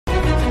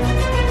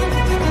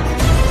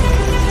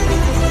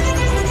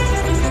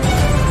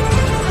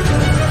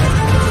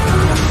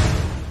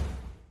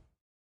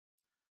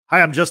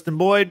Hi, I'm Justin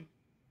Boyd.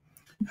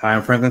 Hi,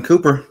 I'm Franklin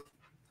Cooper.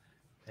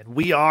 And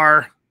we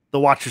are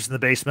the Watchers in the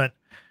Basement.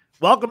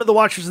 Welcome to the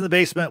Watchers in the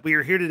Basement. We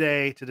are here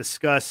today to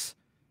discuss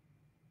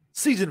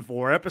Season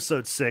 4,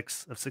 Episode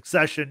 6 of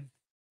Succession.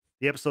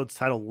 The episode's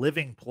titled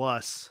Living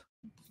Plus.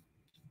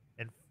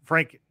 And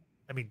Frank,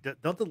 I mean,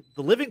 don't the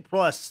Living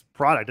Plus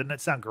product, doesn't that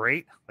sound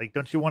great? Like,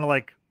 don't you want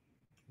to,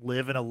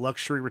 live in a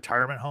luxury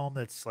retirement home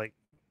that's,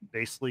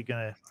 basically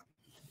going to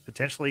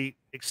potentially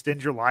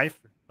extend your life,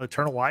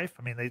 eternal life?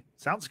 I mean, it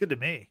sounds good to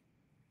me.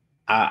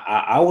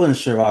 I wasn't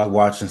sure if I was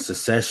watching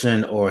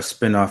Succession or a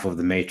spinoff of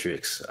The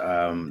Matrix.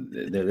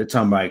 They're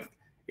talking about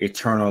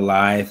eternal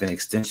life and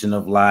extension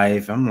of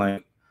life. I'm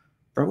like,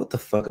 bro, what the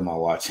fuck am I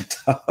watching?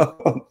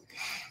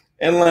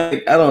 And I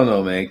don't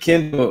know, man.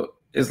 Kendall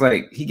is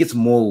he gets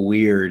more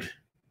weird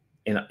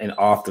and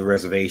off the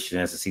reservation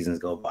as the seasons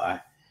go by.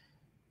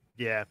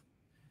 Yeah.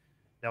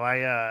 No,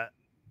 I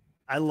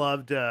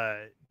loved,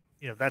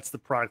 that's the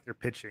product they're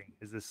pitching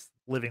is this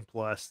Living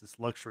Plus, this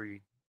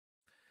luxury.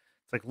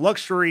 It's like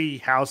luxury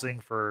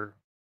housing for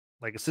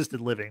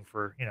assisted living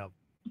for,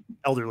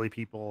 elderly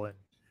people. And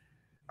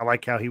I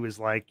like how he was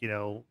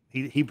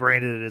he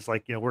branded it as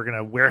we're going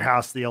to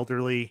warehouse the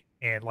elderly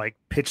and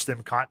pitch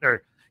them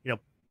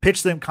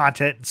pitch them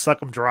content and suck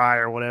them dry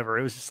or whatever.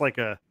 It was just I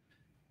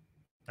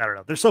don't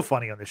know. They're so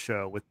funny on this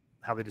show with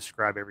how they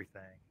describe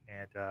everything.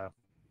 And,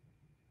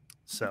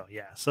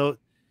 so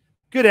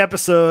good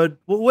episode.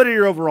 What are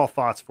your overall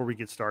thoughts before we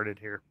get started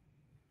here?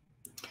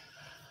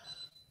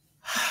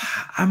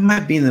 I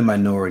might be in the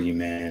minority,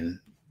 man.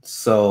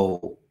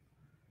 So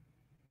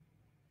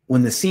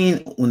when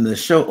the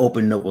show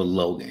opened up with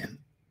Logan,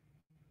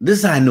 this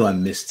is how I knew I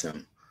missed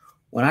him.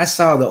 When I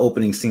saw the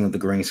opening scene with the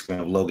green screen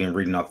of Logan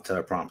reading off the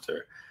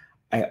teleprompter,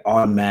 I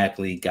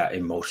automatically got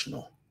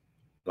emotional.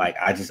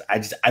 I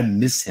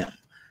miss him.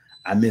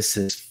 I miss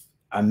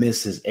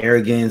his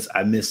arrogance.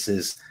 I miss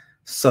his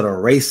subtle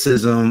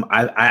racism.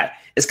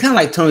 It's kind of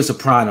like Tony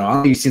Soprano. I don't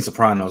know if you've seen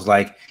Sopranos.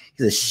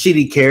 He's a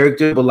shitty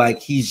character, but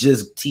he's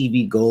just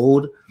TV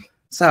gold.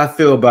 That's how I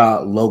feel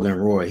about Logan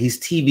Roy. He's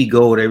TV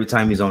gold every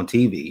time he's on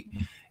TV.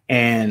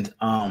 And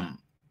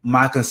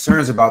my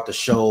concerns about the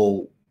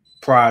show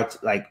prior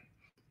to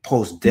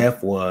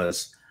post-death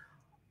was,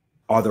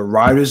 are the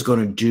writers going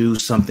to do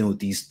something with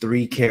these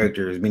three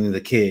characters, meaning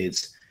the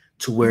kids,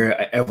 to where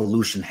an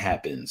evolution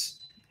happens?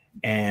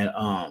 And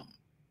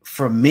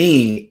for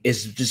me,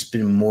 it's just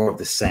been more of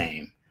the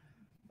same,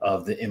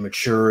 of the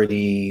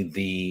immaturity,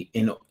 the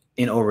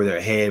in over their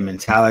head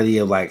mentality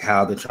of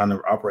how they're trying to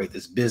operate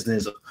this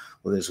business,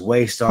 whether it's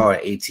Waystar or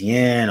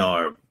ATN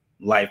or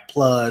Life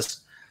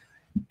Plus.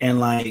 And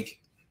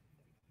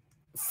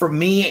for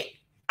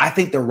me, I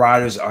think the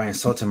writers are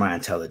insulting my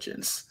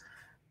intelligence,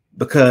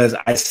 because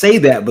I say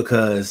that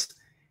because,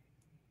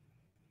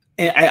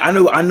 and I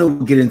know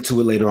we'll get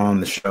into it later on in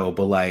the show,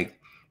 but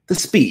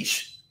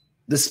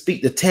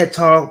the TED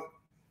Talk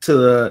to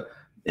the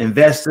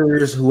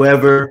investors,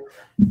 whoever,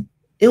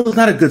 it was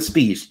not a good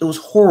speech. It was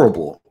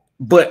horrible.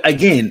 But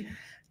again,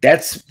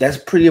 that's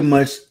pretty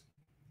much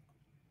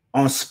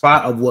on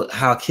spot of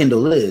how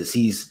Kendall is.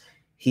 He's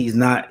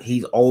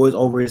always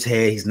over his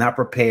head. He's not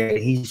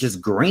prepared. He's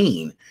just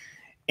green.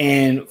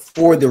 And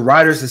for the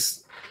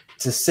writers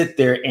to sit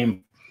there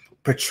and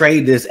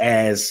portray this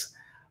as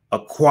a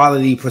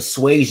quality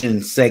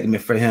persuasion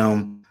segment for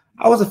him,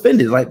 I was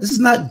offended. This is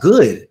not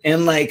good.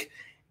 And I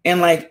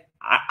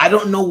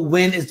don't know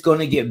when it's going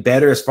to get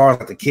better as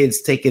far as the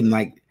kids taking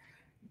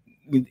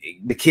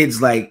the kids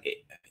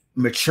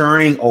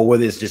maturing, or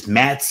whether it's just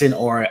Matsson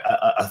or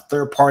a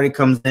third party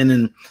comes in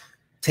and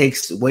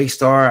takes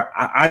Waystar.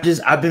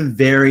 I've been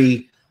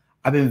very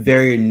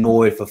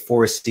annoyed for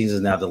 4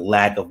 seasons now, the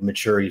lack of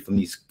maturity from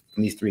these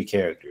three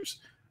characters,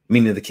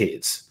 meaning the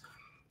kids.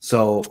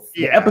 So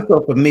The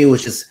episode for me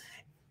was just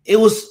it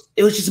was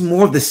just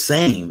more of the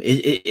same.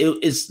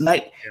 It's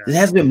there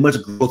hasn't been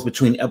much growth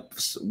between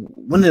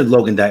when did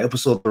Logan die?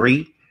 Episode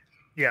 3.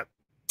 Yeah.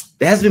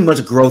 There hasn't been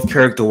much growth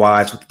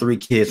character-wise with 3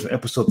 kids from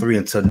episode 3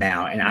 until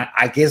now. And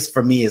I guess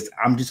for me,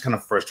 I'm just kind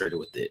of frustrated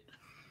with it.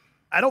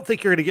 I don't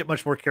think you're going to get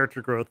much more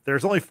character growth.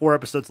 There's only 4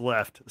 episodes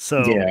left.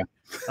 So, you're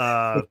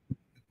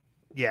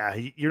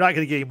not going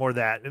to get any more of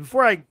that. And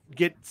before I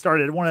get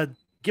started, I want to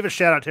give a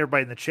shout out to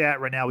everybody in the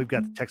chat right now. We've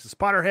got the Texas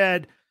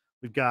Potterhead.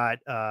 We've got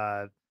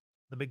the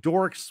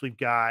McDorks. We've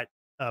got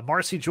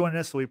Marcy joining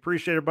us. So we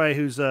appreciate everybody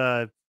who's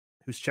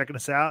checking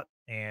us out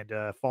and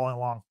following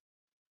along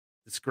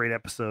this great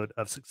episode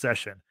of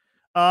Succession.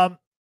 So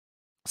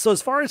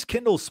as far as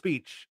Kendall's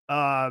speech,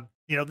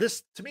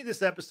 this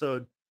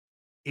episode,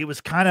 it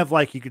was kind of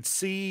you could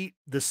see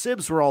the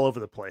sibs were all over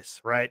the place,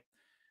 right?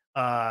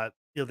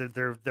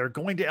 They're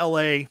going to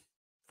LA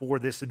for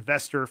this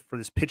investor, for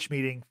this pitch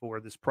meeting for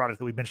this product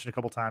that we mentioned a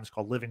couple times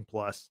called Living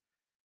Plus.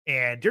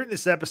 And during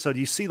this episode,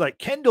 you see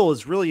Kendall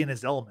is really in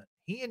his element.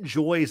 He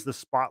enjoys the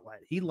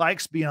spotlight. He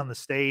likes being on the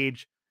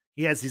stage.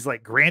 He has these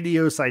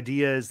grandiose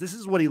ideas. This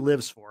is what he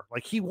lives for.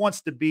 He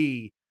wants to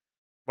be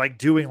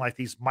doing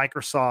these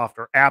Microsoft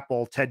or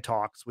Apple TED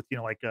Talks with,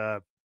 oh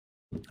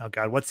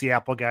God, what's the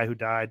Apple guy who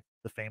died?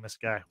 the famous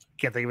guy.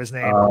 Can't think of his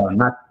name.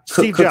 Not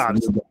Steve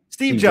Jobs. Steve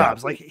Steve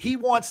Jobs. Jobs. Like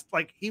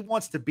he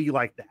wants to be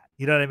like that.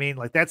 You know what I mean?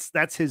 Like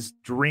that's his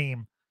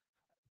dream.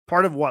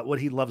 Part of what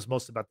he loves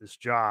most about this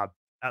job,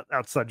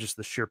 outside just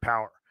the sheer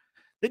power.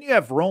 Then you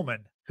have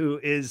Roman, who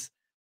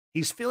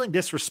he's feeling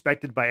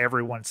disrespected by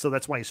everyone, so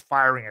that's why he's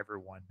firing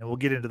everyone, and we'll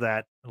get into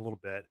that in a little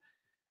bit.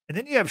 And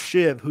then you have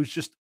Shiv, who's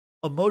just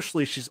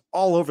emotionally, she's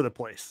all over the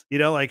place. You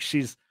know, like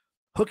she's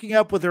hooking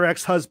up with her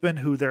ex-husband,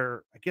 who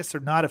I guess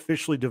they're not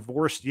officially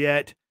divorced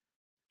yet.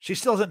 She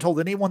still hasn't told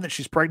anyone that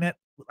she's pregnant.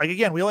 Like,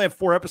 again, we only have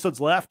 4 episodes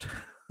left.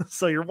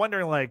 So you're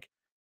wondering, like,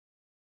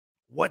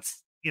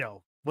 what's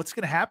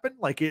going to happen?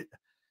 Like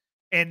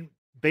and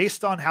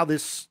based on how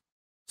this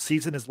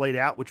season is laid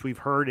out, which we've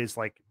heard is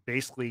like,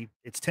 basically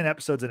it's 10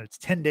 episodes and it's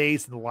 10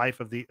 days in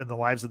the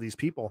lives of these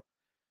people.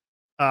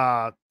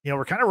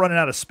 We're kind of running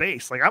out of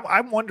space. Like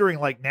I'm wondering,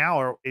 like,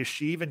 now, is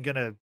she even going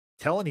to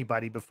tell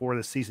anybody before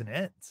the season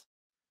ends?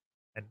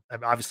 And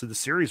obviously the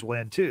series will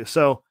end too.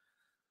 So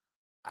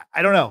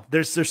I don't know.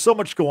 There's so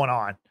much going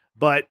on.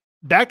 But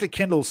back to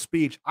Kendall's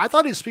speech. I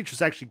thought his speech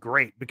was actually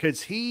great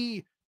because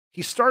he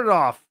started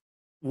off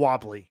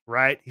wobbly,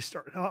 right? He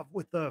started off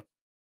with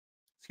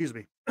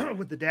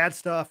with the dad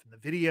stuff and the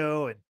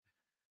video, and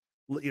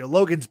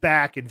Logan's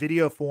back in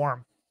video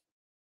form.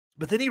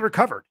 But then he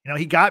recovered.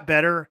 He got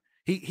better.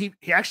 He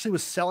actually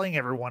was selling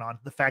everyone on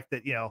the fact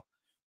that,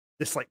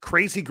 this like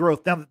crazy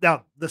growth.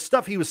 Now the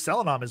stuff he was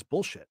selling on is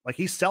bullshit. Like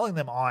he's selling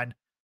them on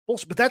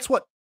bullshit, but that's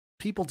what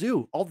people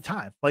do all the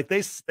time. Like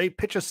they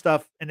pitch us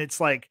stuff and it's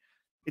like,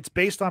 it's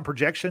based on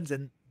projections,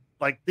 and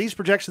like these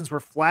projections were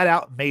flat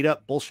out made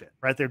up bullshit,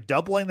 right? They're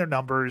doubling their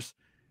numbers,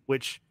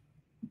 which,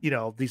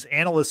 these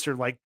analysts are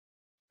like,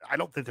 I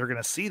don't think they're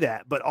going to see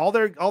that, but all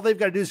they've got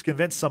to do is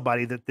convince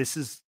somebody that this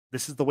is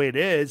the way it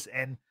is.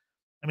 And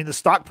I mean, the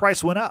stock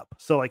price went up.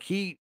 So like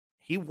he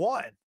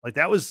won. Like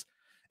that was,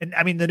 and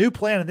I mean, the new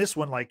plan in this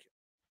one, like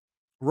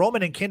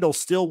Roman and Kendall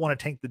still want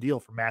to tank the deal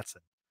for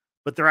Matsson,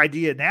 but their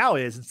idea now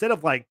is, instead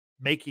of like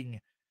making,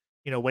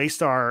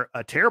 Waystar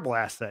a terrible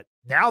asset,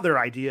 now their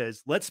idea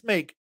is, let's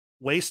make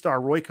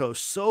Waystar Royco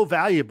so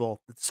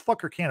valuable that this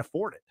fucker can't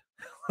afford it.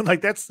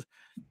 Like that's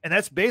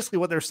basically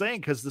what they're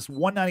saying. Cause this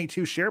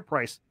 192 share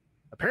price,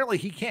 apparently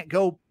he can't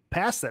go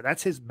past that.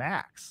 That's his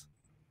max.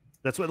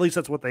 At least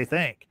that's what they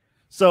think.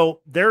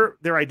 So their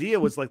idea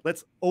was like,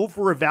 let's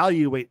over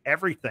evaluate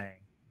everything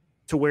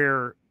to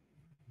where,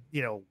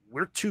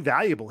 we're too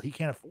valuable. He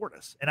can't afford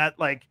us. And I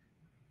like,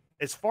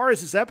 as far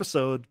as this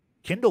episode,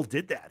 Kendall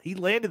did that. He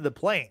landed the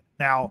plane.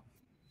 Now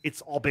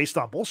it's all based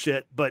on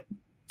bullshit, but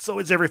so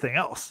is everything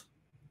else.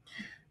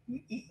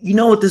 You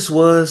know what this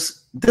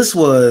was? This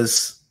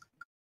was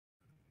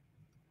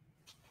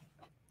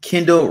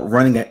Kendall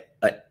running a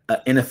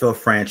NFL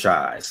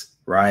franchise,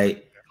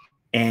 right?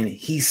 And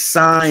he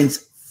signs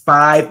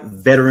 5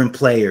 veteran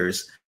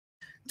players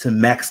to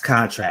max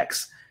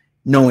contracts,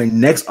 knowing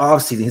next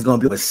offseason he's going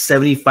to be over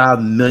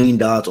 $75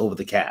 million over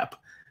the cap.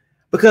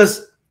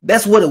 Because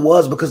that's what it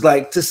was. Because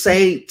like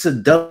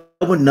to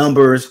double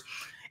numbers,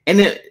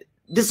 and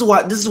this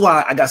is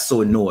why I got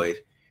so annoyed.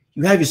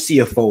 You have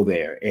your CFO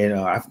there, and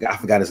I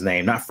forgot his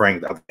name, not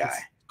Frank, the other guy,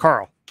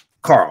 Carl.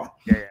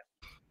 Yeah.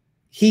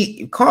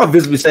 Carl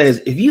visibly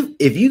says, if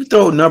you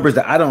throw numbers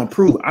that I don't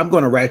approve, I'm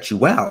going to rat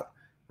you out,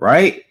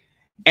 right?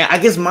 And I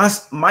guess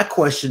my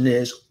question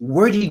is,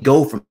 where do you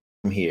go from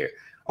here?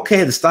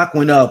 Okay, the stock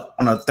went up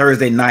on a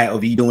Thursday night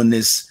of you doing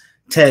this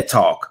TED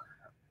talk.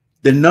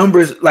 The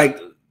numbers, like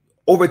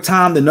over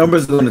time, the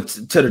numbers are going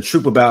to tell the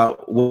truth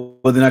about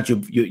whether or not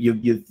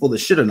you're full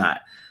of shit or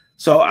not.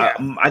 So yeah.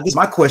 I guess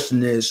my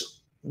question is,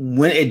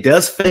 when it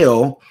does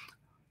fail,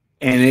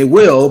 and it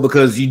will,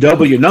 because you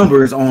double your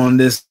numbers on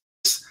this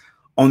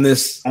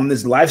Life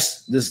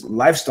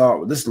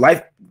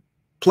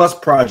Plus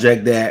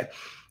project that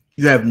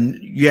you have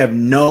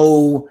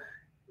no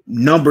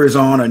numbers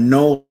on, or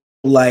no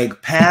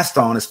like passed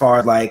on as far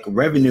as like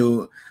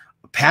revenue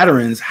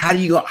patterns. How are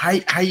you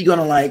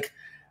gonna like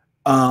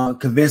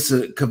convince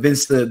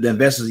the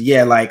investors?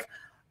 Yeah, like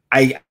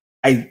I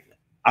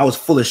was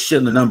full of shit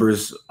in the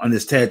numbers on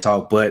this TED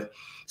talk, but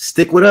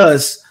stick with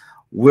us.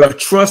 We're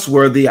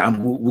trustworthy.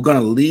 We're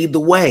gonna lead the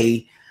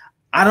way.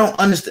 I don't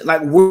understand.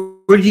 Like,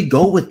 where do you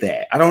go with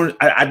that?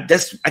 I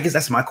guess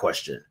that's my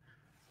question.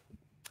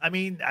 I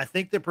mean, I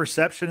think the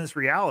perception is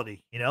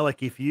reality.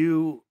 Like if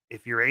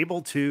you're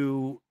able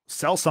to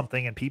sell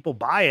something and people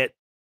buy it,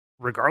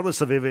 regardless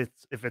of if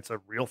it's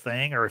a real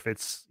thing or if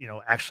it's,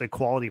 actually a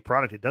quality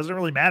product, it doesn't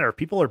really matter. If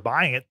people are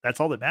buying it, that's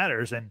all that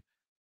matters. And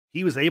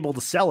he was able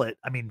to sell it.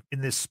 I mean,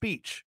 in this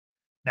speech.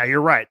 Now you're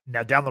right.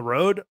 Now down the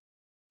road,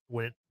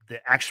 when the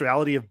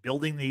actuality of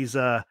building these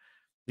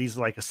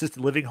like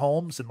assisted living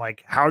homes, and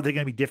like, how are they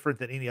going to be different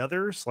than any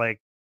others? Like,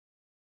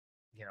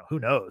 who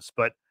knows?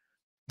 But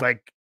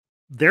like,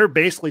 they're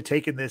basically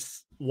taking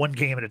this one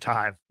game at a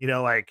time,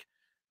 like,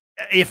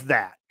 if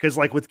that, because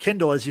like with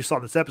Kendall, as you saw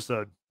in this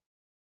episode,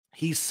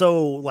 he's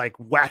so like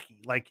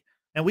wacky, like,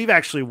 and we've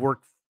actually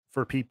worked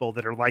for people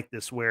that are like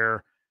this,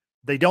 where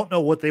they don't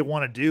know what they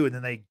want to do, and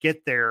then they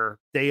get there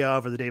day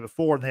of or the day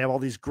before, and they have all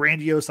these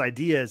grandiose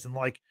ideas, and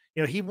like,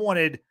 he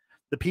wanted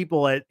the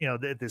people at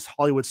this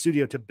Hollywood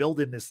studio to build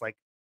in this like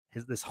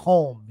this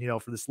home,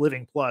 for this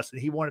Living Plus,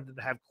 and he wanted them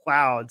to have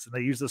clouds, and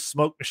they used a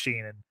smoke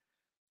machine,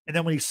 and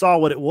then when he saw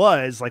what it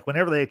was, like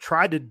whenever they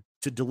tried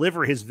to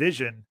deliver his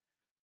vision,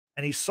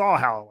 and he saw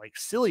how like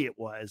silly it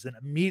was, and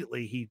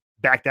immediately he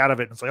backed out of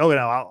it and was like, oh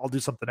no, I'll do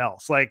something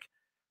else. Like,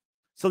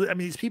 so I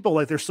mean, these people,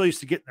 like, they're so used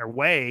to getting their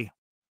way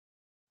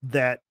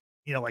that,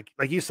 like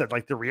you said,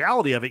 like the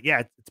reality of it, yeah,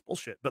 it's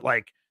bullshit. But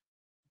like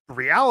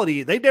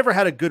reality, they've never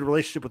had a good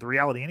relationship with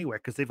reality anyway,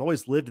 because they've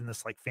always lived in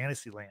this like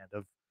fantasy land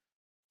of,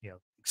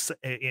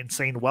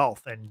 insane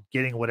wealth and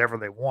getting whatever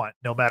they want,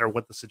 no matter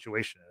what the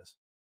situation is.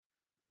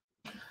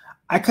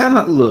 I kind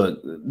of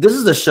look. This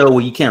is a show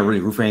where you can't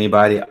really root for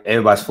anybody.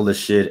 Everybody's full of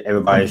shit.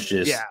 Everybody's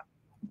just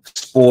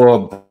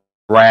spoiled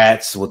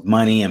brats with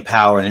money and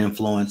power and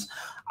influence.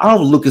 I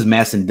hope Lucas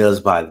Masson does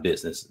buy the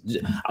business.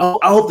 I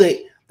hope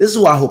this is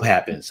what I hope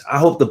happens. I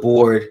hope the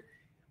board,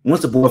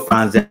 once the board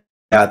finds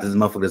out this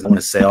motherfucker doesn't want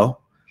to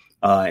sell,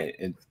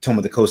 and talking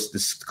about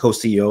the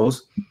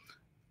co-CEOs,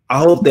 I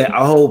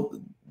hope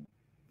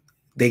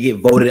they get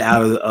voted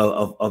out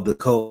of the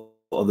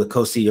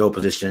co-CEO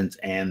positions,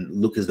 and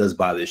Lucas does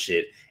buy this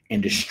shit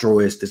and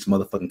destroys this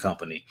motherfucking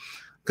company.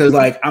 Because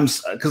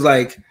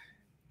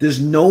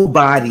there's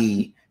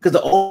nobody, because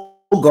the old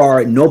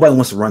guard, nobody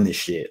wants to run this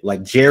shit.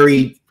 Like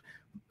Jerry,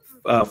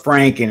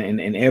 Frank, and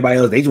everybody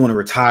else, they just want to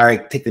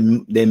retire, take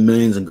their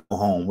millions and go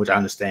home, which I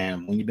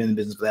understand. When you've been in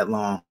business for that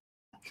long,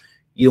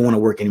 you don't want to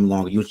work any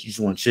longer. You just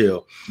want to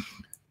chill.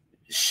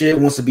 Shit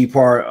wants to be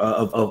part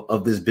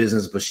of this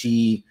business, but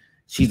she's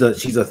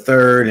a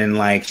third, and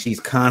like she's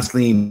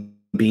constantly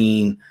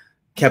being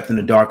kept in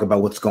the dark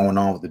about what's going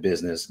on with the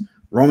business.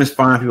 Roman's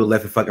fine people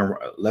left and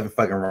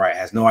fucking right,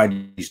 has no idea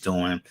what he's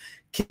doing.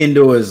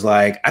 Kendall is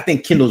like, I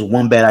think Kendall's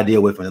one bad idea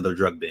away from another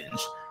drug binge.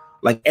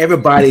 Like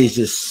everybody is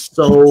just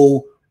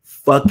so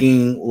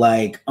fucking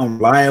like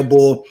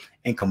unreliable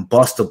and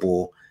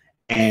combustible,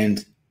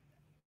 and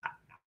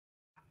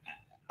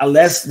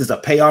unless there's a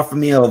payoff for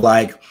me of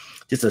like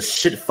just a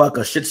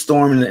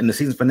shitstorm in the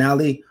season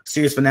finale,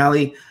 series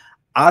finale,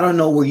 I don't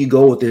know where you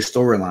go with this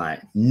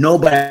storyline.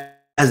 Nobody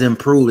has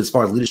improved as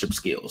far as leadership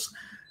skills.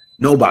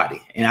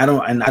 Nobody. And I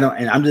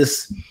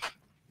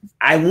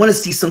want to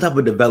see some type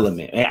of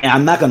development. And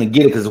I'm not going to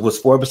get it because it was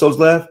 4 episodes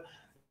left.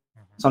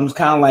 So I'm just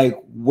kind of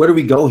like, where do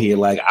we go here?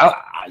 Like,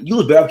 you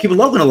was better keeping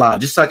Logan alive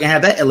just so I can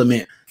have that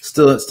element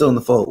still in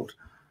the fold.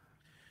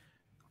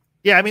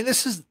 Yeah, I mean,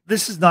 this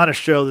is not a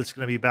show that's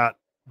going to be about,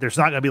 there's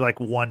not going to be like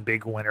one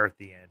big winner at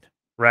the end,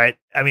 right?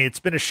 I mean, it's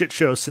been a shit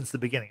show since the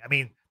beginning. I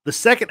mean, the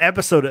second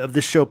episode of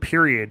this show,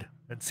 period,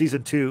 in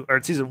season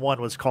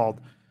 1 was called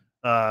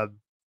The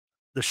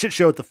Shit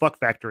Show at the Fuck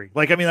Factory.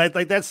 Like, I mean,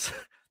 like that's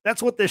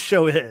what this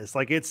show is.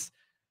 Like, it's,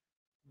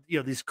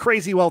 these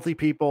crazy wealthy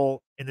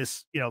people in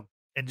this,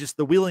 and just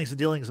the wheelings and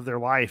dealings of their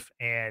life.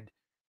 And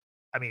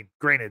I mean,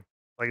 granted,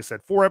 like I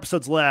said, 4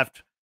 episodes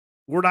left.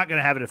 We're not going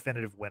to have a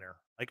definitive winner.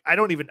 Like, I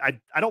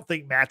don't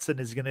think Matsson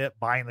is going to end up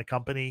buying the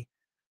company.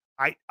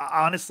 I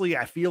honestly,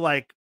 I feel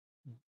like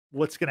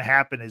what's going to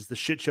happen is the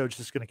shit show is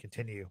just going to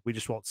continue. We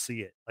just won't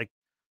see it. Like,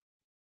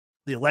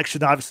 the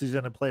election obviously is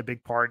going to play a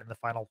big part in the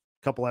final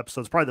couple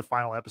episodes, probably the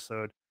final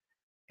episode.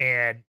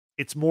 And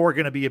it's more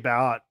going to be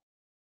about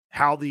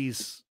how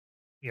these,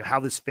 how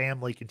this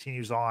family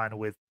continues on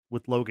with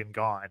Logan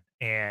gone.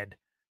 And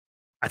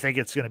I think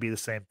it's going to be the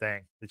same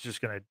thing. It's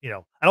just going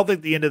to, I don't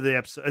think the end of the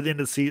episode, at the end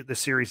of the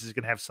series is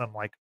going to have some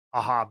like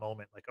aha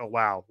moment. Like, oh,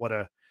 wow, what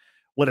a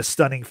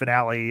stunning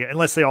finale,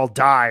 unless they all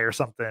die or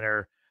something,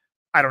 or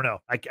I don't know.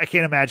 I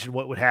can't imagine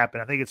what would happen.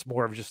 I think it's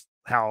more of just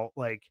how,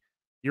 like,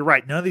 you're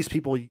right. None of these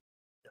people,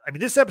 I mean,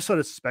 this episode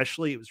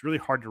especially, it was really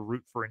hard to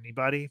root for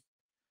anybody,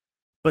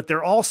 but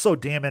they're all so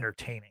damn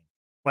entertaining.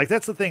 Like,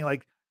 that's the thing.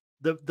 Like,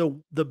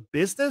 the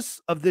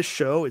business of this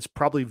show is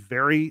probably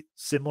very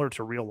similar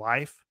to real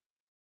life.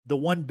 The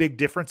one big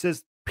difference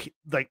is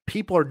like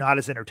people are not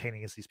as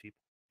entertaining as these people.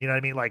 You know what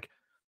I mean? Like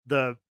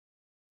the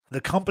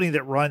company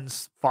that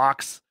runs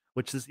Fox,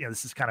 which is,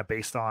 this is kind of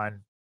based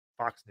on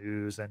Fox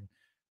News and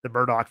the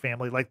Murdoch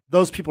family. Like,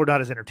 those people are not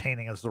as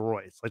entertaining as the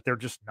Roys. Like, they're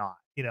just not,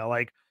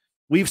 like,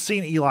 we've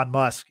seen Elon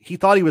Musk. He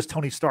thought he was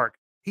Tony Stark.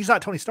 He's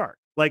not Tony Stark.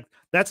 Like,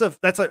 that's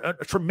a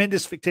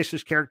tremendous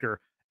fictitious character.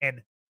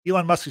 And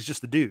Elon Musk is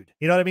just the dude.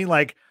 You know what I mean?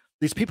 Like,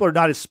 these people are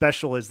not as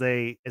special as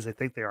they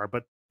think they are,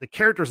 but the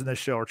characters in this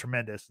show are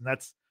tremendous. And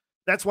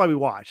that's why we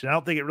watch. And I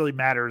don't think it really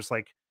matters.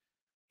 Like,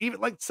 even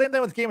like same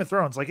thing with Game of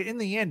Thrones. Like, in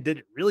the end, did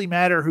it really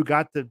matter who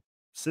got to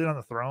sit on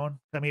the throne?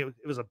 I mean,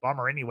 it was a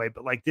bummer anyway,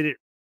 but like,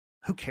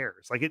 who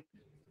cares? Like, it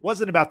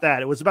wasn't about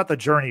that. It was about the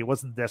journey. It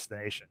wasn't the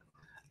destination.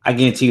 I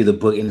guarantee you the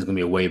book ending is going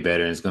to be way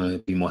better, and it's going to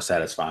be more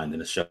satisfying than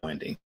the show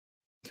ending.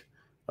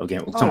 Okay,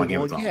 we're talking about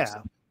Game of Thrones.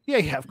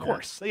 Yeah, of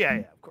course. Yeah,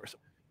 of course.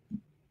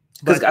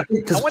 Because I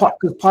think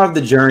part of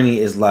the journey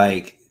is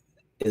like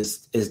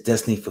is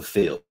destiny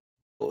fulfilled.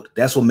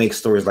 That's what makes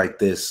stories like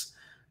this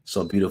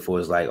so beautiful.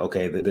 Is like,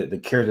 okay, the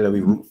character that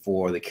we root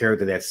for, the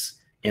character that's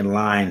in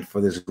line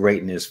for this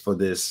greatness, for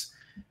this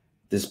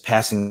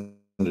passing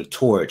the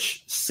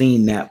torch,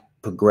 seeing that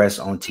progress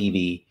on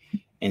TV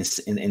and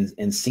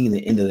seeing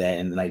the end of that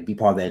and like be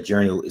part of that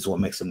journey is what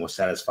makes it more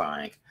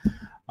satisfying.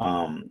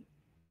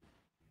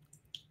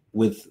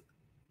 With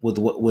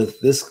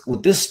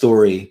this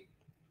story,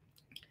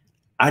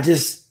 I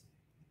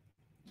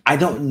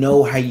don't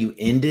know how you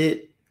end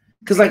it,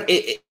 because like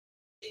it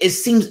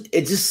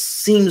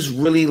just seems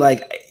really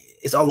like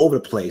it's all over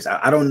the place.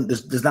 I don't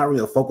there's not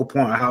really a focal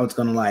point on how it's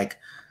gonna like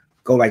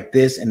go like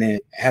this and then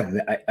have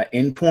an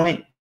end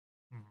point.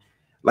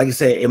 Like I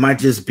said, it might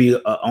just be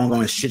an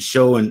ongoing shit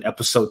show in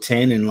episode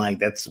 10, and like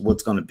that's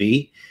what's gonna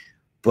be.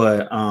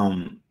 But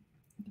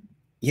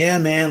yeah,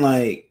 man,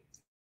 like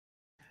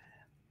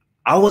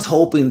I was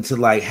hoping to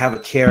like have a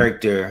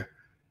character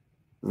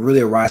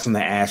really rise from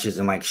the ashes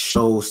and like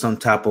show some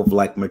type of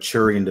like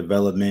maturity and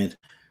development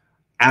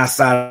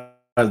outside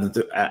of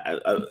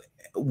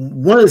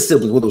one of the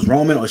siblings, whether it was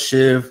Roman or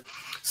Shiv,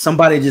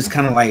 somebody just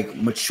kind of like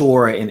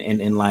mature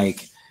and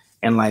like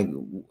after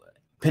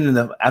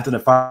the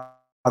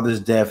father's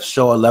death,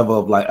 show a level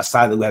of like a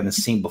side that we haven't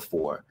seen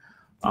before.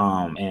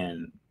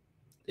 And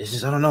it's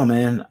just, I don't know,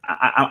 man.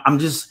 I'm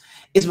just,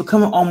 it's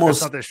becoming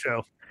almost not this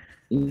show.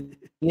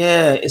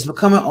 Yeah, it's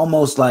becoming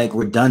almost like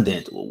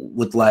redundant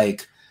with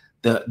like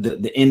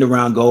the end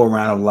around go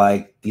around of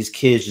like these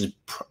kids just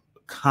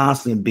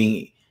constantly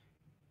being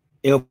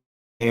ill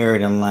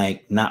prepared and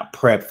like not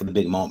prepped for the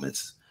big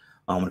moments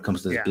when it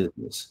comes to this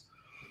business.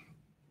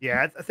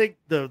 Yeah, I think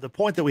the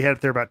point that we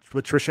had there about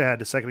what Trisha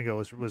had a second ago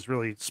was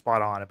really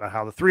spot on about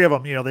how the three of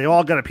them, you know, they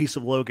all got a piece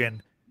of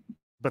Logan,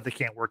 but they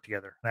can't work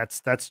together.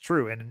 That's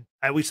true, and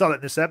we saw that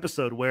in this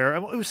episode where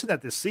we've seen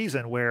that this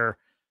season where,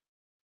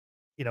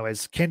 you know,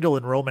 as Kendall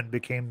and Roman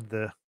became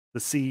the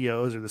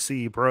CEOs or the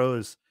CE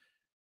bros,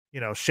 you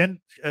know,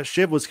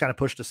 Shiv was kind of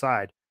pushed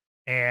aside,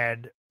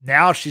 and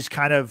now she's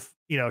kind of,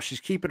 you know, she's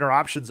keeping her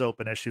options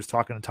open, as she was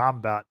talking to Tom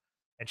about,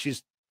 and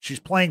she's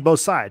playing both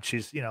sides.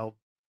 She's, you know,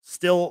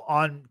 still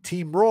on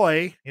Team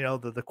Roy, you know,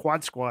 the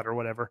quad squad or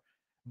whatever,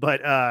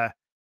 but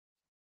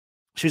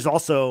she's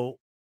also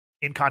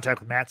in contact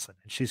with Matsson,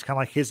 and she's kind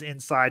of like his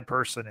inside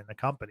person in the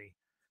company.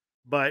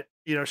 But,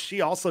 you know,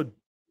 she also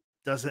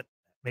doesn't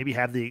maybe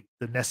have the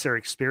necessary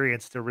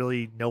experience to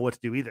really know what to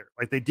do either.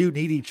 Like, they do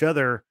need each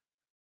other,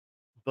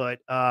 but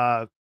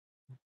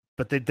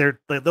they're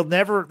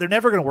never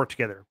going to work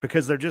together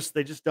because they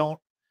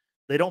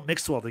don't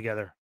mix well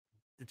together.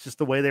 It's just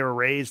the way they were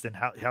raised and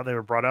how they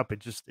were brought up.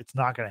 It's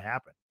not going to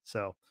happen.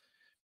 So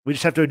we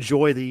just have to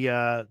enjoy the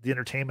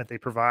entertainment they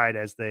provide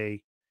as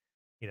they,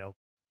 you know,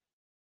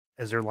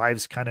 as their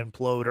lives kind of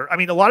implode. Or, I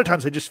mean, a lot of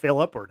times they just fail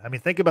upward. I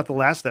mean, think about the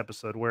last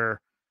episode where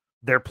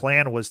their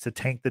plan was to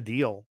tank the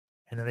deal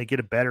and then they get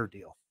a better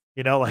deal,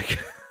 you know, like,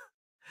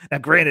 now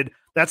granted,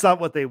 that's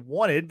not what they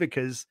wanted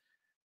because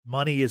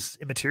money is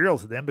immaterial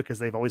to them because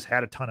they've always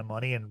had a ton of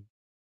money, and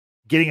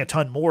getting a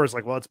ton more is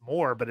like, well, it's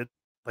more, but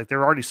like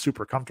they're already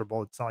super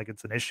comfortable. It's not like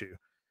it's an issue.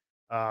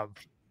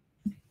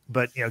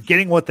 But, you know,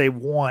 getting what they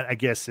want, I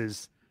guess,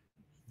 is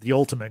the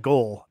ultimate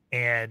goal.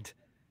 And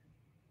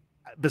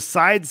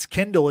besides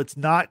Kendall, it's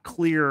not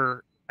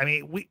clear. I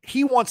mean,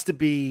 he wants to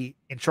be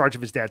in charge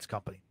of his dad's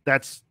company.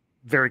 That's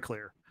very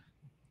clear.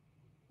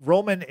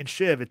 Roman and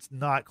Shiv, it's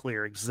not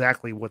clear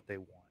exactly what they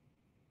want.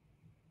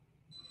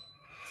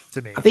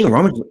 To me, I think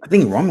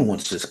Roman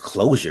wants just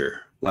closure.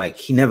 Like,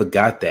 he never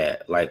got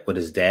that, like, with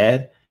his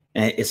dad,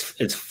 and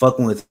it's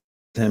fucking with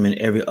him in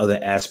every other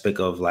aspect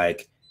of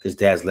like his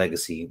dad's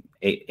legacy,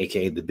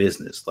 aka the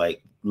business.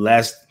 Like,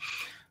 last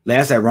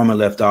that Roman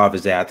left off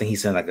is that I think he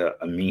sent like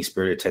a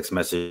mean-spirited text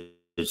message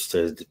to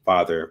his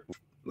father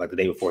like the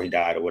day before he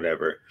died or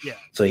whatever. Yeah.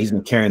 So he's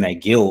been carrying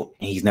that guilt,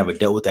 and he's never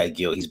dealt with that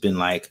guilt. He's been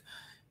like,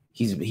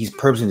 he's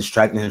purposely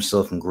distracting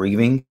himself from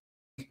grieving.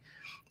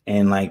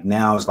 And like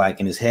now it's like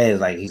in his head,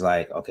 like he's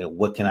like, okay,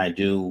 what can I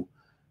do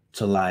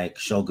to like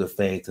show good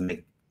faith to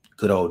make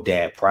good old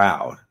dad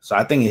proud? So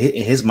I think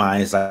in his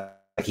mind, it's like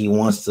he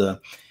wants to,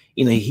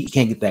 you know, he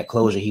can't get that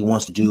closure. He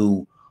wants to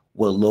do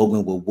what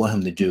Logan would want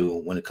him to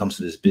do when it comes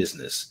to this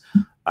business.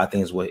 I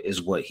think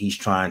is what he's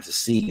trying to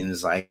see. And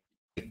it's like,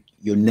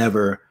 you'll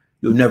never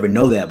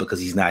know that because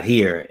he's not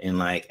here. And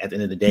like at the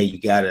end of the day, you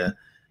gotta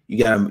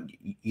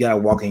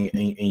walk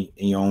in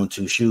your own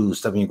two shoes,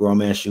 step in your grown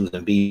man's shoes,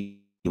 and be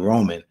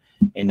Roman,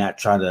 and not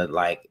try to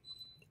like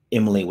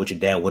emulate what your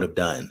dad would have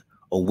done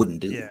or wouldn't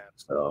do. Yeah.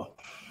 So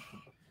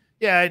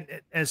yeah, and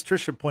as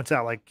Trisha points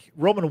out, like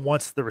Roman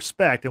wants the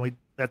respect, and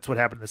that's what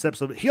happened in this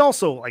episode. But he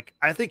also, like,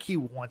 I think he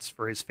wants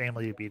for his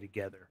family to be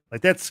together.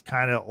 Like, that's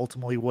kind of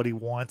ultimately what he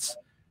wants.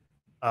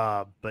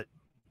 But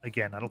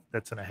again, I don't think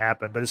that's going to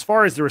happen. But as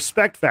far as the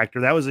respect factor,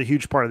 that was a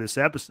huge part of this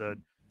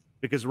episode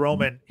because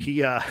Roman,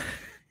 he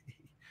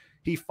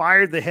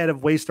fired the head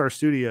of Waystar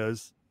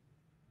Studios,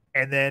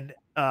 and then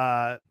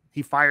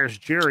he fires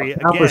Jerry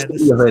again.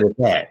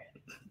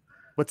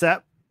 What's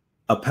that?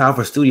 A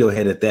powerful studio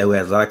head at that who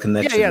has a lot of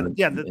connections.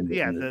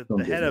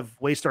 The head of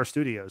Waystar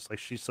Studios. Like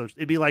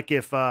it'd be like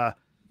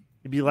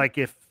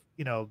if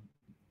you know,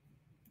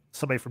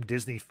 somebody from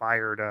Disney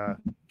fired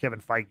Kevin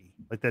Feige.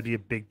 Like that'd be a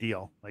big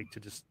deal. Like to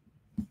just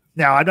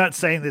now, I'm not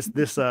saying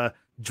this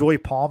Joy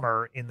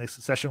Palmer in the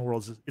Succession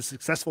world is as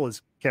successful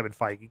as Kevin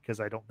Feige because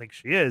I don't think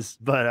she is,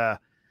 but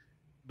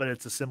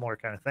it's a similar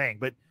kind of thing.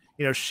 But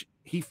you know,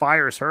 he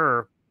fires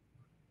her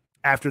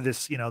after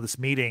this, you know, this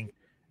meeting,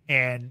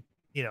 and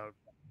you know,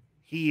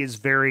 he is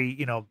very,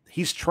 you know,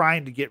 he's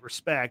trying to get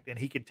respect, and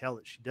he can tell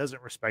that she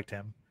doesn't respect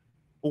him.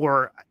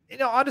 Or, you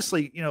know,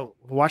 honestly, you know,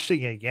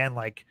 watching it again,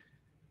 like,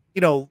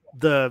 you know,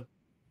 the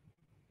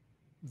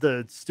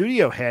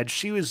studio head,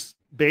 she was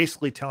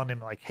basically telling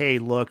him like, hey,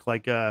 look,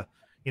 like, you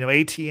know,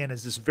 ATN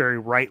is this very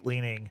right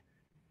leaning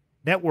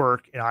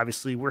network, and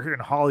obviously we're here in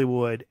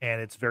Hollywood, and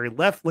it's very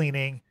left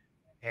leaning,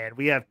 and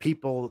we have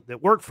people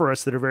that work for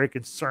us that are very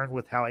concerned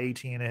with how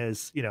ATN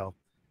is, you know,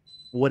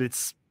 what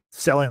it's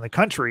selling in the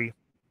country.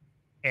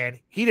 And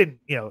he didn't,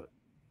 you know,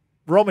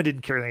 Roman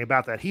didn't care anything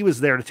about that. He was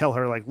there to tell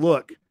her, like,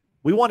 look,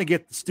 we want to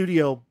get the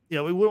studio, you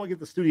know, we want to get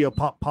the studio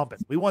pumping.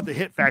 We want the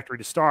hit factory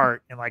to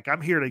start, and like, I'm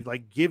here to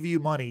like give you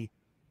money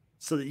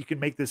so that you can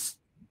make this,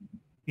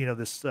 you know,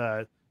 this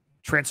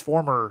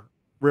Transformer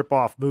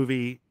ripoff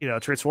movie, you know,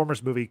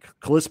 Transformers movie,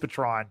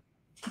 Callispatron,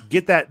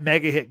 get that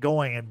mega hit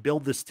going and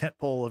build this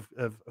tentpole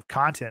of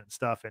content and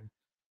stuff. And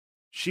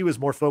she was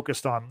more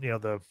focused on, you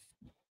know,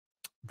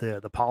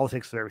 the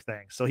politics of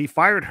everything. So he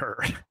fired her.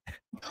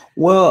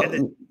 Well,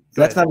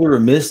 let's not be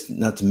remiss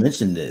not to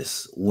mention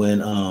this when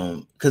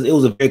because it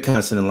was a very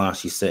condescending line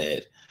she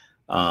said.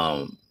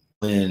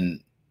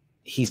 When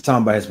he's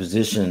talking about his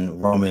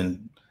position,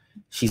 Roman,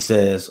 she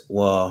says,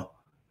 well,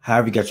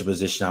 however you got your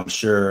position, I'm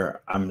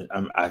sure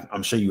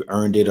you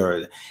earned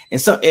it, and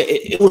so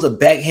it was a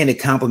backhanded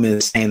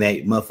compliment saying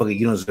that, motherfucker,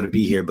 you don't just gonna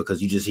be here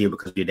because you just here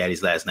because of your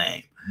daddy's last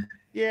name.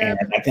 Yeah, and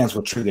I think that's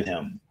what triggered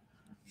him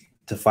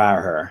to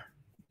fire her.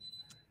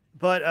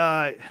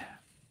 But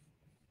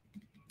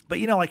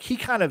you know, like he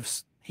kind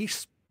of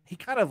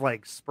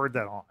like spurred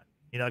that on,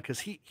 you know, because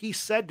he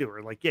said to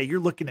her, like, yeah, you're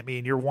looking at me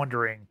and you're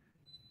wondering,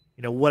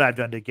 you know, what I've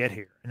done to get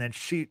here. And then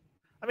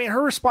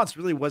her response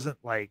really wasn't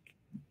like,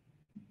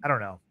 I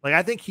don't know. Like,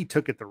 I think he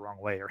took it the wrong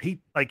way, or he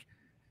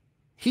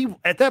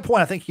at that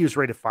point, I think he was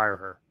ready to fire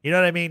her. You know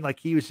what I mean? Like,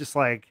 he was just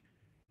like,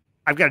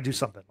 I've got to do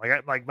something.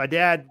 Like my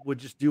dad would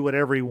just do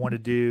whatever he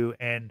wanted to do.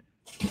 And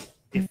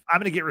if I'm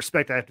going to get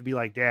respect, I have to be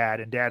like dad,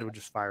 and dad would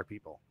just fire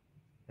people.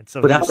 And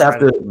so, but that was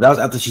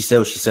after she said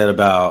what she said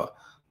about,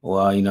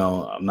 well, you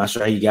know, I'm not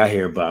sure how you got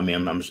here, but I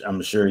mean,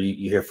 I'm sure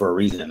you're here for a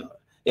reason.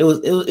 It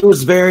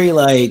was very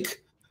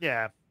like,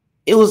 yeah.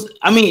 It was,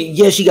 I mean,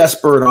 yeah, she got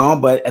spurred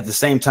on, but at the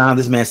same time,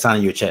 this man's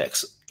signing your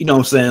checks. You know what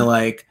I'm saying?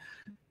 Like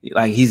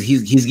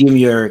he's giving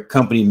your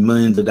company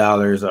millions of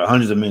dollars or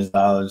hundreds of millions of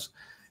dollars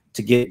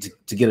to get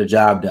a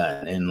job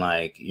done, and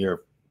like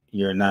you're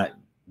not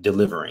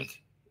delivering.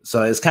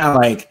 So it's kind of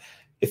like,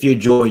 if you're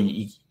Joy,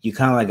 you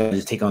kind of like gotta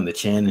just take on the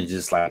chin and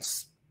just like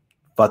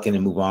fucking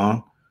and move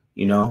on,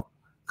 you know?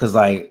 Because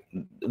like,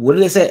 what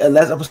did they say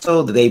last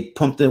episode that they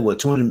pumped in what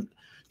 $200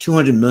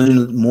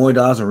 million more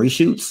dollars in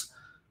reshoots?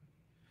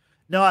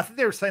 No, I think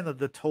they were saying that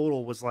the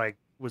total was like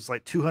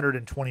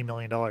 $220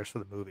 million for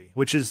the movie,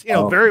 which is, you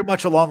know, very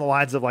much along the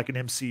lines of like an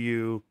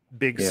MCU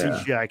big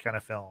CGI kind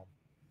of film.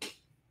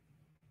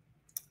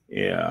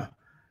 Yeah,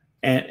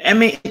 and I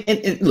mean,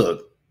 and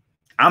look,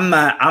 I'm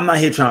not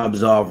here trying to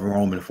absolve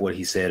Roman for what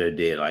he said or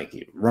did.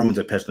 Like, Roman's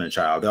a petulant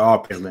child. They're all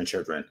petulant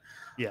children.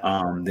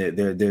 Yeah.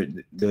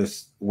 They're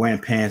wearing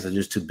pants are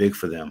just too big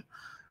for them.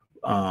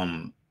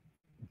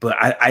 But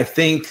I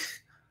think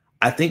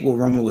what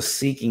Roman was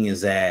seeking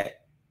is that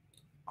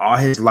all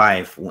his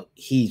life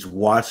he's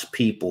watched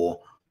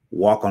people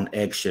walk on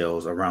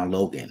eggshells around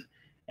Logan,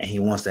 and he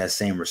wants that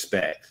same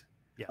respect.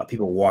 Yeah.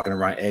 People walking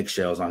around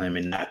eggshells on him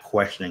and not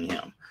questioning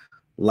him,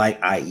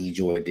 like i.e.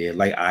 Joy did,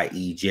 like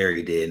i.e.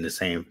 Jerry did in the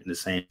same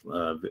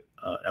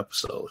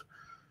episode.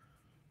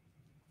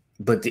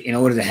 But in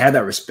order to have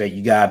that respect,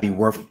 you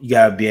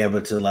gotta be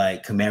able to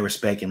like command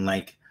respect and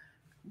like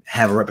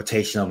have a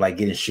reputation of like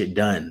getting shit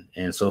done.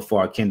 And so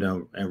far,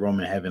 Kendall and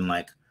Roman haven't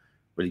like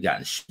really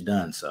gotten shit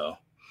done. So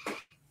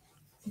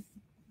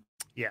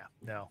yeah,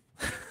 no,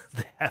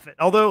 they haven't.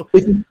 Although,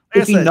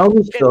 if you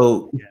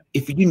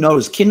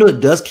notice, Kendall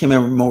does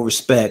command more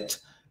respect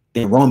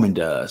than Roman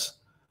does.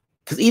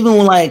 Because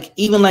even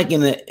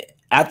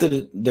after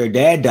their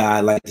dad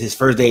died, like his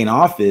first day in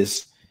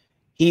office,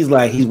 he's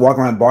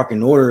walking around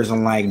barking orders,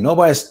 and like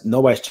nobody's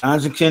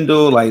challenging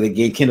Kendall. Like, they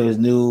gave Kendall his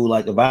new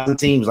like advising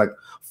team. He's like,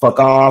 fuck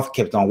off,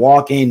 kept on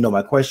walking,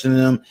 nobody questioning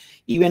him.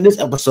 Even this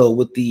episode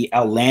with the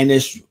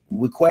outlandish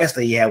request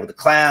that he had with the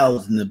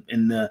clouds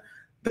and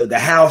the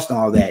house and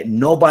all that,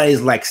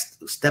 nobody's like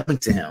stepping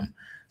to him.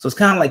 So it's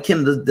kind of like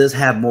Kendall does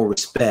have more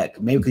respect.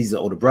 Maybe because he's an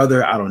older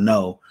brother, I don't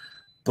know.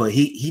 But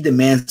he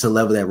demands to a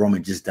level that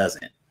Roman just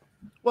doesn't.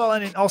 Well,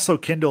 and also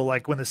Kendall,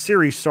 like when the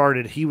series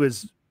started, he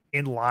was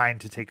in line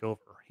to take over.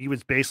 He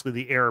was basically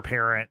the heir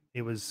apparent.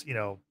 It was, you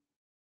know,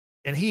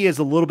 and he is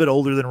a little bit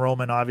older than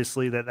Roman,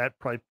 obviously. That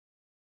probably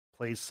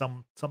plays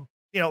some,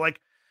 you know, like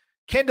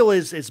Kendall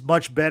is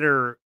much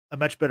better a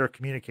much better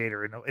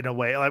communicator in a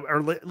way,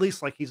 or at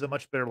least like he's a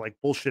much better like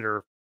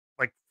bullshitter.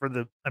 Like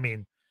the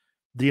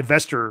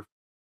investor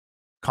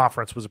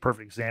conference was a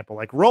perfect example.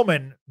 Like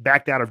Roman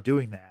backed out of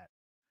doing that.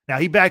 Now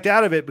he backed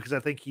out of it because I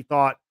think he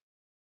thought,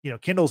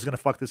 Kendall's going to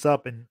fuck this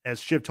up. And as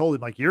Shiv told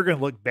him, like, you're going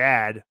to look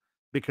bad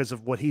because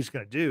of what he's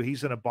going to do.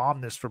 He's going to bomb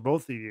this for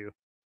both of you.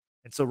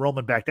 And so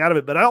Roman backed out of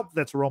it, but I don't think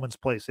that's Roman's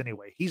place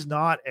anyway. He's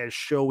not as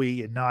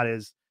showy and not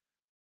as,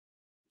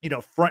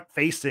 front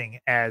facing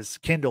as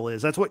Kendall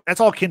is. That's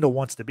all Kendall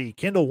wants to be.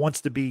 Kendall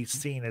wants to be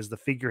seen as the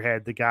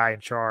figurehead, the guy in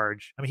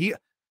charge. I mean,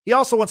 he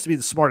also wants to be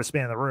the smartest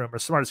man in the room or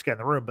smartest guy in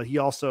the room, but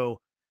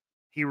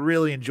he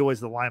really enjoys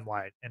the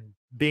limelight and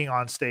being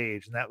on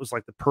stage. And that was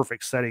like the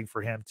perfect setting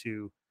for him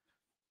to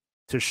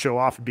show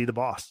off and be the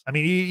boss. I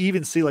mean, you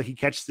even see like he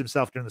catches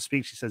himself during the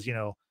speech. He says,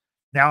 now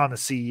I'm the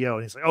CEO.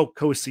 And he's like, oh,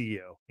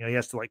 co-CEO. He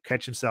has to like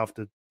catch himself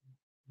to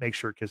make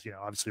sure because,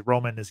 obviously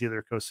Roman is the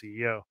other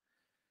co-CEO.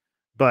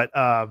 But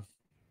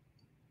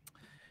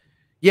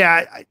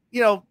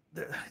in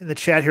the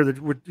chat here,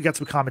 we got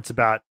some comments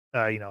about,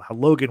 how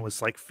Logan was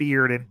like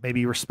feared and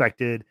maybe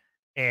respected.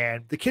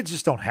 And the kids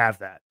just don't have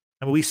that.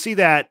 I mean, we see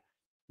that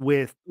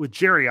with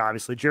Jerry,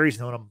 obviously. Jerry's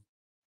known him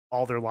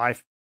all their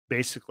life,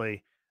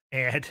 basically.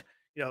 And,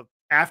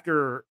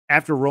 after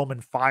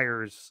Roman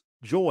fires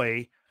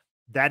Joy,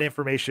 that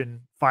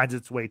information finds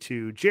its way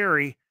to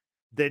Jerry.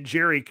 Then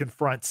Jerry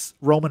confronts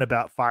Roman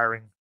about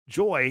firing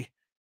Joy.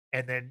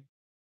 And then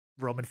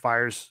Roman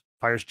fires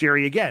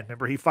Jerry again.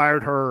 Remember, he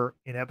fired her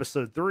in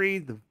episode 3,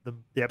 the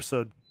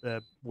episode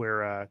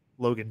where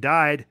Logan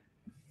died.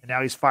 And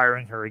now he's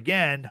firing her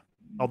again.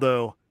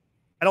 Although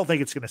I don't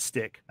think it's going to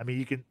stick. I mean,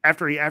 you can,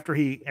 after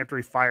he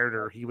fired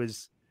her, he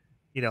was,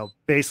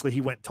 basically he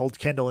went and told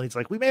Kendall and he's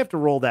like, we may have to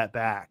roll that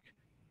back.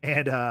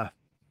 And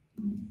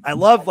I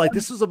love, like,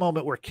 this was a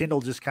moment where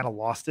Kendall just kind of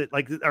lost it.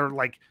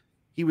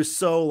 He was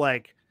so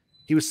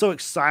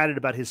excited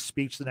about his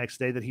speech the next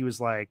day that he was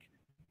like,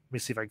 let me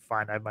see if I can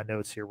find, I have my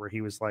notes here where he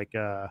was like,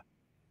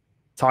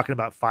 talking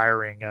about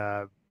firing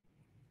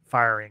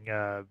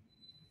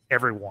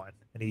everyone.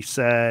 And he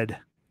said,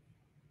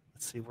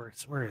 let's see, where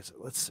is it?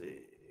 Let's see.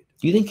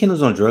 Do you think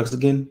Kendall's on drugs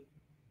again?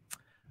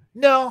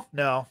 No,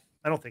 I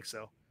don't think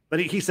so. But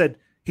he said,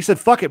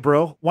 fuck it,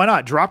 bro. Why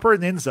not? Drop her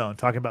in the end zone,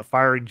 talking about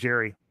firing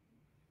Jerry.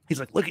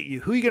 He's like, look at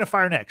you. Who are you going to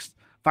fire next?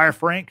 Fire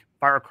Frank?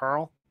 Fire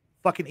Carl?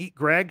 Fucking eat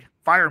Greg?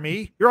 Fire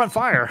me? You're on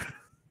fire.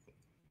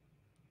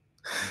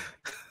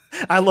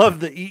 I love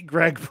the eat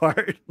Greg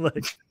part.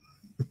 Like,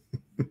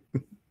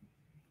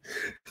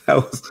 that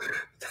was,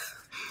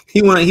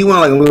 he went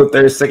like a little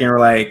 30-second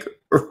like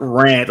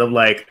rant of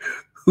like,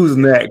 who's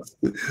next?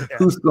 Yeah.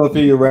 Who's going to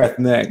feel your wrath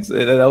next?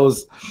 And that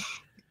was,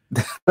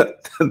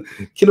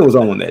 Kendall was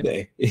on one that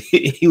day.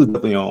 He was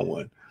definitely on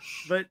one.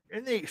 But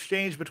in the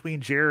exchange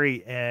between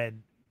Jerry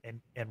and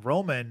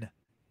Roman,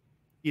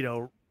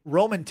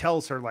 Roman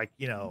tells her like,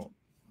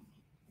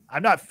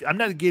 I'm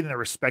not getting the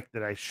respect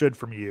that I should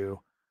from you.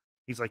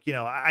 He's like,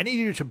 I need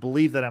you to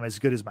believe that I'm as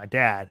good as my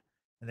dad.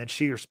 And then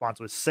she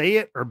responds with, say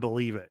it or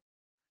believe it.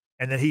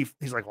 And then he's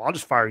like, well, I'll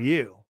just fire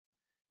you.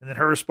 And then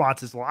her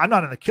response is, well, I'm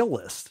not on the kill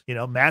list.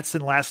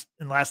 Matsson last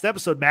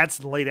episode,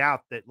 Matsson laid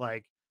out that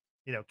like,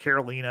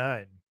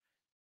 Carolina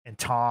and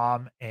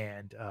Tom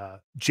and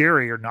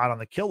Jerry are not on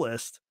the kill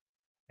list.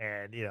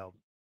 And, of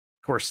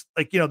course,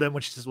 like, then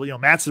when she says, well,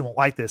 Matsson won't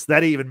like this,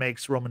 that even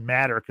makes Roman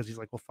madder because he's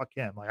like, well, fuck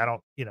him. Like, I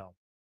don't,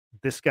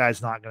 this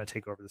guy's not going to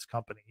take over this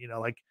company.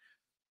 Like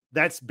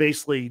that's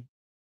basically,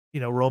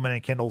 Roman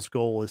and Kendall's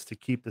goal is to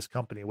keep this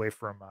company away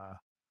from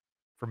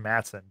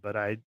Matsson. But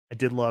I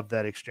did love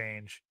that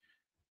exchange.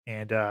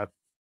 And I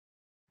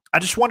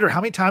just wonder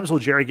how many times will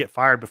Jerry get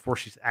fired before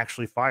she's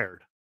actually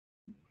fired?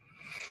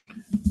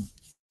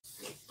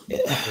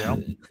 Yeah.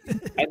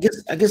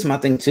 I guess my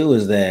thing too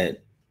is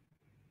that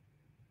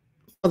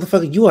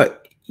motherfucker,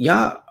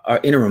 y'all are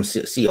interim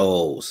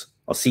COOs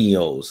or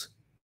CEOs,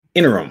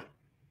 interim,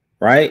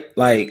 right?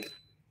 Like,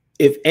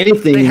 if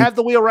anything, they have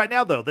the wheel right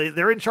now, though.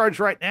 They're in charge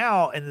right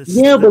now, and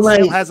the but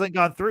like, hasn't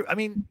gone through. I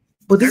mean,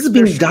 but this is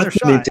being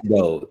documented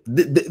though.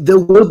 There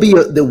will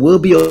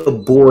be a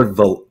board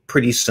vote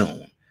pretty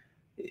soon,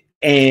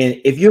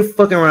 and if you're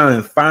fucking around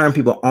and firing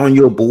people on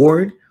your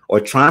board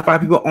or trying to fire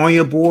people on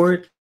your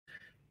board,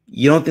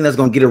 you don't think that's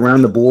gonna get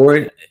around the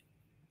board?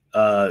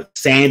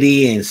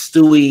 Sandy and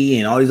Stewie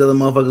and all these other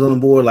motherfuckers on the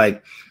board,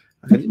 like,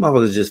 these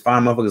motherfuckers just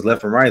firing motherfuckers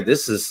left and right.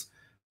 This is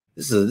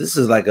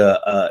like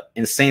a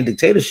insane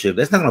dictatorship.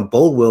 That's not gonna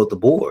bode well with the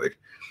board.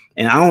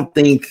 And I don't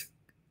think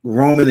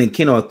Roman and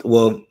Kendall,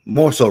 well,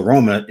 more so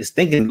Roman, is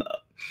thinking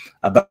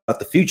about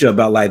the future,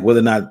 about like whether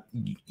or not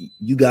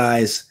you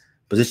guys'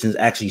 positions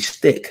actually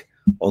stick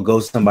or go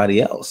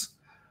somebody else.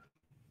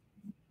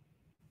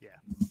 Yeah,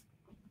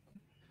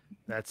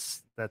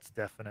 that's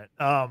definite.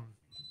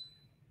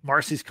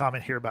 Marcy's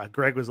comment here about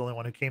Greg was the only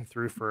one who came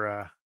through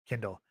for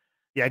Kendall.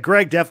 Yeah,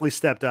 Greg definitely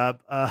stepped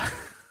up.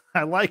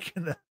 I like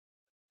in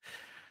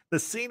the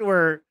scene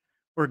where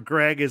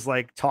Greg is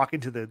like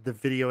talking to the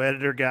video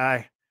editor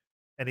guy,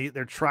 and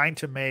they're trying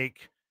to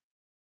make,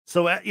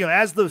 so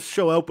as the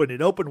show opened,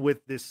 it opened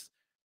with this,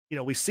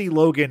 we see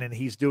Logan and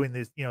he's doing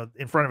this,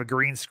 in front of a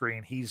green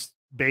screen. He's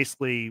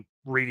basically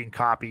reading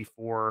copy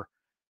for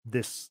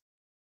this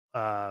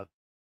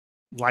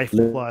Life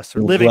Plus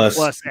or Living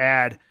Plus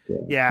ad.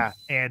 Yeah.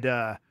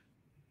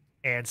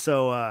 And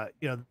so,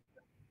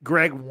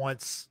 Greg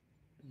wants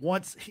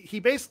he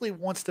basically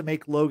wants to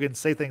make Logan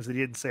say things that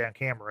he didn't say on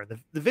camera. And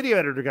the video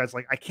editor guy's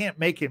like, I can't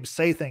make him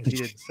say things he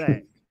didn't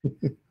say.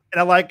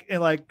 And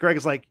like Greg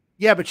is like,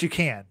 yeah, but you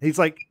can. He's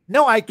like,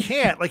 no, I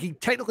can't. Like, he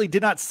technically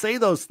did not say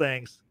those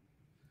things.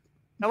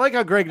 I like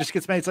how Greg just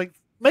gets mad. It's like,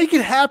 make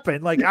it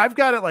happen. Like, I've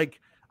got it. Like,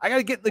 I got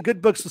to get in the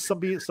good books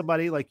with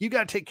somebody. Like, you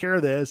got to take care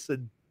of this.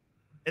 And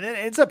then it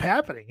ends up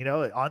happening,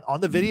 on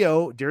the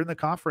video during the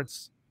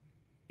conference,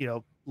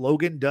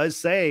 Logan does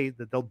say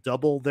that they'll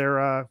double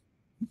their,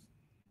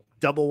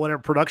 double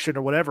whatever production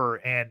or whatever.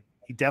 And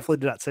he definitely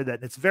did not say that.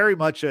 And it's very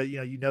much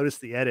you notice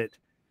the edit.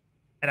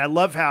 And I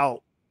love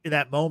how in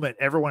that moment,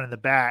 everyone in the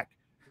back,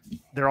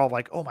 they're all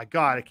like, oh my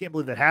God, I can't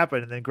believe that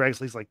happened. And then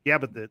Gregsley's like, yeah,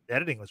 but the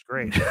editing was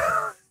great.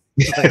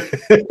 He's like,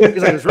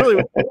 it was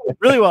really,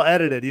 really well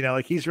edited.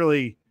 Like he's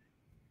really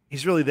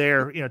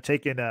there,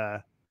 taking,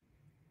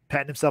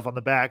 patting himself on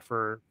the back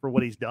for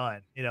what he's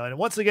done, and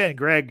once again,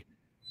 Greg,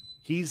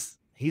 he's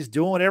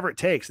doing whatever it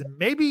takes. And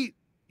maybe,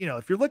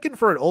 if you're looking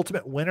for an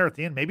ultimate winner at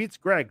the end, maybe it's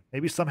Greg.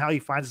 Maybe somehow he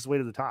finds his way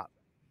to the top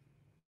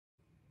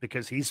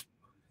because he's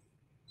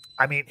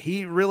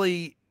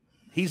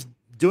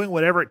doing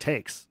whatever it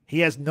takes. He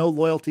has no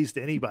loyalties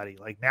to anybody.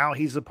 Like now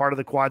he's a part of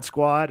the Quad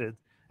Squad, and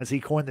as he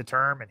coined the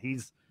term, and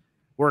he's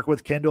working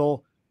with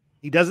Kendall.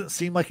 He doesn't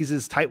seem like he's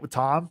as tight with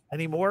Tom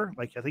anymore.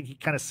 Like I think he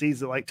kind of sees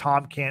that like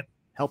Tom can't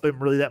help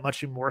him really that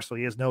much anymore. So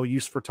he has no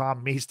use for Tom.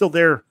 I mean, he's still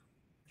there.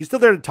 He's still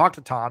there to talk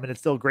to Tom, and it's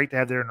still great to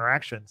have their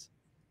interactions,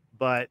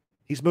 but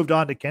he's moved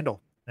on to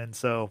Kendall. And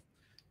so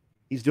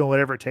he's doing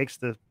whatever it takes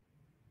to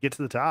get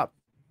to the top.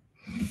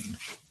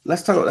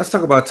 Let's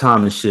talk about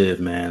Tom and Shiv,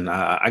 man.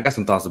 I got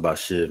some thoughts about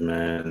Shiv,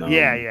 man.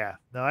 Yeah.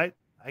 No, I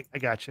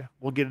got you.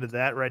 We'll get into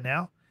that right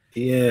now.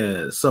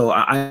 Yeah. So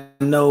I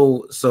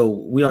know. So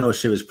we all know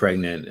Shiv is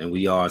pregnant, and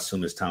we all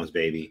assume it's Tom's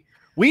baby.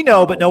 We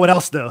know, but no one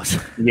else knows.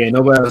 Yeah,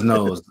 nobody else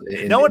knows.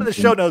 No one in the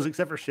show knows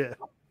except for Shiv.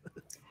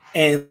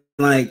 And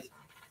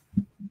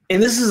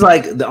this is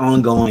like the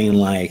ongoing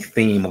like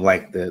theme of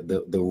like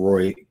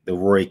the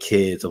Roy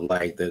kids, of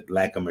like the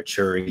lack of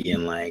maturity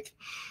and like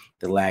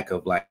the lack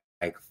of like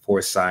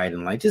foresight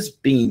and like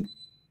just being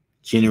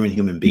genuine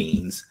human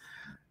beings.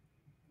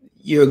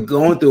 You're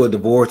going through a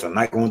divorce, or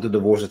not going through a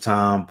divorce with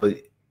Tom, but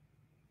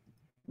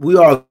we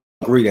all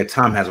agree that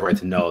Tom has a right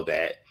to know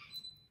that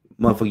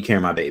motherfucker, you carry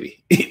my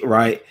baby,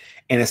 right?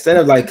 And instead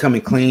of like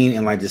coming clean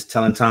and like just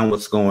telling Tom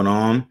what's going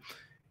on,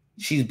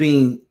 she's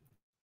being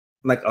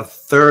like a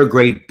third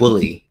grade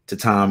bully to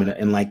Tom,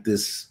 and like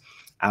this,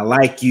 I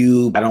like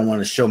you, but I don't want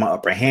to show my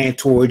upper hand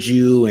towards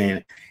you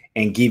and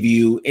give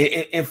you.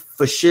 And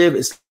for Shiv,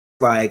 it's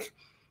like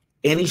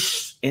any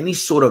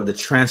sort of the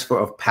transfer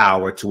of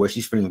power to where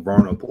she's feeling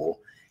vulnerable.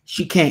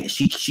 She can't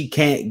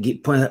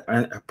get put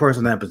a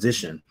person in that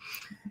position.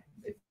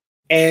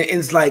 And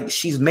it's like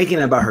she's making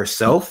it about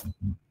herself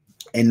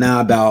and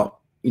not about,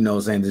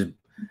 saying this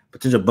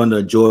potential bundle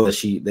of joy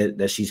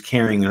that she's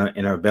carrying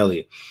in her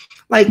belly.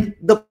 Like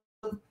the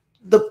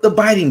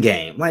biting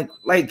game.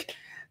 Like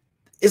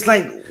it's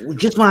like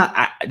just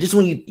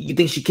when you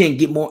think she can't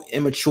get more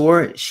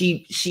immature,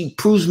 she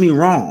proves me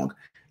wrong.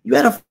 You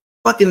had a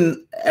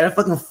fucking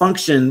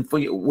function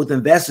with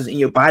investors, and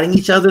you're biting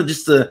each other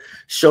just to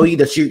show you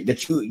that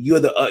you're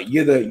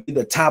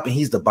the top and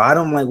he's the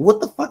bottom. Like, what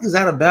the fuck is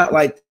that about?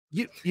 Like,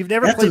 you've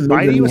never played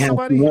bitey with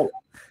somebody,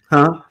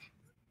 huh?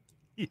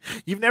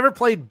 You've never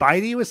played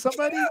bitey with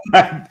somebody?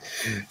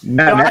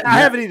 No, I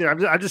haven't either.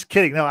 I'm just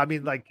kidding. No, I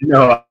mean like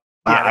no.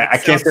 Yeah, I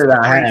can't say that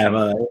I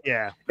have.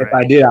 Yeah, if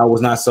I did, I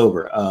was not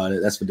sober.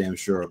 That's for damn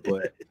sure.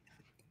 But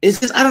it's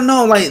just, I don't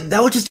know. Like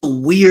that was just a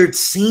weird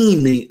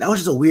scene.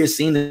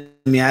 To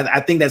me. I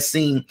think that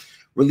scene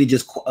really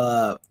just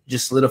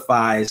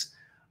solidifies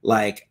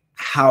like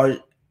how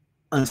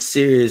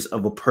unserious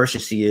of a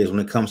person she is when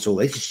it comes to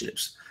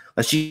relationships.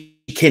 Like she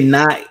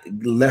cannot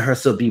let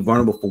herself be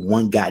vulnerable for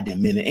one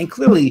goddamn minute. And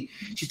clearly,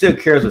 she still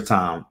cares for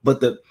Tom.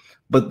 But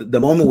the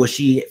moment where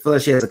she feels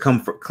like she has to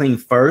come clean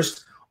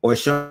first or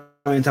show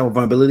any type of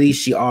vulnerability,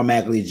 she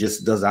automatically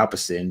just does the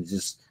opposite and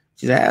just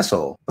she's an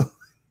asshole.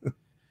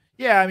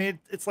 Yeah, I mean,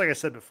 it's like I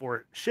said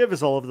before, Shiv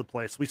is all over the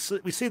place. We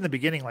see in the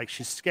beginning, like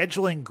she's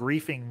scheduling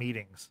grieving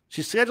meetings.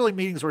 She's scheduling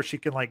meetings where she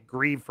can like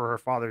grieve for her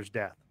father's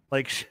death.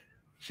 Like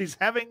she's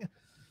having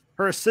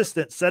her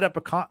assistant set up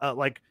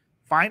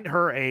find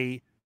her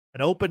an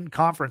open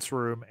conference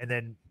room, and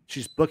then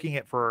she's booking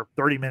it for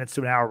 30 minutes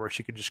to an hour where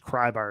she can just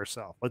cry by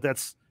herself. Like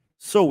that's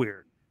so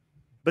weird.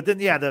 But then,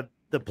 yeah,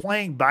 the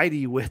playing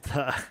bitey with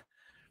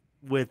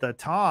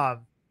Tom.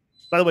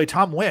 By the way,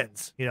 Tom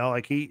wins.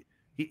 Like he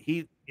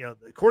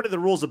according to the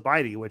rules of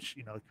bitey, which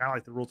kind of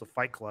like the rules of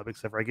Fight Club,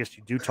 except for I guess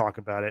you do talk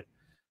about it.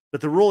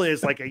 But the rule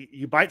is like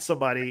you bite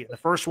somebody, the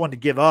first one to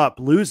give up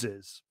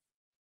loses,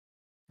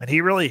 and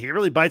he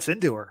really bites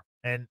into her,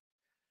 and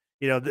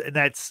and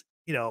that's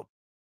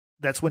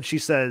that's when she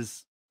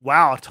says,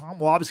 wow, Tom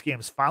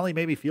Wambsgans finally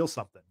made me feel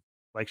something.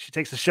 Like she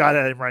takes a shot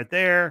at him right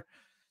there.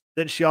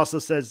 Then she also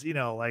says,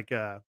 like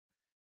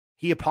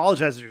he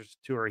apologizes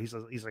to her. He's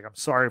like, I'm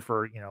sorry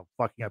for,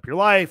 fucking up your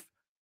life.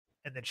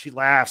 And then she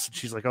laughs and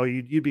she's like, oh,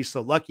 you'd be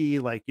so lucky.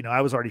 Like,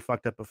 I was already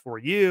fucked up before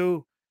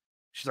you.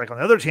 She's like, on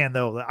the other hand,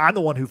 though, I'm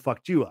the one who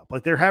fucked you up.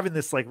 Like they're having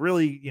this like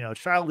really,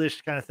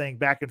 childish kind of thing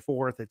back and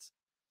forth.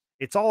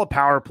 It's all a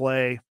power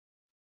play.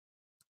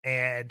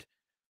 And,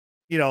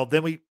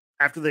 then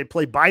after they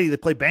play Bitey, they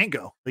play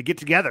Bango. They get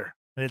together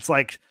and it's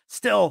like,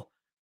 still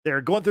they're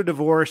going through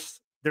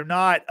divorce. They're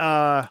not,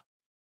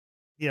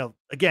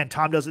 again,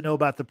 Tom doesn't know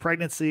about the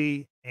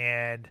pregnancy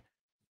and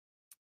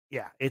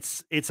yeah,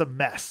 it's a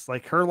mess.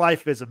 Like her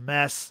life is a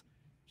mess.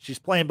 She's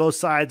playing both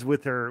sides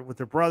with her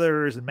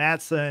brothers and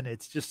Mattson.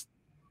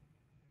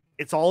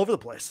 It's all over the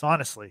place,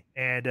 honestly.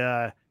 And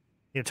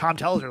Tom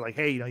tells her like,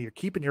 hey, you're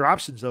keeping your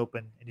options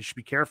open and you should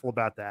be careful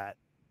about that.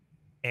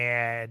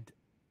 And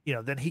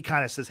then he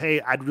kind of says,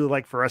 hey, I'd really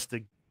like for us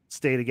to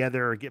stay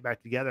together or get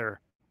back together.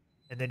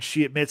 And then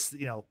she admits,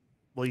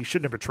 well, you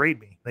shouldn't have betrayed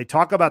me. They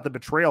talk about the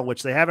betrayal,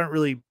 which they haven't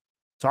really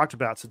talked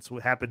about since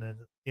what happened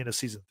in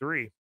season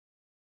 3.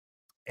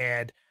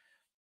 And,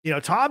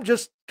 Tom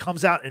just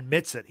comes out and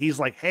admits it. He's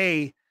like,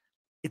 hey,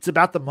 it's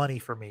about the money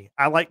for me.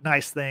 I like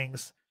nice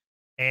things.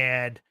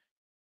 And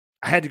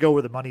I had to go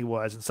where the money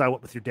was. And so I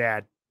went with your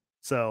dad.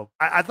 So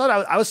I thought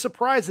I was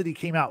surprised that he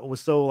came out and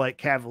was so like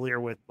cavalier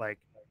with like,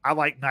 I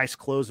like nice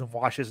clothes and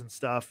washes and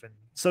stuff. And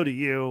so do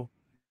you,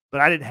 but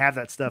I didn't have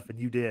that stuff and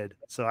you did.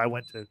 So I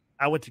went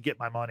to get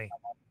my money.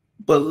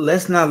 But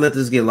let's not let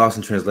this get lost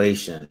in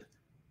translation.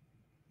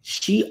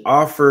 She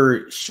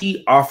offered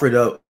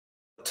up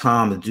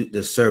Tom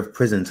to serve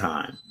prison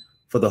time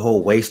for the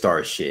whole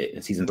Waystar shit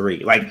in season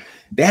 3. Like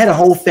they had a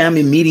whole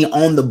family meeting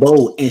on the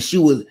boat, and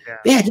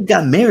they had just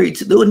got married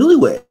to the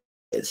newlywed.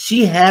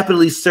 She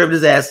happily served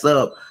his ass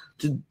up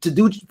to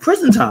do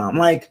prison time.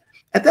 Like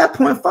at that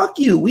point, fuck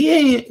you. We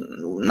ain't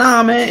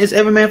man. It's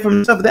every man for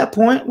himself at that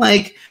point.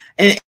 Like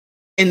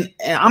and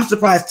I'm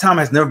surprised Tom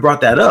has never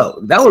brought that up.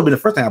 That would have been the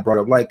first thing I brought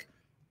up. Like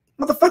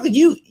motherfucker,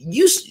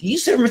 you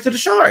served me to the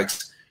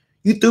Sharks.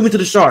 You threw me to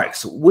the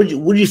Sharks. What do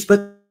you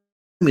expect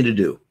me to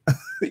do?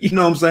 You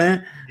know what I'm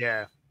saying?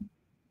 Yeah.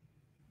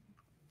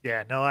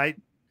 No,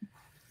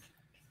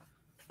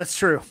 that's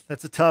true.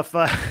 That's a tough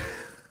I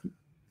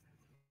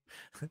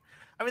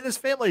mean, this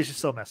family is just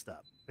so messed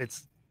up.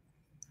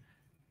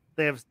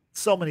 They have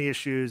so many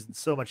issues and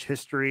so much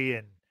history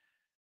and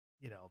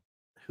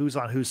who's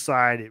on whose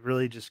side. It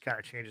really just kind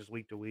of changes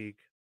week to week.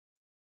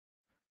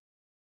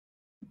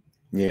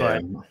 Yeah.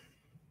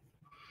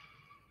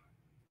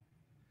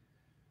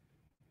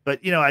 But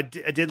I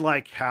did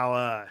like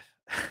how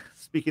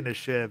speaking to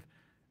Shiv,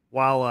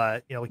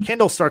 while when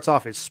Kendall starts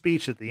off his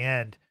speech at the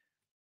end,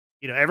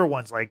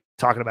 everyone's like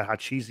talking about how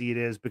cheesy it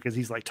is because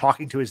he's like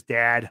talking to his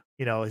dad.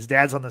 His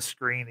dad's on the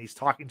screen. He's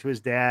talking to his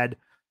dad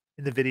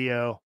in the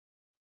video.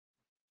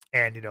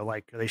 And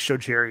like they show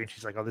Jerry and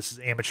she's like, oh, this is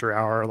amateur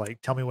hour.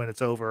 Like, tell me when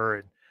it's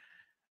over.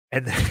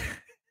 And then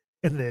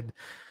and then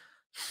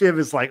Shiv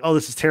is like, oh,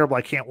 this is terrible.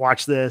 I can't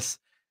watch this.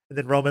 And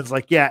then Roman's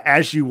like, yeah,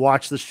 as you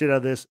watch the shit out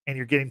of this and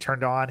you're getting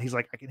turned on, he's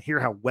like, I can hear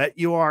how wet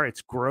you are.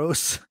 It's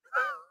gross.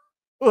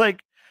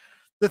 Like,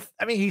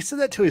 he said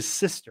that to his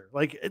sister.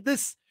 Like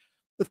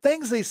the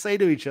things they say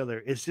to each other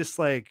is just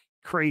like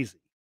crazy.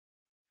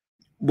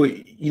 But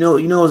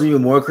what's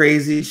even more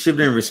crazy? She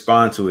didn't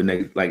respond to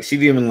it. Like she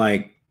didn't even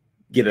like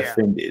get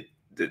offended.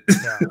 No,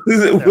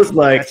 it was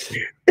like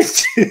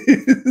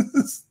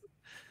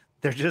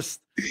they're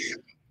just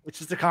it's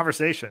just a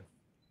conversation.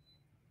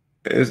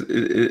 It's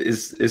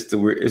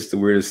the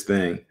weirdest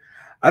thing.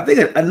 I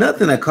think another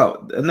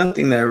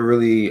thing that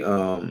really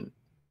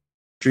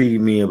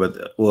intrigued me about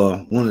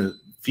one of the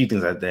few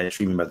things that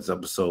intrigued me about this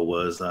episode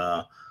was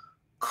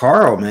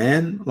Carl,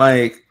 man.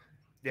 Like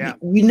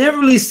we never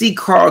really see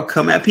Carl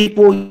come at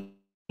people.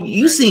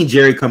 You seen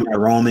Jerry come at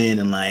Roman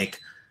and like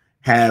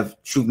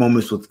have truth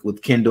moments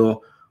with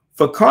Kendall.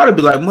 For Carl to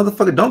be like,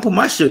 motherfucker, don't put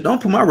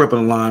my rep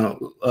on the line,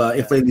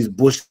 inflate these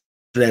bullshit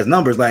ass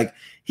numbers. Like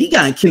he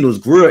got in Kendall's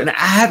grill, and I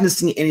haven't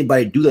seen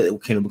anybody do that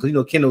with Kendall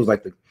because Kendall was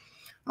like I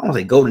don't want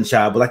to say golden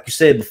child, but like you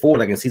said before,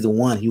 like in season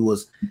 1, he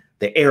was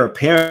the heir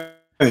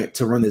apparent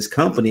to run this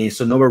company,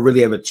 so nobody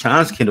really ever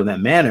challenged Kendall in that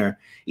manner.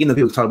 Even though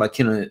people talk about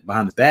Kendall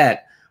behind his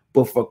back,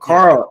 but for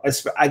Carl,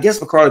 I guess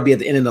for Carl to be at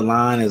the end of the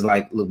line is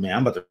like, look, man,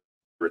 I'm about to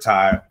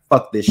retire.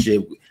 Fuck this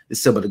shit. It's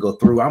still about to go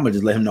through. I'm gonna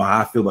just let him know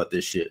how I feel about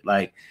this shit.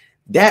 Like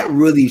that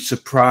really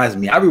surprised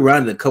me. I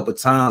rewound it a couple of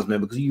times,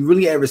 man, because you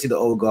really ever see the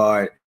old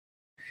guard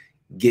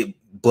get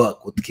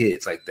buck with the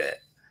kids like that.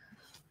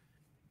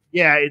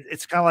 Yeah,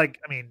 it's kind of like,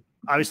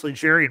 obviously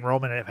Jerry and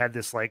Roman have had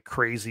this like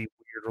crazy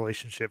weird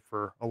relationship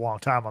for a long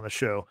time on the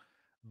show,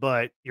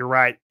 but you're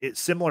right. It's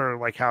similar,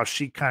 like how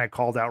she kind of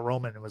called out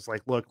Roman and was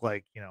like, look,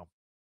 like,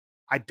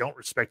 I don't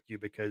respect you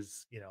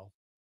because,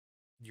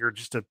 you're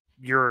just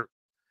you're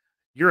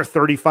a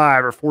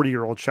 35 or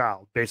 40-year-old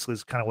child, basically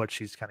is kind of what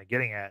she's kind of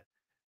getting at.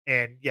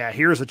 And yeah,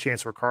 here's a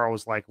chance where Carl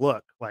was like,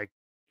 look, like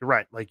you're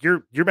right. Like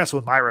you're messing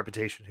with my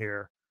reputation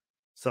here.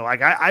 So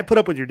like I put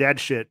up with your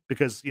dad's shit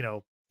because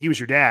he was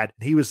your dad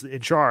and he was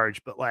in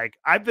charge. But like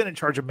I've been in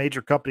charge of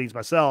major companies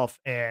myself,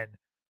 and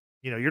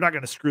you're not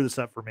going to screw this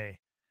up for me.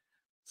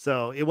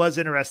 So it was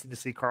interesting to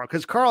see Carl,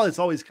 because Carl has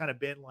always kind of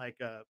been like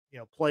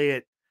play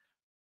it.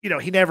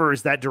 He never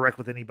is that direct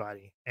with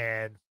anybody,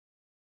 and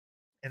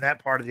in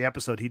that part of the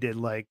episode, he did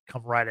like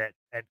come right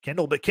at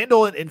Kendall. But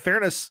Kendall, in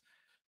fairness,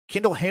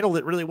 Kendall handled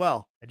it really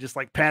well and just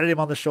like patted him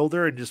on the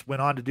shoulder and just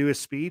went on to do his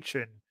speech,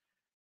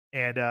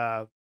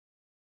 and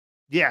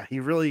yeah, he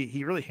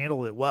really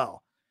handled it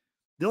well.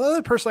 The only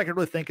other person I can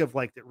really think of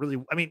like that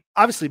really, I mean,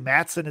 obviously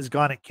Mattson has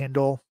gone at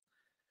Kendall,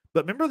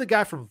 but remember the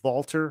guy from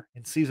Walter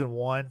in season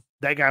 1?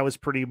 That guy was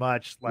pretty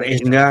much like the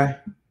Asian guy.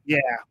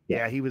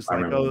 Yeah, he was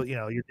like, oh,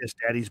 you're just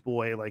daddy's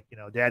boy, like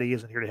daddy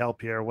isn't here to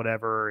help you or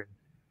whatever, and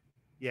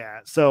yeah,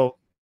 so.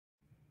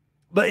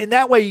 But in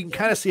that way, you can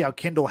kind of see how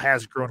Kendall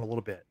has grown a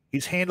little bit.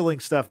 He's handling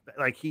stuff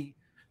like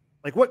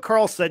what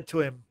Carl said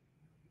to him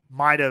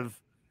might have,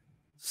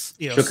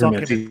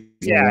 sunk him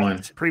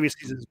in previous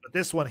seasons. But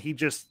this one, he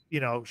just,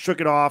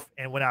 shook it off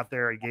and went out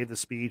there and gave the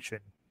speech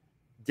and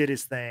did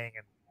his thing.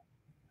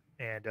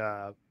 And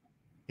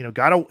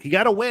he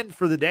got a win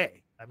for the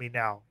day. I mean,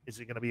 now, is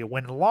it going to be a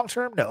win in the long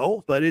term?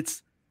 No, but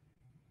it's,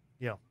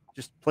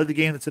 just play the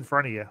game that's in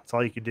front of you. That's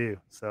all you can do.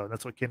 So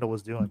that's what Kendall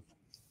was doing.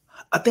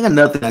 I think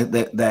another thing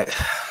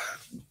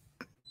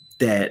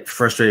that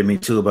frustrated me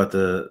too about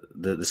the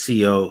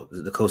CEO,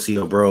 the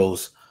co-CEO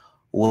bros,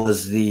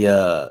 was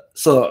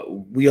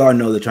so we all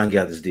know they're trying to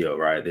get out this deal,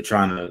 right? They're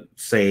trying to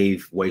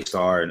save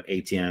Waystar and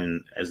ATN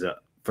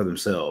for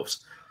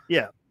themselves.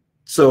 Yeah.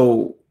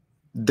 So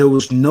there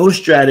was no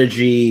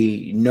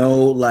strategy, no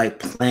like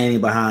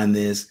planning behind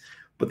this,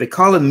 but they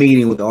call a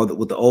meeting with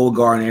the old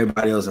guard and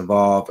everybody else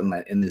involved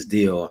in this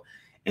deal,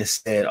 and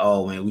said,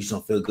 "Oh man, we just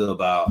don't feel good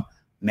about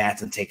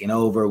Mattson taking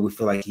over. We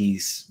feel like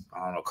he's,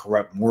 I don't know,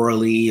 corrupt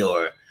morally,"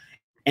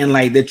 and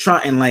like they're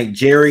trying, and like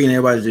Jerry and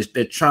everybody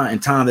they're trying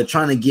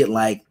to get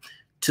like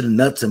to the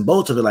nuts and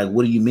bolts of it. Like,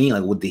 what do you mean?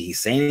 Like, what did he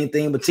say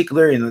anything in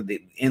particular?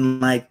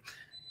 And like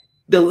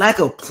the lack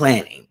of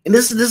planning. And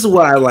this is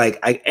what I like.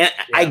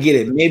 I get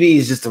it. Maybe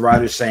it's just the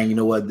writers saying, you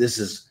know what,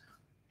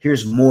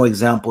 here's more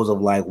examples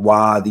of like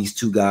why these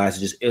two guys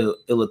are just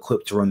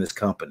ill-equipped to run this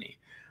company.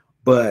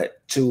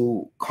 But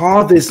to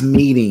call this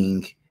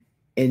meeting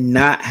and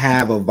not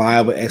have a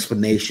viable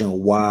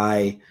explanation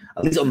why,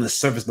 at least on the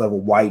surface level,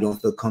 why you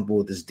don't feel comfortable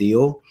with this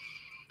deal,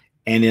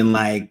 and then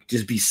like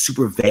just be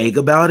super vague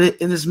about it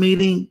in this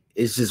meeting,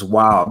 it's just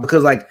wild.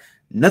 Because like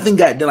nothing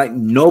got done. Like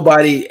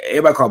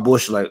everybody called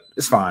bullshit. Like,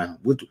 it's fine,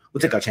 we'll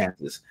take our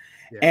chances.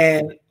 Yeah.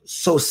 And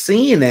so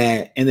seeing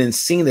that, and then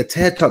seeing the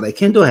TED talk that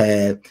Kendall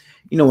had,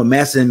 when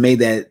Mattson made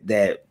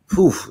the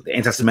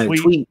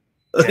anti-Semitic tweet,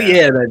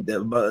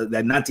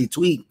 that Nazi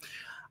tweet.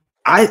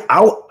 I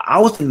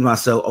was thinking to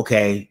myself,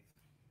 okay,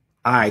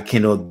 all right,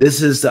 Kendall,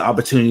 this is the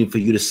opportunity for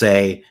you to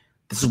say,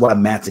 this is why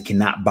Mattson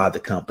cannot buy the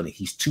company.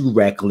 He's too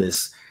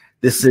reckless.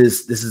 This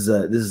is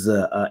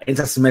a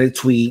anti-Semitic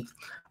tweet.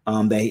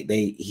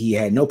 He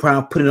had no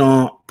problem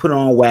putting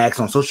on wax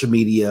on social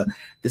media.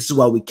 This is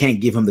why we can't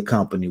give him the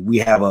company. We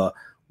have a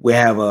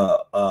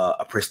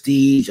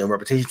prestige, a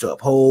reputation to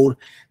uphold.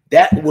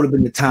 That would have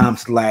been the time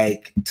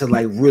to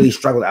really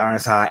struggle at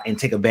Ironside and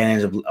take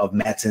advantage of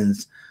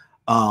Mattson's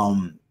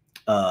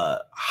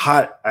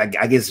hot,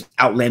 I guess,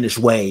 outlandish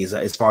ways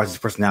as far as his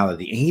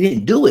personality, and he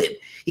didn't do it.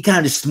 He kind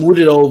of just smoothed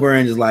it over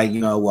and just like,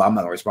 well, I'm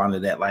not gonna respond to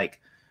that.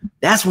 Like,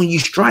 that's when you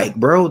strike,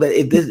 bro. That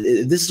if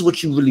this is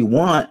what you really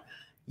want,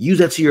 use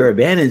that to your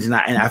advantage. And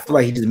I feel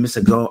like he just missed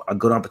a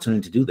good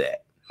opportunity to do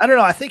that. I don't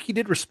know. I think he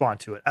did respond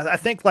to it. I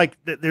think like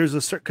there's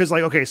a certain, because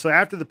like, okay, so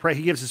after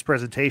he gives his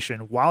presentation.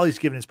 While he's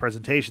giving his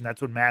presentation,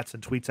 that's when Mattson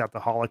tweets out the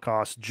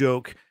Holocaust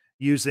joke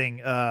using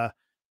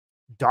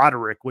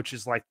Doderick, which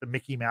is like the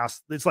Mickey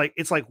Mouse. It's like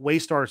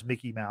Waystar's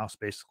Mickey Mouse,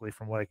 basically,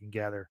 from what I can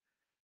gather.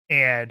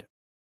 And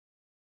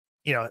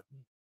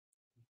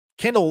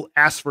Kendall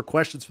asked for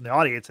questions from the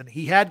audience, and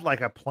he had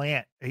like a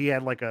plant. He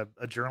had like a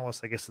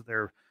journalist, I guess,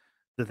 that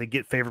they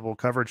get favorable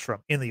coverage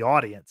from in the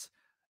audience.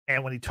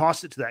 And when he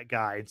tossed it to that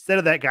guy, instead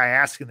of that guy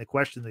asking the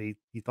question that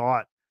he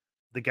thought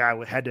the guy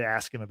had to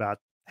ask him about,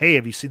 hey,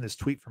 have you seen this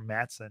tweet from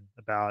Mattson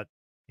about,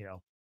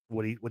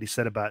 what he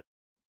said about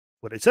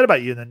what it said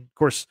about you? And then of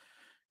course,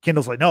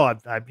 Kendall's like, no,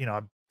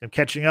 I'm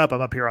catching up.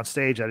 I'm up here on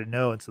stage. I didn't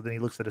know. And so then he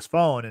looks at his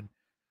phone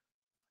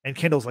and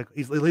Kendall's like,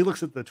 he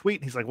looks at the tweet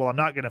and he's like, well, I'm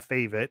not going to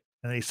fave it.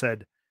 And then he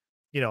said,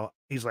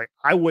 he's like,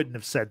 I wouldn't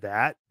have said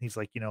that. He's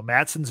like,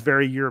 Mattson's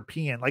very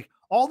European. Like,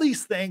 all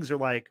these things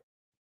are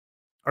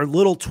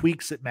little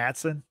tweaks at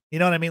Mattson. You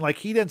know what I mean? Like,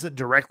 he doesn't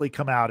directly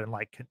come out and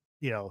like,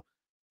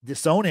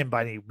 disown him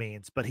by any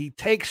means, but he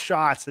takes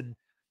shots and,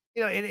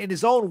 in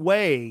his own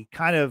way,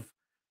 kind of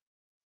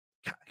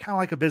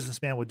like a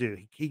businessman would do.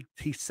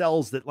 He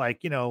sells that,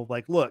 like,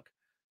 like, look,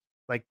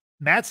 like,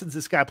 Mattson's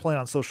this guy playing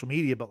on social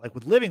media, but like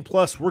with Living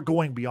Plus, we're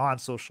going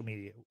beyond social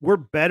media. We're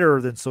better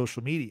than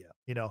social media,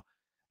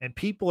 and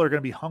people are going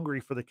to be hungry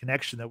for the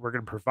connection that we're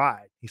going to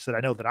provide. He said, I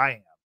know that I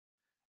am.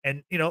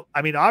 And,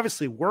 I mean,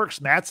 obviously works.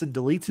 Mattson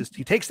deletes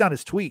he takes down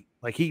his tweet.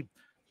 Like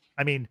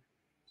I mean,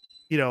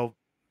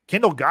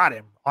 Kendall got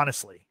him,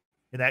 honestly,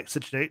 in that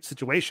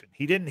situation.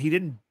 He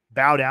didn't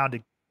bow down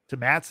to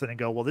Mattson and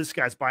go, well, this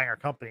guy's buying our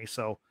company.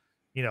 So,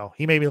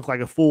 he made me look like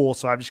a fool.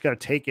 So I've just got to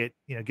take it,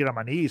 get on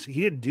my knees.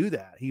 He didn't do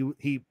that.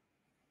 He,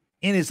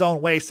 in his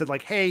own way, said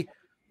like, hey,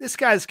 this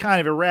guy's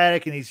kind of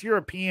erratic and he's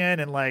European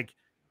and like,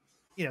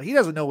 he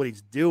doesn't know what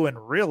he's doing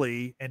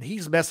really. And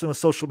he's messing with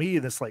social media,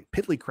 this like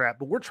piddly crap,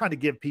 but we're trying to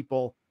give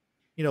people,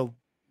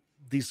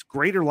 these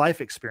greater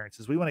life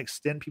experiences. We want to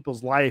extend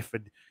people's life.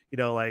 And,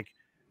 like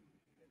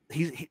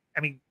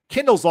I mean,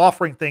 Kendall's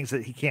offering things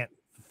that he can't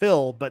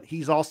fulfill, but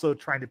he's also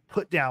trying to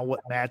put down what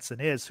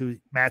Mattson is, who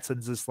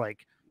Mattson's this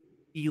like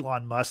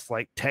Elon Musk,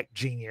 like tech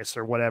genius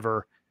or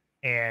whatever.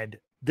 And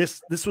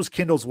this was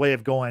Kendall's way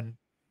of going,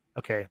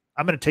 okay,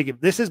 I'm going to take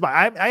it. This is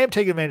I am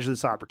taking advantage of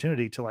this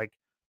opportunity to like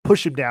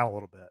push him down a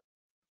little bit.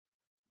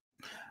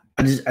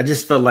 I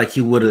just felt like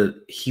he would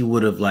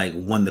have like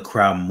won the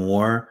crowd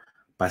more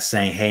by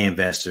saying, hey,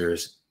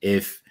 investors,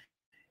 if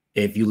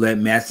you let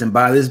Mattson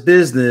buy this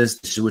business,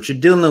 this is what you're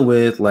dealing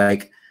with.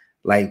 Like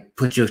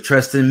put your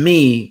trust in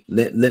me.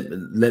 Let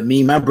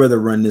me, my brother,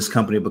 run this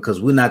company,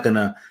 because we're not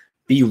gonna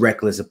be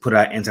reckless and put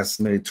out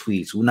anti-Semitic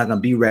tweets. We're not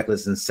gonna be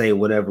reckless and say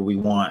whatever we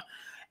want.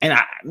 And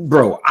I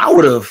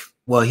would have.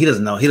 Well, he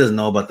doesn't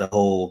know about the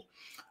whole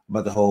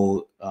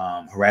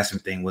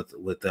harassment thing with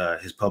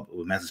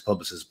Mattson's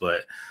publicist,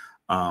 but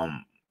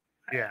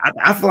yeah,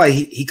 I feel like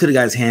he could have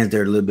got his hands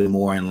there a little bit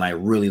more and like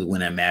really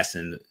win at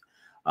Mattson.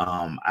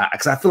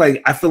 Because I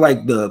feel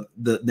like the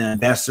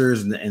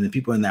investors and the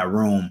people in that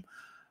room,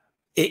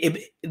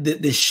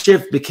 the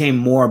shift became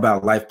more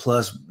about Life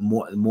Plus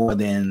more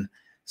than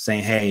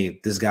saying,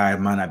 hey, this guy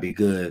might not be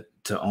good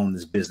to own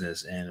this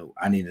business, and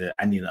I need to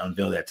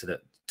unveil that to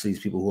these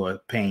people who are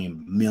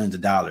paying millions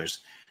of dollars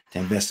to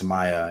invest in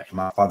my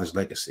father's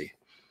legacy.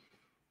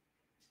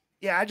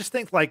 Yeah, I just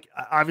think like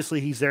obviously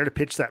he's there to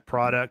pitch that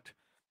product,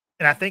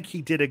 and I think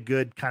he did a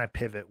good kind of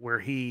pivot where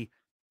he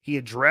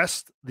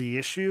addressed the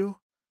issue,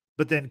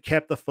 but then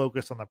kept the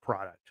focus on the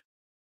product.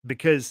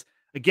 Because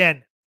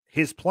again,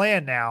 his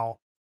plan now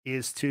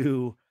is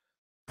to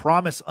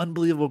promise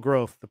unbelievable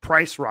growth. The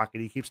price rocket,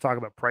 he keeps talking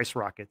about price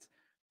rockets.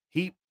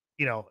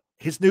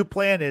 His new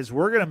plan is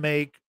we're going to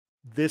make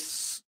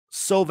this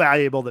so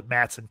valuable that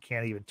Mattson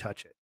can't even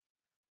touch it.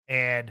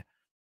 And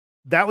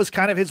that was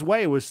kind of his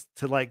way, was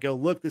to like go,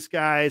 look, this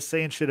guy is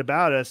saying shit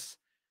about us.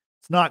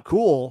 It's not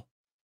cool.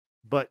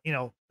 But,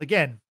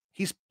 again,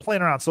 he's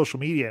playing around social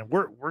media, and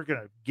we're going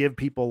to give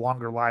people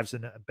longer lives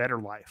and a better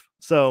life.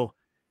 So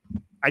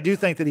I do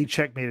think that he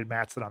checkmated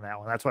Mattson on that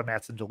one. That's why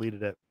Mattson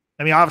deleted it.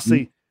 I mean,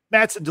 obviously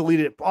Mattson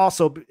deleted it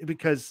also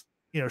because,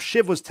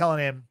 Shiv was telling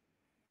him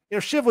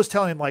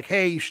like,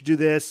 hey, you should do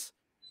this.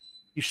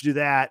 You should do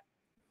that.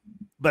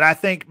 But I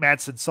think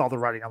Mattson saw the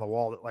writing on the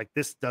wall that like,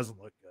 this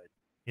doesn't look good.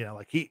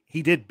 Like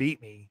he did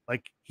beat me.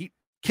 Like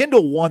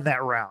Kendall won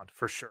that round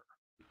for sure.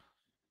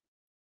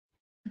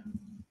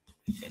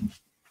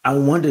 I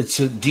wanted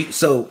to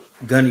so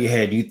gun to your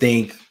head. Do you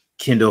think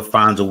Kendall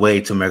finds a way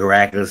to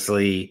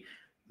miraculously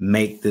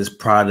make this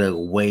product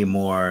way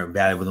more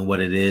valuable than what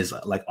it is,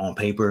 like on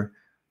paper?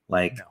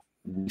 Like no.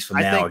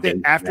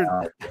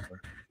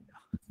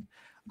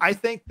 I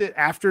think that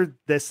after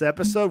this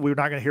episode, we're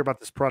not going to hear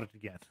about this product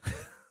again.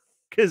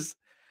 Because,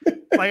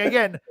 like,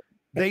 again,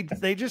 they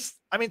just,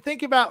 I mean,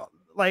 think about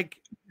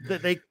like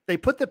they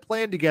put the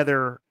plan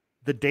together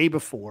the day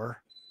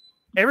before.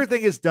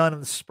 Everything is done in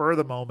the spur of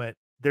the moment.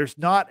 There's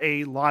not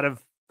a lot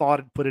of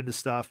thought put into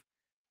stuff.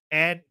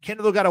 And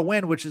Kendall got a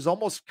win, which is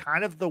almost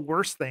kind of the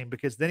worst thing,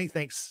 because then he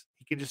thinks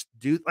he can just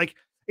do like,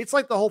 it's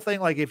like the whole thing.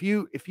 Like if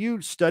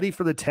you study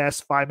for the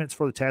test, 5 minutes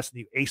for the test, and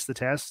you ace the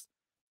test,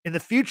 in the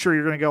future,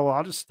 you're going to go, well,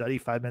 I'll just study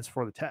 5 minutes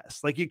for the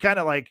test. Like you kind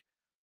of like,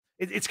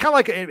 it's kind of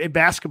like in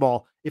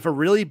basketball. If a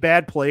really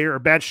bad player or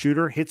bad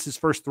shooter hits his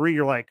first three,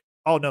 you're like,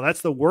 oh no,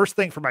 that's the worst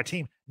thing for my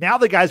team. Now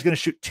the guy's going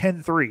to shoot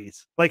 10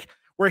 threes, like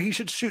where he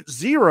should shoot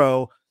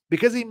 0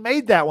 because he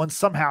made that one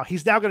somehow.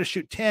 He's now going to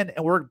shoot 10,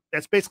 and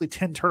that's basically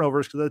 10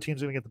 turnovers because the other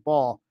team's going to get the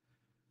ball.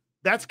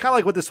 That's kind of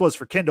like what this was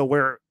for Kendall,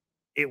 where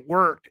it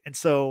worked. And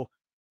so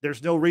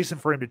there's no reason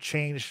for him to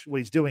change what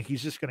he's doing.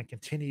 He's just going to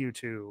continue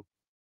to,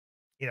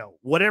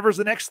 whatever's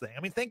the next thing. I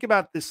mean, think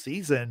about this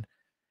season.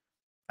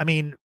 I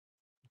mean,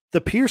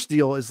 the Pierce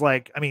deal is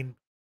like, I mean,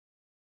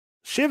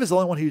 Shiv is the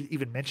only one who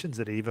even mentions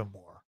it even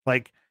more.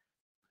 Like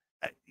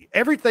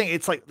everything,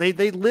 it's like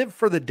they live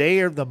for the day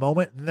or the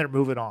moment, and they're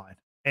moving on.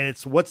 And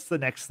it's what's the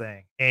next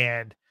thing.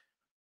 And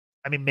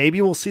I mean,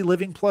 maybe we'll see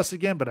Living Plus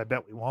again, but I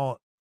bet we won't.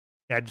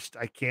 I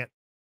can't.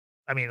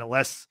 I mean,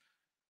 unless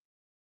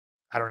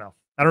I don't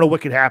know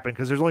what could happen,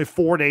 because there's only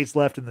 4 days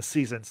left in the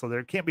season, so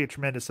there can't be a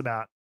tremendous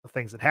amount of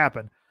things that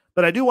happen.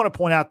 But I do want to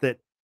point out that,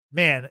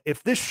 man,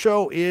 if this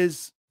show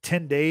is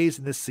 10 days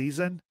in this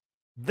season,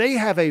 they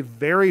have a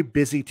very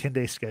busy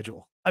 10-day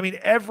schedule. I mean,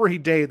 every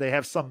day they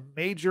have some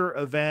major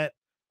event,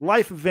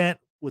 life event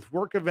with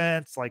work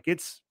events. Like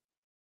it's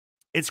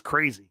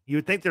crazy. You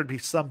would think there'd be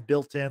some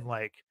built in,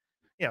 like,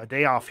 a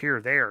day off here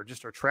or there,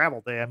 just a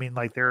travel day. I mean,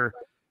 like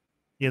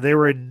they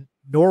were in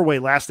Norway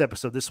last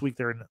episode. This week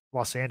they're in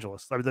Los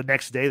Angeles. I mean, the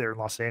next day they're in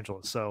Los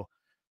Angeles. So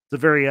it's a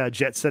very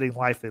jet setting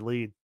life they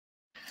lead.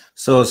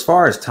 So as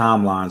far as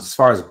timelines, as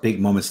far as big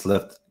moments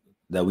left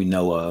that we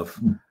know of,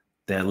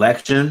 the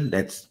election,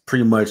 that's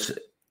pretty much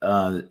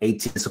 18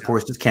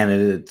 supports this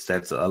candidate.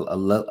 That's a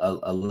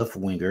left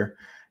winger,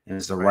 and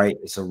it's a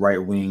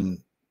right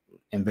wing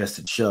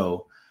invested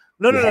show.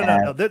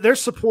 No. They're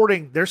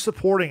supporting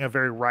a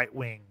very right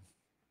wing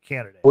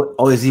candidate.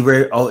 Oh, is he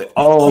very? Yeah.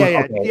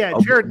 Okay.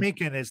 Jared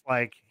Minkin is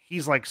like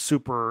he's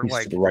super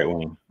right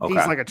wing. Okay.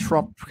 He's like a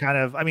Trump kind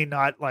of. I mean,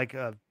 not like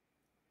a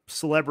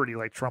celebrity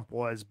like Trump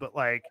was, but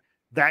like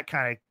that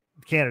kind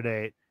of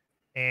candidate.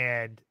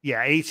 And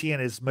yeah, ATN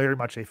is very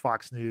much a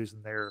Fox News,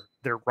 and they're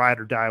ride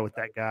or die with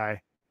that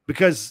guy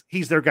because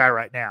he's their guy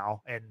right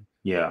now. And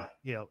yeah,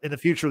 in the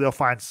future they'll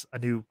find a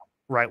new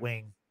right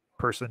wing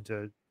person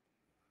to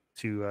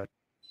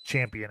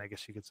champion, I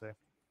guess you could say.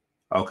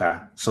 Okay,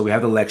 so we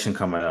have the election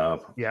coming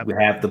up. Yeah, we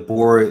have the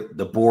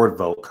board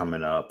vote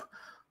coming up.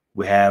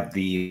 We have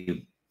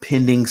the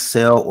pending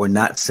sell or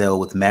not sell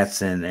with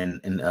Matsson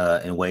and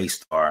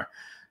Waystar.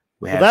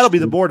 That'll be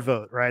the board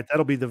vote, right?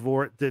 That'll be the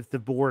board. The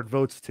board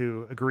votes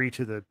to agree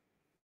to the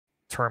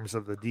terms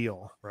of the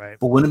deal, right?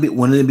 But wouldn't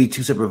it be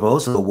two separate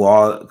votes of the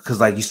wall? Because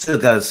like you still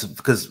got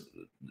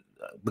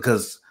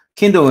because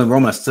Kendall and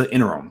Roman are still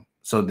interim.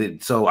 So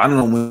I don't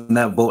know when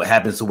that vote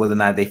happens, so whether or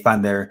not they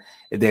find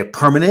if they're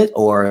permanent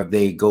or if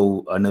they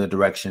go another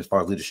direction as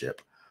far as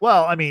leadership.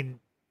 Well, I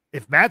mean,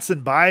 if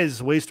Matsson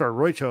buys Waystar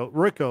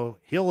Royco,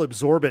 he'll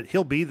absorb it.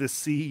 He'll be the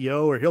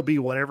CEO or he'll be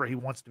whatever he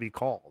wants to be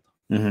called.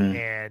 Mm-hmm.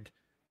 And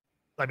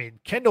I mean,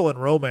 Kendall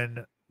and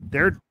Roman,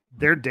 their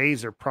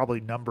days are probably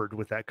numbered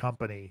with that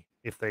company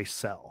if they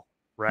sell,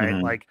 right?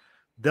 Mm-hmm. Like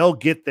they'll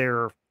get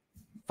their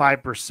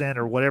 5%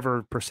 or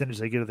whatever percentage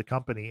they get of the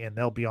company, and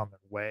they'll be on their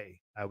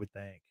way, I would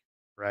think,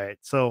 right?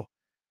 So,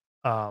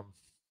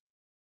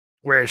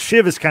 whereas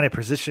Shiv is kind of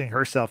positioning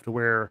herself to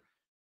where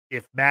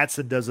if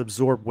Matsson does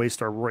absorb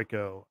Waystar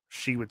Royco,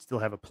 she would still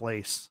have a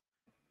place.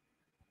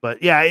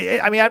 But yeah,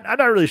 I mean, I'm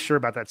not really sure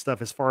about that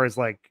stuff as far as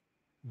like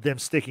them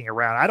sticking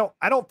around.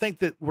 I don't think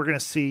that we're going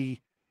to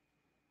see.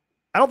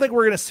 I don't think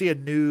we're going to see a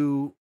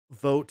new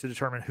vote to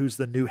determine who's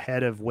the new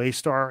head of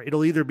Waystar.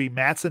 It'll either be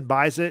Matsson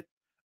buys it,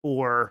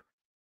 or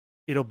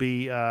it'll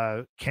be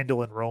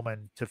Kendall and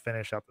Roman to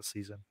finish out the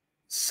season.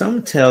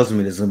 Some tells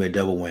me there's going to be a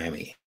double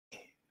whammy.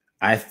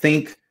 I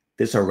think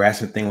this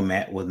harassment thing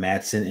with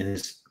Matsson and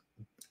his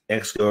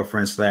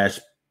ex-girlfriend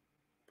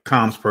 /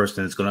 comms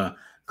person is going to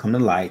come to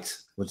light,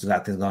 which is I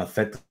think is going to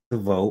affect the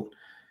vote.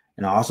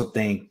 And I also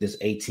think this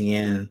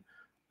ATN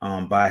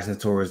biasing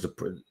towards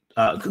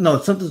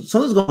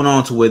something's going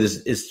on to where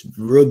it's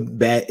real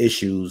bad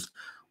issues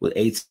with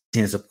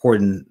ATN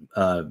supporting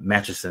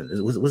Matheson.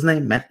 What's his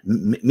name?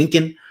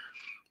 Minkin?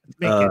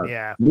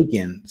 Yeah.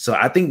 Minkin. So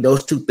I think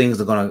those two things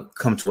are going to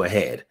come to a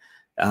head.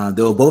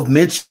 They were both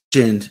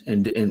mentioned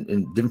in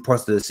different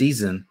parts of the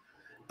season,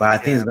 but I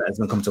think it's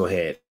going to come to a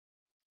head.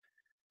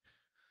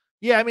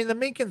 Yeah, I mean, the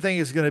Minkin thing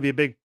is going to be a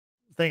big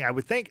thing, I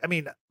would think. I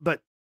mean,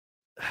 but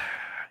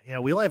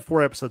we only have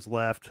 4 episodes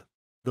left.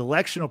 The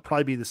election will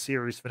probably be the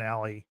series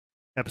finale,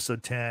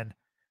 episode 10.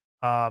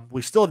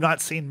 We still have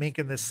not seen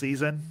Minkin this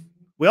season.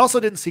 We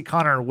also didn't see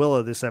Connor and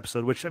Willa this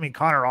episode, which, I mean,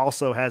 Connor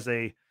also has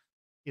a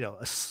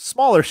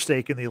smaller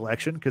stake in the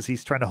election because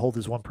he's trying to hold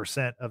his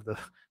 1% of the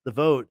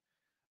vote.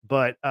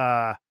 But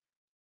I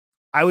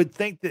would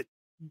think that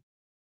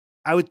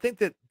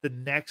the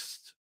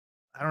next,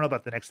 I don't know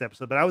about the next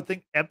episode, but I would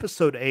think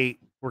episode 8,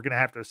 we're going to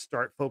have to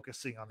start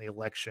focusing on the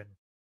election.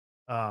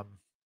 I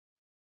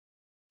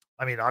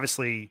mean,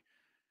 obviously,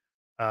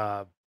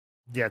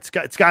 it's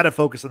got to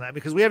focus on that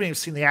because we haven't even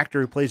seen the actor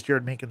who plays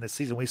Jared Minkin this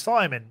season. We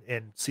saw him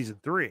in season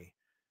 3,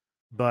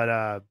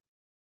 but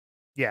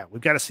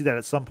we've got to see that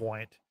at some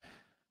point.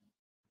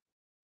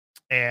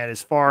 And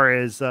as far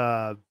as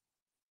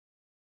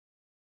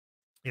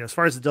as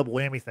far as the double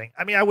whammy thing,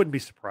 I mean, I wouldn't be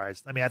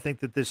surprised. I mean, I think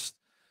that this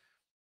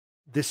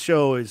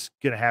show is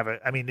going to have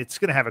it's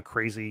going to have a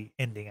crazy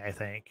ending, I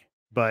think,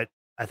 but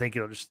I think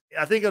it'll just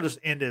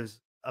end as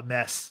a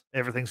mess.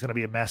 Everything's going to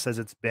be a mess as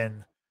it's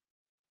been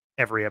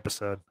every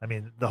episode. I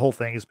mean, the whole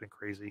thing has been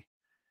crazy.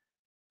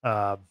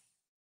 And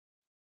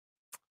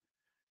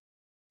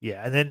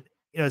then,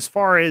 as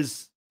far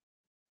as,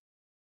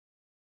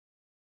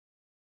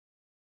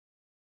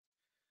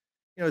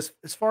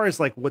 as far as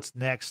like what's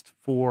next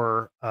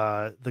for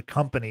the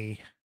company,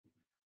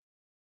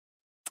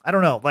 I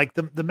don't know, like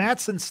the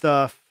Matsson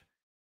stuff,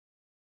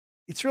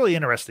 it's really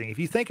interesting. If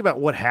you think about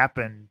what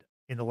happened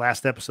in the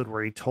last episode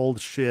where he told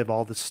Shiv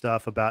all this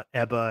stuff about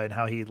Ebba and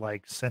how he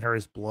like sent her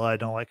his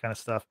blood and all that kind of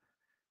stuff.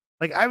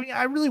 Like, I mean,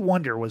 I really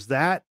wonder, was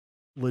that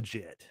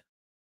legit?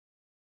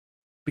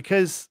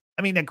 Because,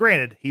 I mean,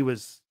 granted, he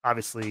was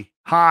obviously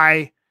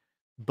high,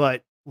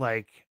 but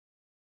like,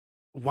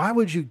 why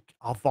would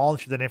I'll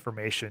volunteer that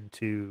information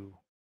to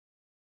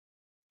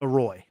a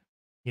Roy?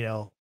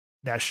 Now,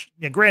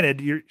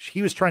 granted,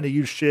 he was trying to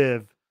use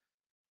Shiv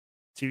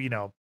to,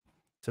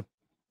 to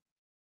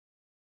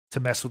to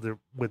mess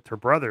with her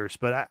brothers.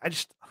 But I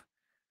just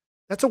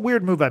that's a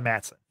weird move by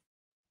Matson.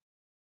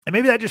 And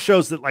maybe that just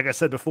shows that, like I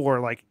said before,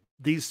 like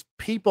these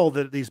people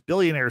that these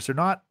billionaires are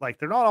not like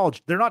they're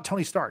not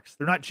Tony Starks.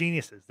 They're not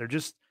geniuses. They're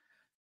just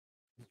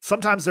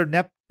sometimes they're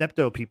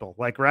nepto people,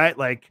 like right,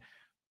 like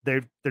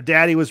their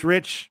daddy was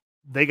rich,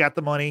 they got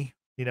the money,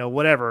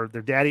 whatever.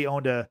 Their daddy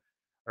owned or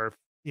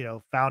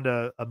found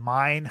a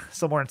mine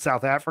somewhere in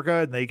South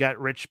Africa, and they got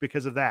rich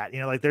because of that.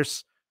 Like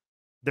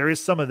there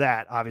is some of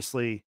that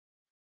obviously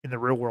in the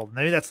real world.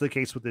 Maybe that's the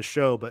case with this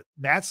show, but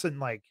Matson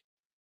like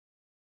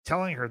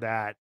telling her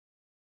that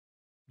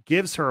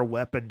gives her a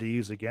weapon to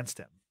use against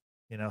him.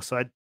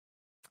 So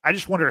I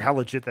just wonder how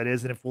legit that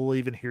is, and if we'll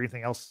even hear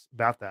anything else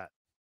about that.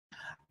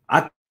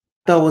 I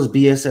thought it was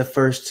BS at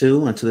first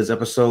too, until this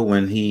episode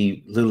when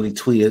he literally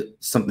tweeted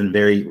something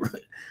very,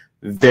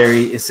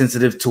 very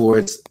insensitive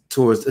towards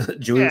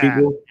Jewish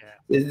people.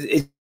 Yeah.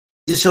 It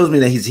just shows me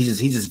that he's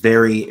just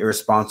very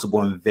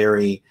irresponsible and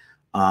very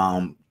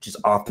just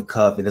off the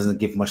cuff. It doesn't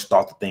give much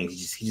thought to things.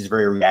 He's just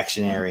very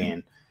reactionary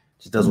and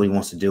just does what he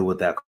wants to do with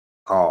that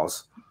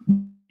cause.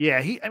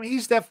 Yeah,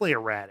 he's definitely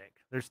erratic.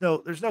 There's no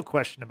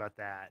question about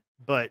that.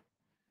 But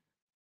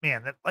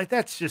man,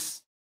 that's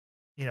just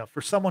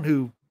for someone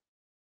who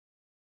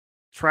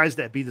tries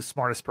to be the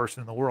smartest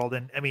person in the world.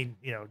 And I mean,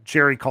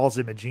 Jerry calls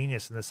him a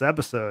genius in this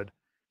episode.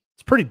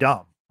 It's pretty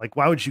dumb. Like,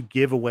 why would you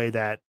give away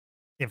that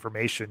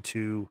information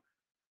to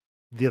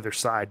the other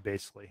side,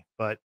 basically?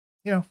 But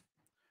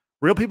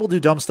real people do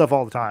dumb stuff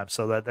all the time.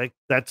 So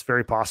that's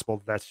very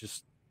possible. That's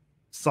just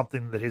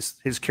something that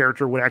his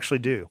character would actually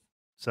do.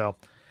 So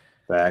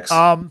facts.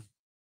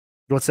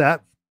 What's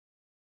that?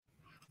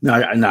 No,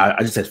 I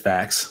just said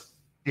facts.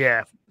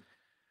 Yeah.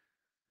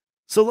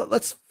 So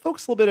let's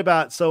focus a little bit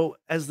about, so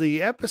as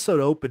the episode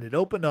opened, it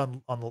opened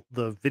on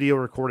the video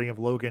recording of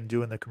Logan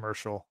doing the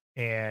commercial,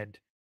 and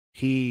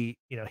he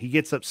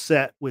gets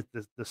upset with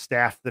the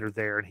staff that are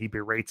there, and he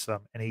berates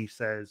them, and he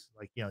says,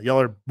 like,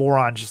 y'all are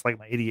morons just like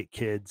my idiot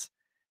kids.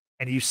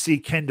 And you see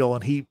Kendall,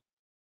 and he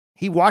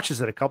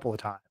watches it a couple of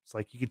times.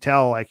 Like, you could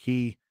tell, like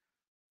he's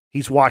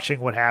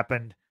watching what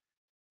happened,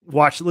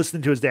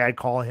 listening to his dad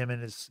calling him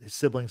and his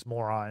siblings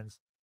morons.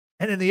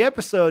 And in the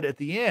episode at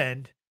the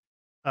end,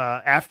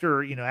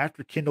 after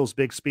Kendall's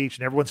big speech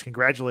and everyone's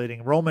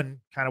congratulating,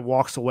 Roman kind of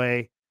walks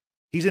away.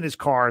 He's in his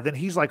car. Then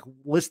he's like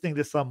listening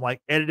to some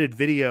like edited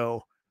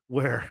video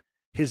where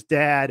his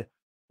dad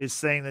is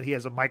saying that he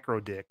has a micro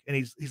dick, and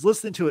he's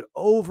listening to it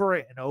over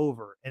and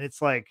over. And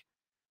it's like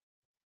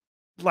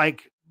I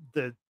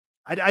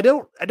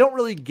don't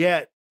really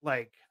get,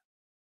 like,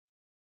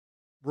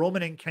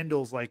 Roman and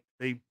Kendall's, like,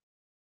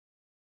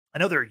 I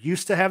know they're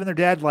used to having their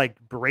dad like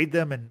berate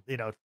them and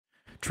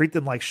treat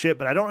them like shit,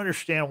 but I don't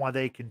understand why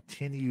they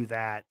continue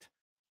that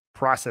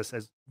process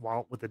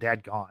with the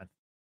dad gone.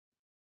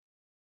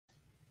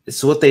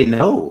 It's what they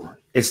know.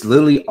 It's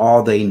literally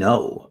all they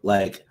know.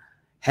 Like,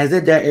 has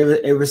their dad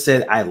ever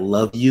said "I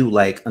love you"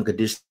 like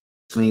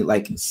unconditionally,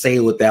 like say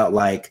it without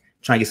like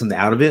trying to get something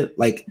out of it?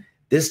 Like,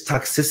 this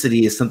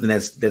toxicity is something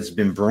that's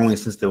been brewing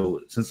since they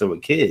were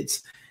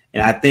kids.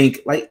 And I think,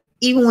 like,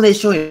 even when they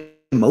show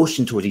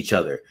emotion towards each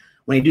other,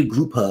 when they do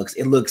group hugs,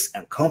 it looks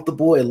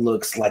uncomfortable. It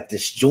looks like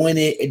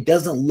disjointed. It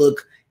doesn't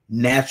look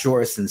natural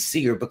or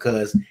sincere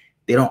because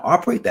they don't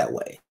operate that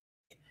way.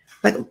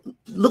 Like,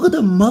 look at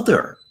the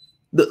mother.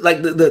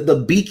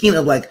 The beacon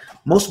of, like,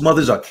 most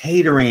mothers are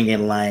catering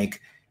and like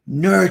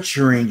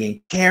nurturing and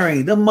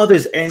caring. The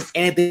mothers aren't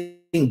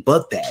anything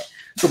but that.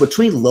 So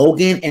between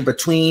Logan and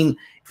between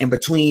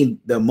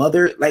the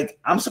mother, like,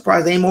 I'm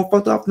surprised they ain't more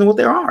fucked up than what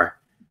there are.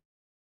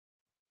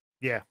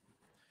 Yeah.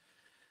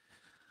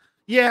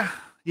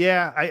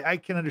 I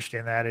can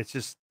understand that. It's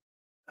just,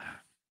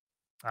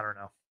 I don't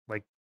know.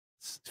 Like,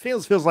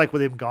 feels like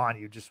with him gone,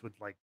 you just would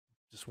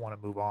just want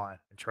to move on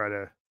and try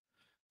to,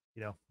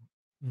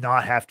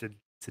 not have to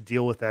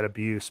deal with that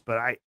abuse. But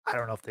I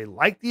don't know if they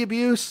like the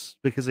abuse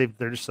because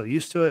they're just so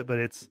used to it, but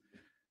it's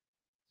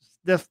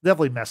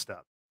definitely messed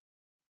up.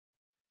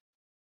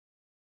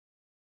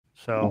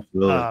 So,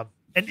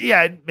 and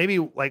yeah, maybe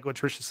like what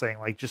Trish is saying,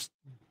 like just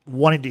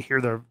wanting to hear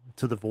the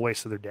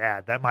voice of their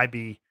dad. That might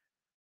be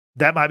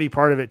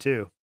part of it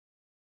too.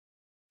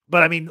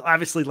 But I mean,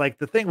 obviously, like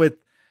the thing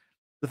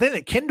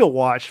that Kendall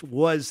watched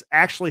was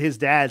actually his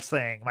dad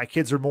saying, "My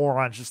kids are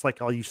morons, just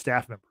like all you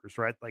staff members,"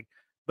 right? Like,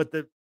 but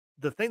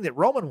the thing that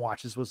Roman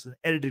watches was an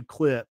edited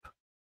clip.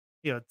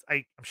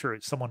 I'm sure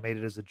someone made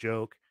it as a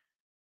joke,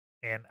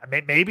 and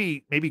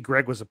maybe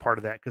Greg was a part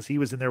of that because he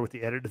was in there with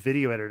the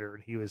video editor,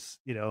 and he was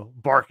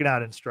barking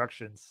out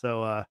instructions.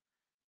 So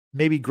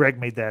maybe Greg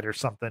made that or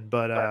something.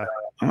 But I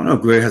don't know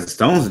if Greg has the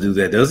stones to do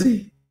that, does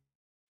he?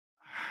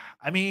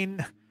 I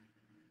mean,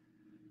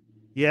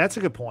 yeah, that's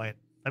a good point.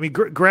 I mean,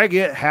 Greg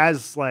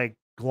has like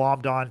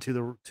glommed on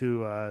to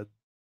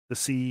the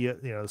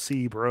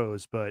CE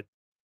bros, but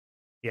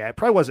yeah, it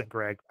probably wasn't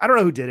Greg. I don't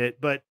know who did it,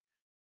 but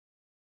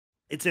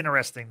it's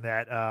interesting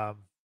that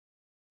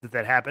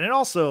that happened. And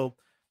also,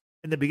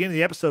 in the beginning of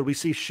the episode, we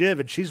see Shiv,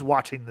 and she's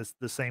watching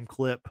the same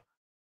clip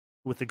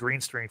with the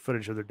green screen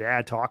footage of their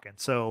dad talking.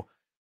 So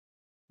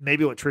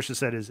maybe what Trisha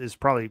said is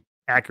probably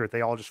accurate.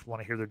 They all just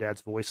want to hear their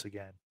dad's voice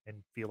again and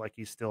feel like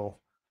he's still,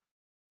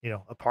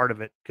 a part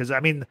of it. Because I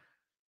mean,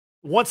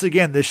 once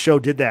again, this show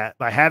did that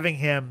by having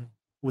him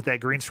with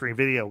that green screen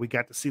video. We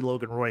got to see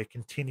Logan Roy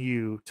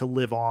continue to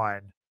live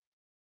on,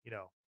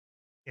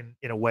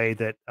 in a way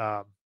that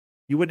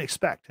you wouldn't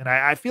expect. And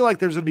I feel like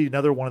there's going to be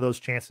another one of those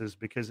chances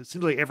because it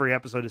seems like every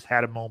episode has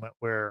had a moment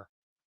where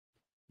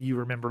you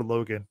remember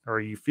Logan or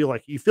you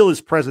feel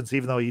his presence,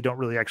 even though you don't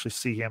really actually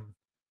see him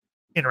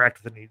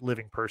interact with any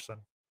living person.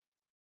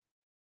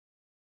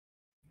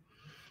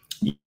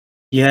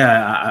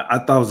 Yeah, I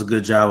thought it was a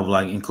good job of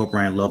like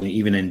incorporating Logan,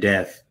 even in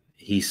death.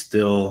 He's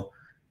still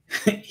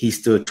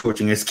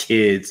torturing his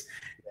kids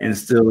and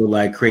still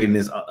like creating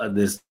this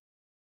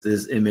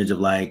image of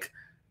like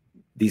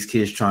these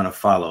kids trying to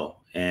follow.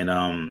 And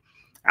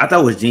I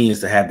thought it was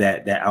genius to have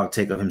that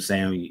outtake of him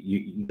saying,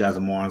 "You guys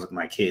are morons like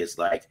my kids."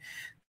 Like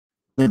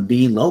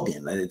being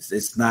Logan,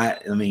 it's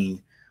not. I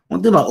mean,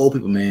 one thing about old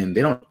people, man,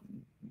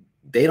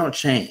 they don't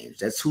change.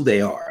 That's who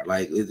they are.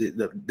 Like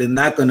they're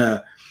not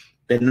gonna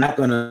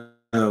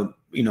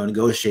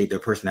negotiate their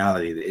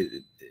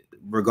personality.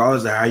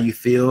 Regardless of how you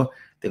feel,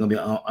 they're gonna be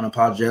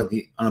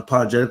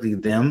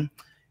unapologetically them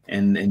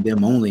and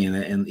them only.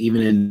 And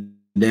even in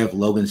death,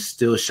 Logan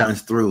still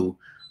shines through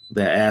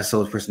that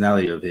asshole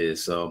personality of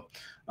his. So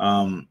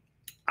I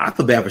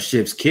feel bad for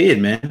Shiv's kid,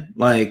 man.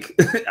 Like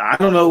I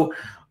don't know,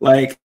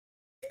 like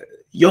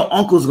your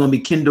uncle's gonna be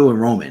Kendall and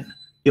Roman.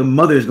 Your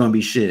mother's gonna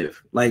be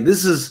Shiv. Like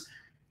that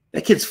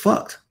kid's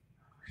fucked.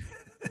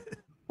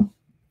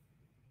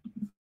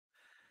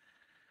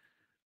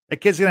 That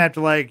kid's gonna have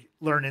to like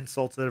learn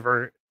insults at a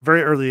very,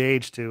 very early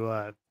age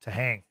to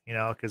hang,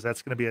 because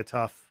that's gonna be a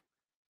tough.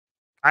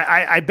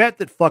 I bet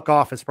that "fuck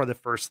off" is probably the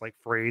first like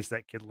phrase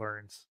that kid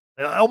learns.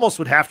 I almost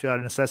would have to out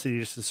of necessity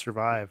just to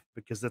survive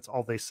because that's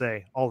all they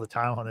say all the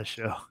time on this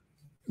show.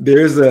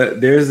 There's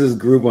this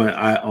group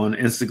on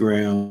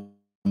Instagram.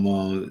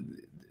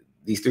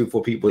 These 3 or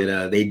 4 people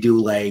that they do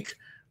like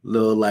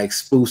little like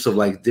spoofs of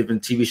like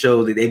different TV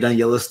shows. They've done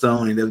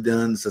Yellowstone and they've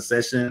done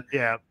Succession.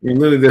 Yeah, and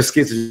literally their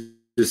skits are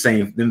just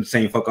saying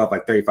 "fuck off"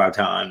 like 35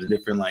 times in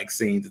different like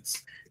scenes.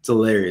 It's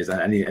hilarious.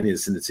 I need to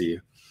send it to you.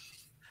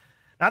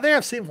 I think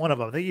I've seen one of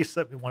them. I think you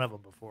sent me one of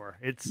them before.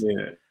 It's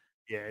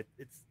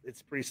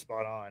pretty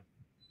spot on.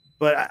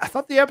 But I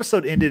thought the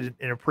episode ended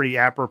in a pretty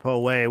apropos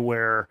way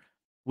where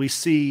we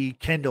see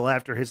Kendall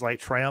after his like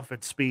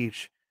triumphant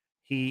speech.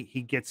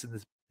 He gets in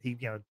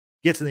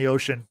the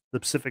ocean, the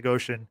Pacific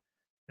Ocean,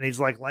 and he's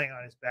like laying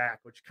on his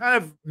back, which kind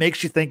of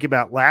makes you think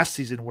about last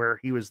season where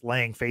he was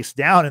laying face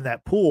down in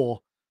that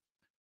pool,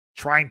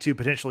 trying to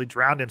potentially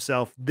drown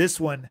himself. This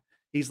one,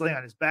 he's laying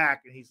on his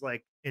back and he's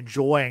like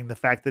enjoying the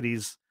fact that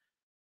he's,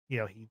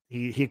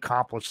 he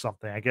accomplished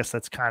something. I guess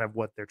that's kind of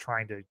what they're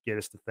trying to get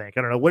us to think.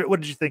 I don't know.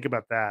 What did you think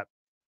about that?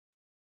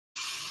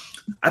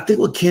 I think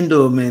with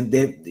Kendall, man,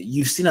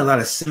 you've seen a lot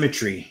of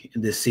symmetry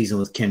in this season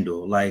with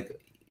Kendall. Like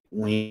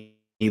when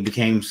he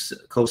became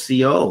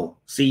co-CEO,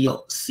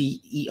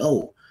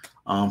 CEO,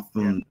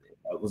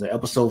 was it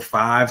episode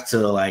 5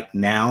 to like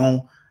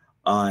now,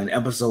 in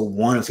episode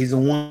 1 of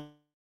season 1,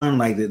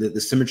 like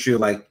the symmetry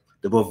of like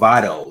the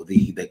bravado,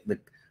 the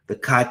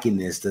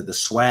cockiness, the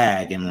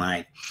swag, and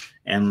like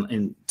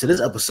and to this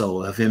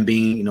episode of him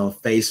being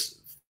face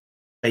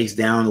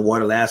down in the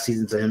water last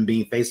season to him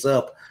being face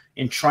up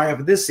in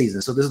triumph this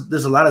season. So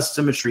there's a lot of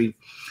symmetry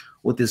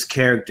with this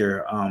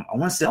character. I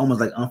want to say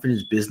almost like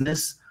unfinished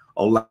business,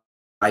 or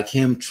like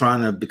him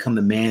trying to become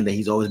the man that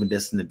he's always been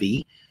destined to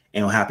be,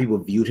 and how people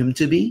viewed him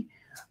to be.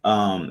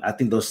 I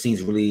think those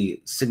scenes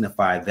really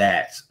signify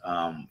that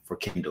for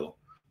Kendall,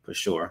 for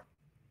sure.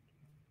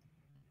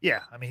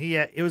 Yeah, I mean,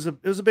 it was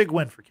a big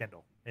win for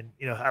Kendall, and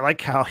I like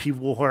how he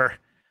wore,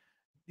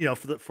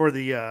 for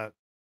the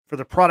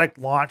product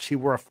launch, he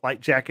wore a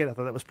flight jacket. I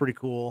thought that was pretty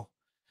cool.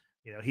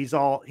 He's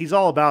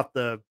all about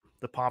the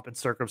pomp and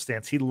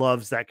circumstance. He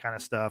loves that kind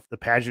of stuff, the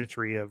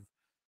pageantry of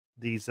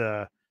these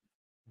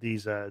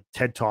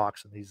TED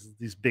Talks and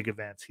these big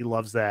events. He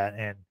loves that,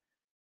 and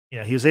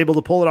he was able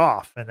to pull it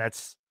off, and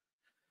that's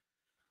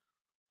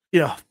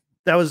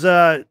that was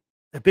a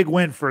big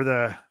win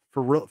for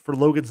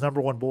Logan's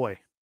number one boy.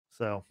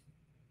 So,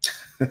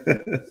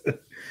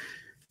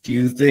 do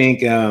you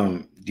think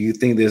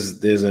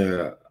there's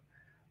a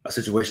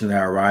situation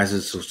that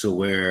arises to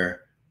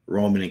where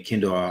Roman and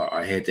Kendall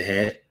are head to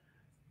head?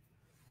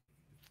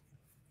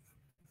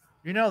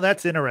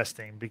 That's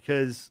interesting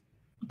because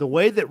the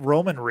way that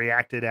Roman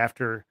reacted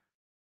after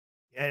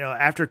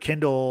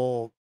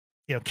Kendall,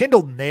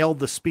 Kendall nailed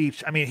the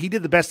speech. I mean, he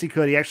did the best he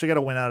could. He actually got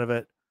a win out of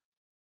it.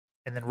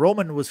 And then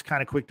Roman was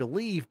kind of quick to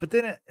leave. But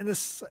then in the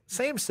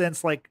same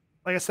sense, like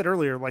I said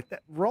earlier, like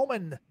that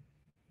Roman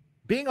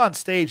being on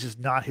stage is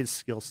not his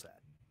skill set.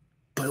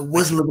 But it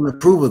wasn't looking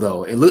approval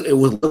though. It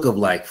was look of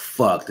like,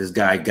 fuck, this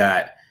guy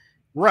got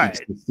right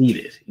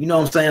succeeded. You know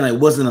what I'm saying? Like,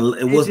 it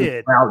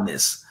wasn't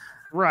proudness.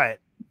 Right.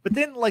 But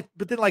then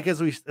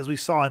as we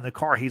saw in the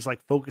car, he's like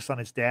focused on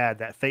his dad,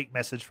 that fake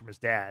message from his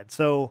dad.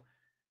 So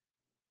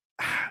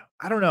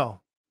I don't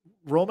know.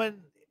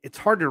 Roman, it's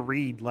hard to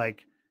read.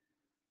 Like,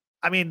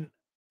 I mean,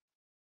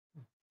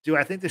 do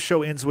I think the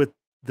show ends with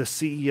the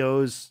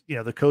CEOs,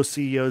 the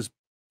co-CEOs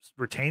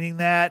retaining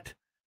that?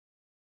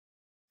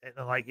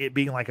 And like it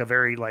being like a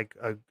very like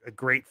a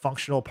great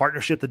functional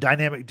partnership, the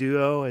dynamic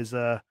duo as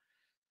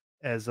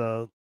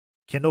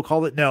Kendall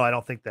called it. No, I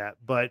don't think that.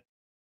 But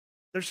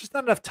there's just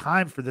not enough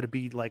time for there to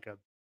be like a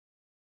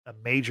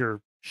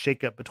major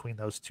shakeup between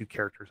those two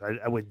characters.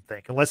 I wouldn't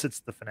think, unless it's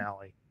the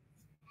finale.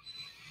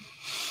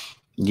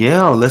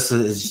 Yeah, unless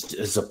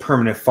it's a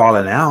permanent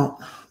falling out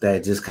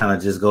that just kind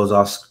of just goes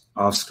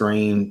off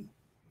screen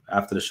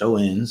after the show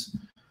ends.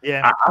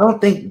 Yeah, I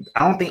don't think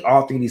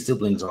all three of these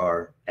siblings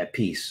are at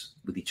peace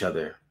with each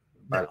other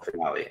by the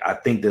finale. I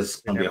think there's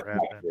going to be a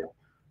factor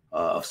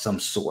of some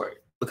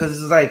sort, because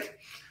it's like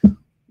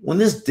when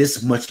there's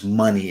this much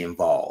money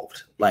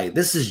involved, like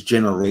this is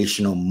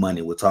generational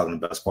money we're talking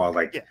about as far as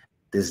like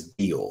this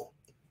deal,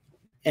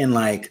 and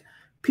like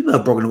people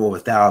have broken over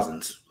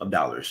thousands of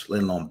dollars,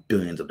 let alone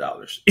billions of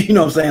dollars. You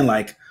know what I'm saying?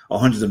 Like, or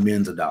hundreds of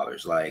millions of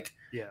dollars. Like,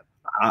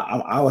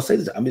 I would say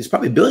this. I mean, it's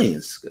probably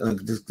billions.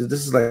 This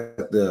is like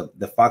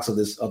the Fox of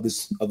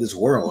this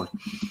world.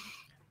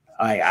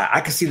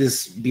 I can see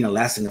this being a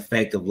lasting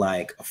effect of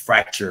like a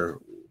fracture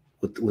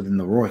within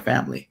the Roy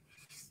family.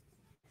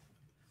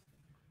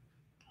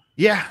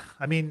 Yeah,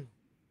 I mean,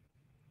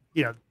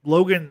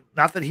 Logan.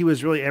 Not that he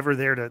was really ever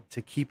there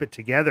to keep it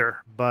together,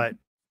 but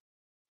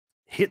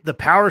the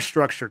power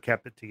structure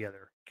kept it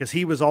together because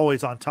he was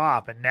always on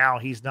top, and now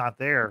he's not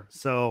there.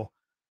 So,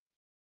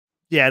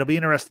 yeah, it'll be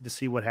interesting to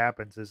see what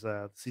happens as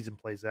the season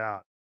plays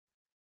out.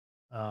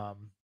 So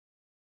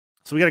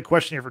we got a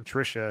question here from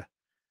Trisha.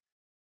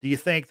 Do you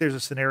think there's a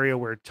scenario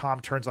where Tom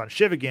turns on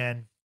Shiv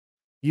again,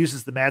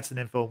 uses the Madsen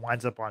info, and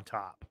winds up on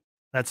top?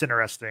 That's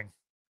interesting.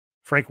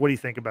 Frank, what do you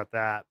think about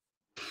that?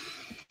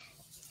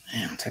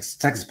 Damn,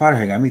 Texas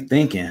Potter got me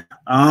thinking.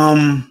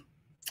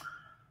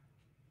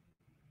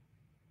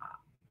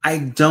 I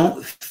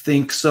don't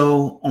think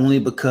so, only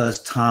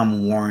because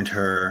Tom warned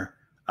her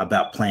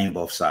about playing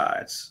both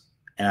sides.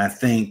 And I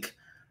think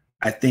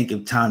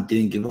if Tom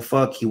didn't give a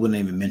fuck, he wouldn't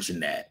even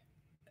mention that.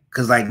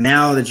 Because like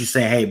now that you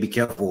say, hey, be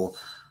careful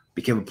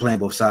playing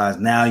both sides,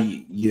 now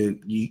you're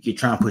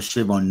trying to put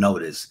Shiv on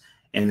notice.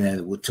 And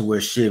then to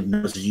where Shiv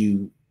knows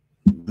you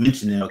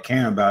mentioning or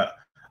caring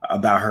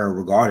about her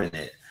regarding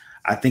it.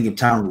 I think if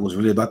Tom was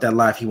really about that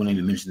life, he wouldn't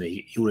even mention it.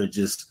 He would have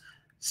just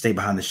stayed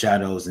behind the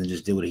shadows and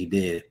just did what he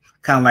did.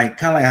 Kind of like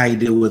how he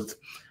did with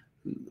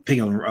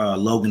picking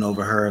Logan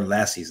over her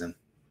last season.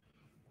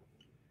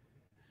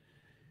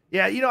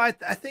 Yeah,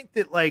 I think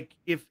that like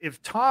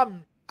if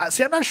Tom,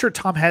 see, I'm not sure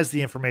Tom has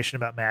the information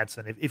about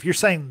Madsen. If you're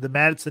saying the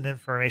Madsen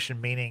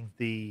information, meaning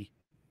the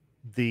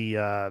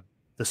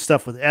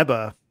stuff with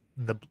Ebba,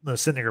 the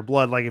sending her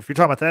blood, like if you're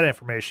talking about that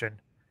information,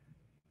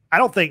 I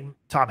don't think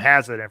Tom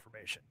has that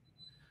information.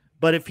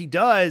 But if he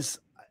does,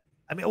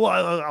 I mean,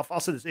 well, I'll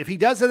say this: if he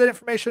does have that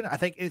information, I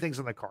think anything's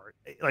on the card,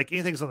 like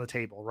anything's on the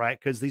table, right?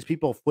 Because these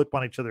people flip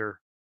on each other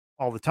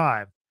all the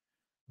time.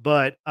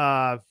 But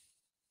I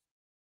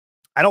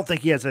don't think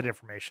he has that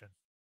information.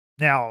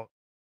 Now,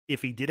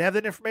 if he did have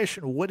that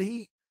information, would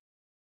he?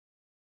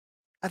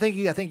 I think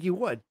he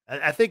would.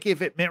 I think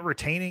if it meant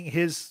retaining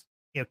his,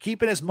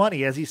 keeping his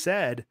money, as he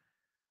said,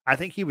 I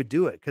think he would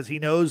do it because he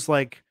knows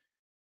like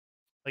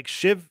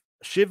Shiv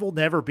will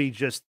never be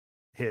just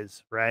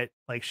his, right?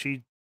 Like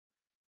he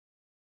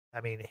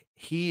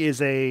is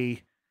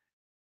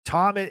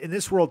Tom in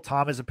this world.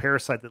 Tom is a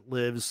parasite that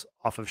lives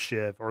off of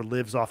Shiv or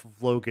lives off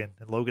of Logan,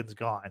 and Logan's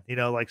gone.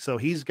 So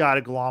he's got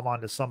to glom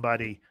onto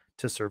somebody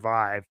to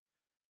survive.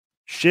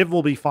 Shiv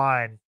will be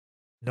fine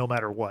no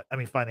matter what. I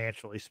mean,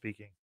 financially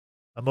speaking,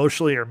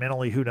 emotionally or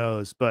mentally, who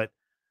knows? But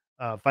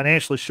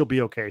financially, she'll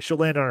be okay. She'll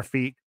land on her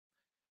feet.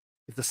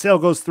 If the sale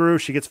goes through,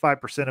 she gets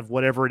 5% of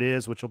whatever it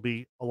is, which will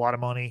be a lot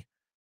of money.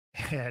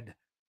 And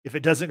if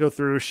it doesn't go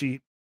through,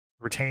 she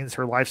retains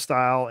her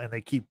lifestyle and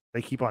they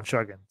keep on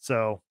chugging.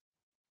 So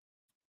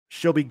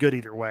she'll be good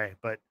either way.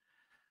 But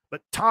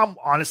Tom,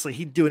 honestly,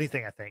 he'd do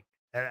anything, I think.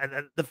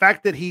 And the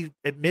fact that he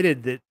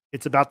admitted that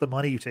it's about the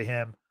money to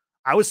him,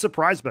 I was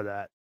surprised by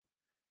that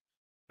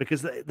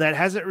because that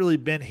hasn't really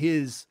been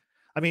his.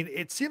 I mean,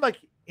 it seemed like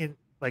in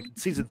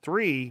season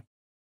 3,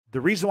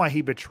 the reason why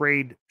he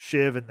betrayed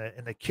Shiv and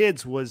the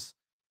kids was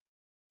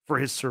for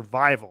his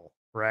survival,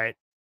 right?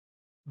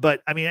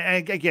 But I mean,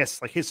 I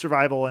guess like his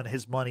survival and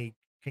his money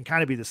can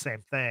kind of be the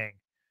same thing.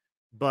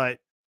 But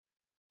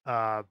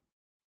I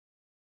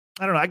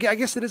don't know. I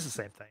guess it is the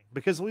same thing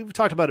because we've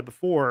talked about it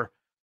before.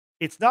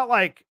 It's not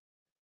like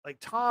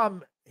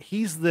Tom,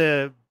 he's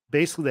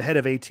basically the head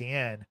of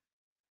ATN.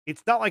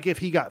 It's not like if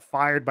he got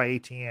fired by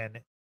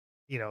ATN,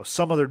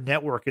 some other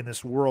network in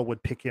this world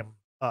would pick him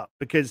up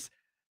because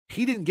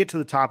he didn't get to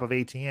the top of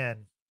ATN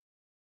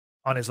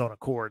on his own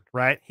accord,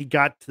 right? He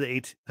got to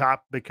the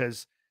top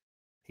because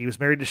he was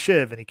married to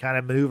Shiv and he kind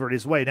of maneuvered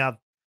his way. Now,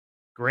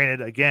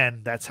 granted, again,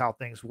 that's how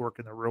things work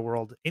in the real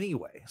world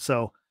anyway.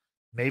 So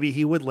maybe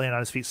he would land on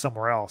his feet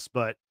somewhere else.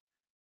 But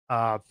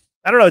I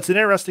don't know. It's an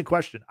interesting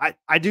question.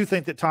 I do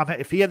think that Tom,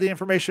 if he had the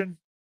information,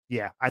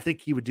 yeah, I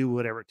think he would do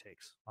whatever it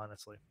takes,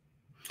 honestly.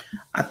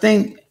 I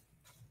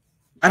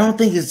don't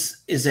think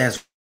it's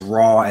as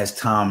raw as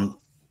Tom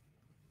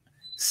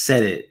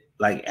said it,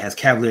 like as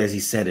cavalier as he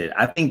said it.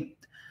 I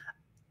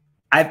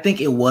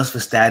think it was for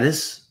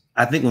status.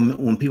 I think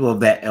when people of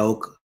that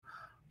ilk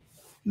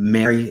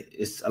marry,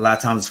 it's a lot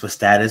of times it's for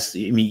status.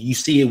 I mean, you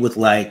see it with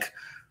like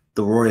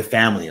the royal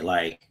family,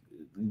 like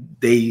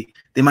they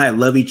might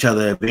love each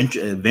other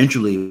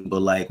eventually,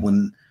 but like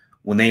when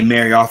they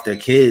marry off their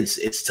kids,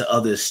 it's to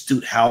other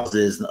astute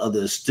houses and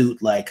other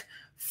astute like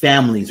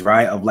families,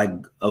 right?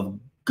 Of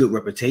good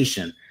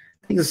reputation.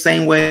 I think the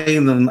same way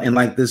in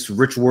like this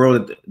rich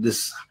world,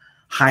 this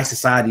high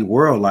society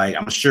world. Like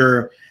I'm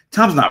sure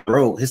Tom's not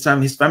broke. His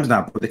family's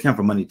not broke. They come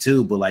from money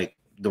too, but like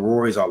the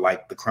Roys are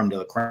like the creme de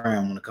la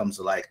creme when it comes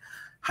to like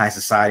high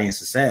society and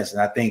success.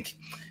 And I think,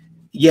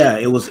 yeah,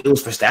 it was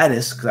for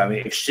status. Because I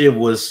mean, if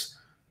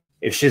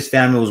Shiv's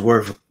family was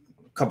worth a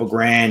couple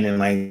grand and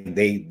like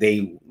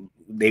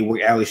they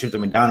were alley shift to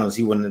McDonald's,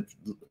 he wouldn't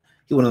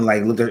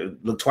like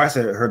look twice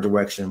at her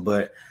direction.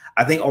 But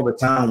I think over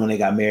time when they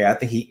got married, I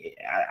think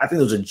there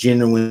was a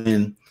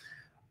genuine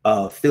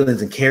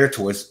feelings and care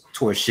towards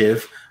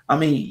Shiv. I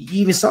mean,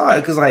 you even saw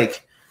it because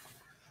like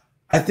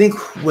I think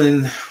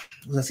when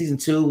was that season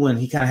 2 when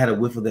he kind of had a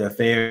whiff of the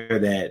affair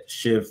that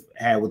Shiv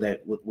had with her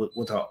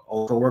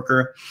old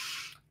coworker.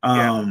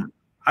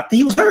 I think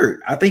he was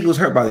hurt. I think he was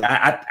hurt by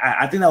that.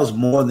 I think that was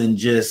more than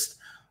just,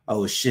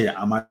 oh shit,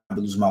 I might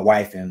lose my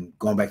wife and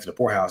going back to the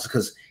poorhouse.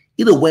 Because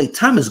either way,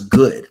 Tom is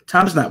good.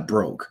 Tom's not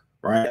broke,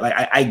 right? Like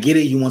I get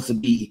it. He wants to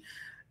be,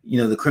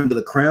 the creme de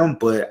la creme,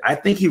 but I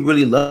think he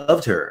really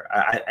loved her.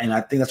 And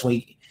I think that's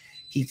why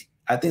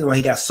I think why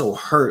he got so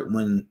hurt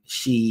when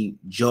she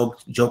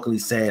jokingly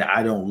said,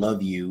 "I don't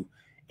love you,"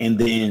 and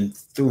then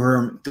threw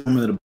him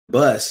under the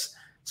bus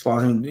as far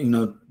as him,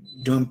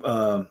 doing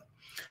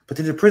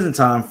potential prison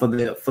time for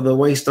the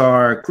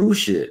Waystar cruise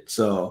shit.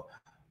 So,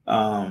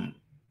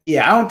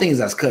 yeah, I don't think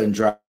it's as cut and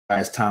dry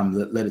as Tom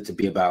led it to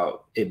be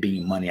about it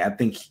being money. I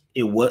think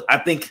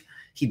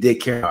he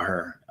did care about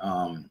her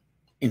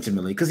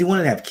intimately because he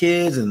wanted to have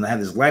kids and have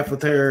his life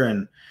with her.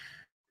 And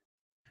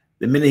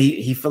the minute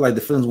he felt like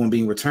the feelings weren't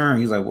being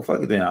returned, he's like, "Well,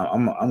 fuck it, then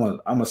I'm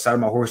gonna saddle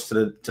my horse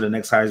to the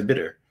next highest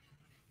bidder."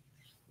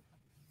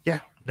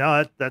 Yeah,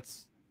 no,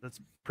 that's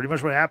pretty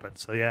much what happened.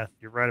 So yeah,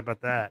 you're right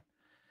about that.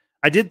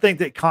 I did think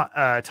that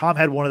Tom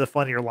had one of the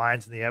funnier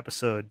lines in the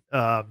episode.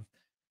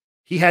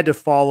 He had to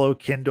follow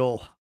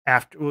Kendall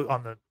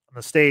on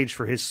the stage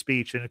for his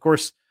speech, and of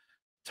course,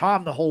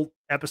 Tom the whole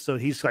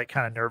episode he's like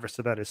kind of nervous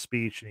about his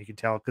speech, and you can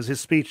tell because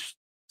his speech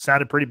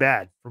sounded pretty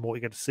bad from what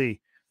we got to see.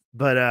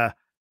 But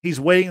he's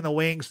waiting in the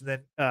wings, and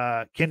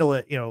then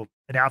Kendall,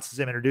 announces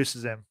him,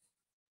 introduces him,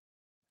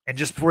 and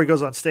just before he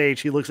goes on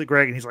stage, he looks at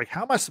Greg and he's like,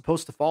 "How am I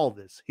supposed to follow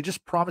this? He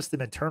just promised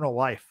him eternal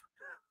life."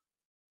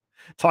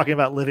 Talking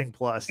about Living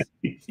Plus.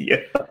 Yeah.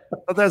 I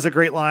thought that was a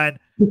great line.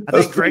 I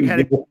think Greg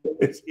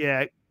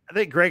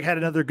had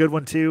another good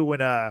one too when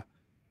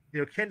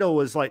Kendall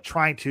was like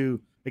trying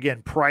to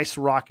again price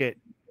rocket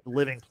the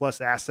Living Plus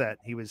asset.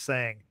 He was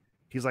saying,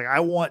 he's like, I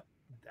want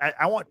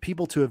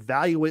people to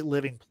evaluate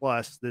Living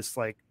Plus, this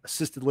like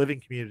assisted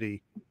living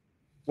community,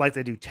 like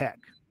they do tech.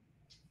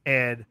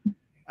 And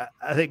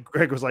I think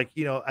Greg was like,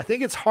 I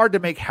think it's hard to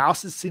make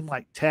houses seem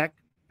like tech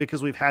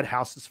because we've had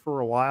houses for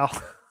a while.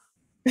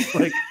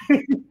 Like,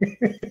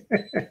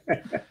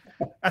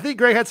 I think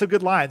Greg had some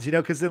good lines,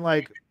 because then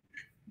like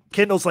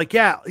Kendall's like,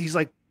 yeah, he's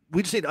like,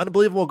 we just need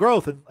unbelievable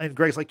growth, and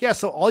Greg's like, yeah,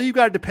 so all you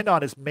got to depend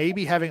on is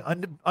maybe having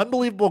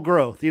unbelievable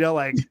growth,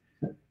 like,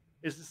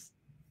 is this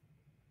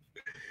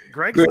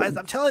Greg?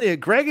 I'm telling you,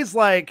 Greg is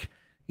like,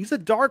 he's a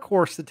dark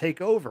horse to take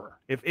over.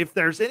 If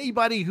there's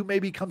anybody who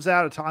maybe comes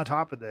out on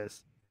top of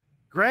this,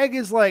 Greg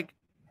is like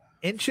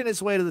inching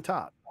his way to the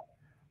top.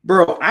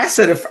 Bro, I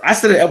said it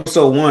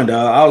episode 1,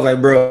 dog. I was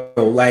like, bro,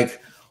 like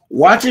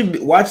watch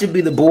it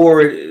be the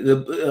board.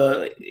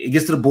 It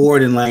gets to the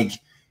board and like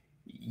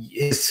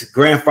his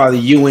grandfather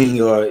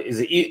Ewing, or is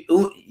it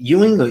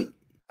Ewing? Or,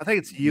 I think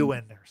it's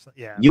Ewan or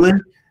something. Yeah.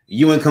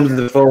 Ewing comes to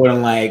the forward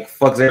and like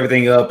fucks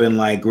everything up, and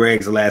like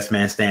Greg's the last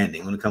man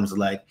standing when it comes to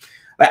like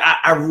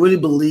I really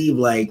believe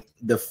like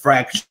the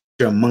fracture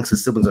amongst the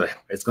siblings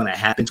is going to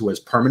happen to it's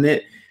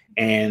permanent.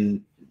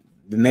 And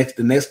the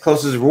next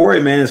closest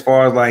Rory, man, as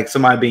far as like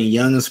somebody being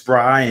young and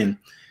spry and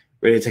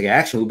ready to take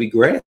action, would be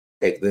Greg,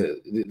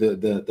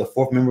 the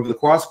fourth member of the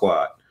Quad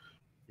Squad.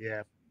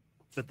 Yeah,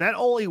 but that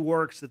only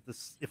works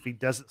if they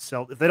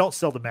don't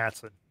sell the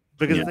Matsson,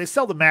 because if they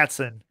sell the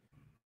Matsson,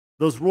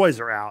 those Roys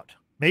are out.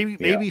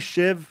 Maybe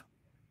Shiv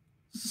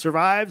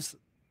survives.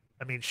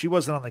 I mean, she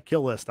wasn't on the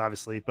kill list,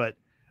 obviously, but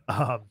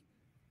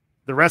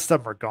the rest of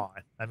them are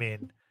gone. I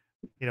mean,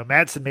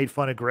 Matsson made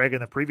fun of Greg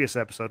in the previous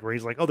episode where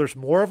he's like, "Oh, there's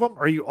more of them.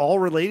 Are you all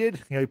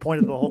related?" He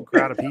pointed to the whole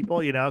crowd of people,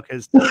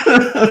 because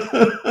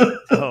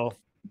so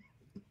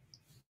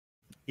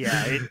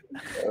yeah.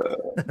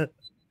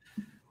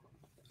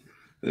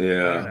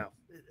 Yeah.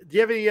 Do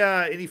you have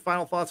any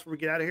final thoughts before we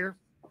get out of here?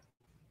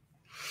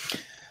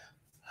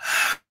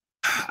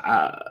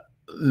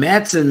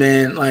 Matsson,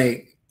 man,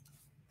 like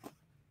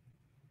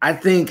I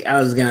think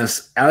Alexander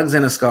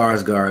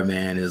Skarsgård,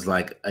 man, is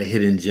like a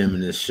hidden gem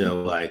in this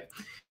show. Like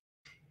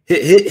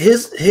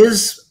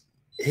his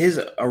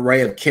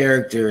array of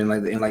character and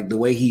like the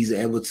way he's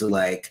able to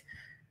like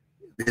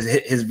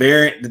his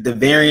variant the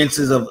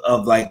variances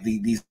of like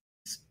these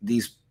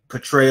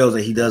portrayals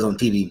that he does on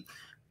TV.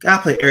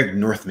 Gotta play Eric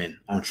Northman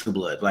on True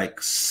Blood,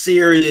 like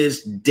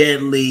serious,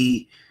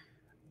 deadly,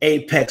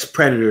 apex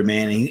predator,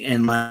 man.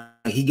 And like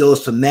he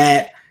goes from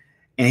that.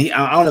 And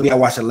I don't know if y'all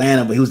watched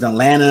Atlanta, but he was in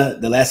Atlanta,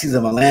 the last season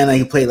of Atlanta.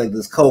 He played like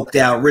this coked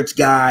out rich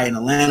guy in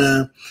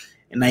Atlanta,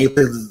 and now he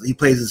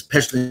plays this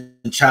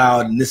petulant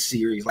child in this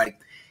series. Like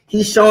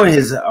he's showing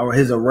his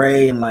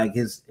array and like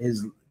his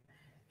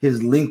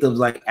length of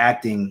like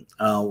acting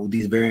with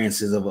these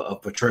variances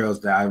of portrayals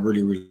that I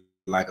really really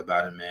like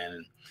about him, man.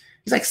 And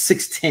he's like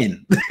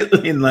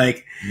 6'10", and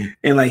like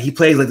he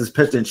plays like this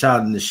petulant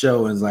child in the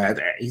show, and it's like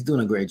he's doing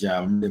a great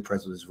job. I'm really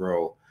impressed with his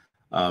role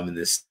in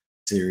this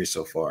series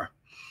so far.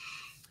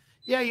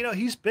 Yeah,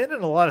 he's been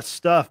in a lot of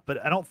stuff,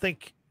 but I don't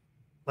think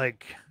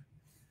like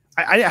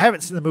I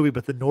haven't seen the movie,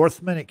 but The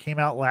Northman, it came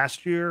out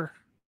last year.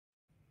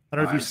 I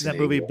don't know if you've seen that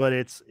movie, but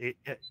it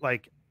was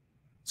like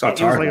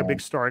a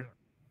big star.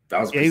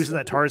 He was in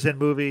that Tarzan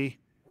movie.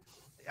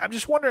 I'm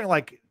just wondering,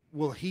 like,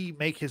 will he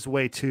make his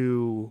way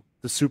to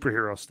the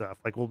superhero stuff?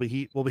 Like, will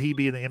he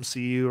be in the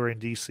MCU or in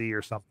DC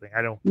or something?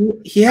 I don't.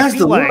 He has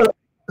to look.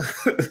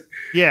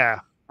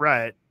 Yeah,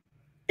 right.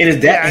 And his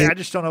dad. I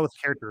just don't know what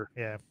the character.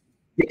 Yeah.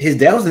 His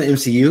dad was in the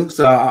MCU,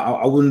 so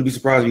I wouldn't be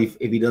surprised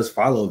if he does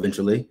follow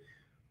eventually.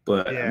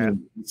 But yeah. I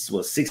mean, he's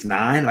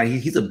 6'9", like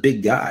he's a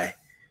big guy.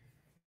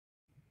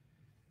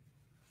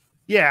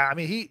 Yeah, I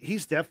mean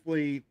he's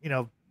definitely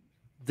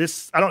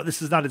this.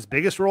 This is not his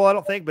biggest role, I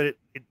don't think, but it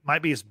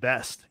might be his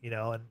best.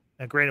 And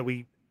granted,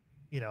 we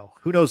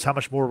who knows how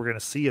much more we're going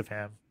to see of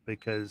him,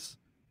 because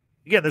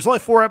again, there's only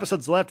 4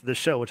 episodes left of this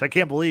show, which I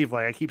can't believe.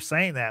 Like I keep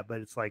saying that,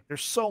 but it's like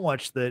there's so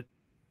much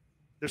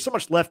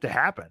left to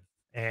happen,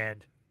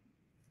 and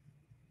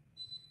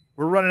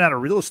we're running out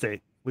of real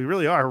estate. We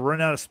really are. We're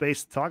running out of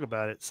space to talk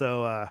about it.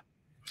 So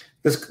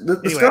the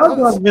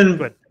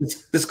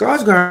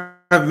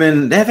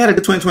Skarsgård they've had a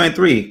good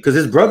 2023 because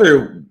his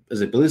brother, is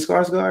it Billy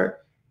Skarsgård?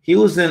 He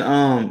was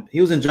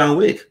in John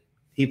Wick.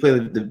 He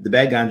played the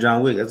bad guy in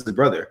John Wick. That's his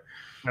brother.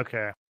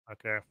 Okay.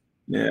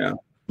 Yeah.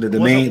 The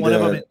main one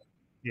of them.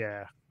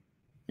 Yeah.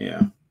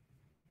 Yeah.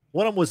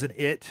 One of them was an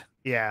It.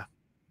 Yeah.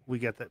 We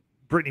get that.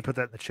 Brittany put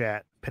that in the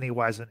chat.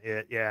 Pennywise and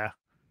It. Yeah.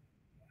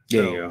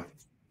 There you go.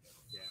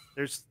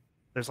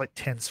 There's like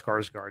 10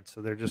 Skarsgård,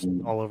 so they're just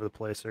all over the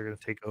place. They're going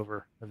to take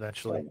over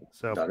eventually.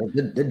 So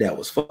that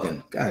was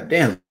fucking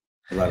goddamn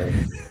a lot of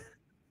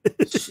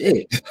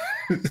shit.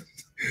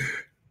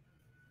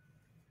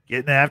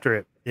 Getting after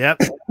it. Yep.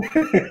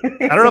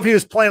 I don't know if he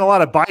was playing a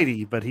lot of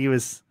Bitey, but he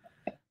was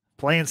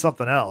playing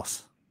something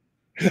else.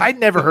 I'd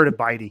never heard of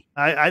Bitey.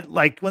 I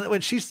like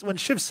when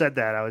Shiv said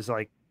that, I was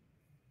like,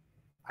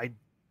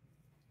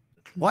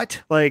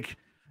 what? Like,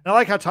 and I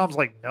like how Tom's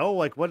like, no,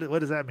 like what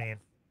does that mean?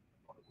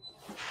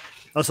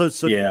 Oh,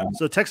 so yeah.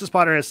 So Texas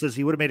Potter says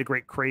he would have made a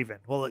great Craven.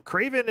 Well,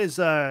 Craven is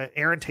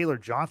Aaron Taylor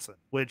Johnson,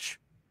 which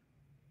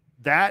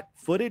that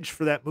footage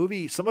for that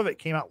movie, some of it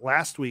came out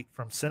last week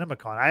from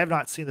CinemaCon. I have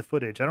not seen the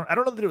footage. I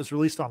don't know that it was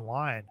released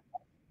online,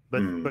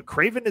 but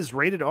Craven is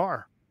rated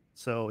R.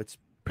 So it's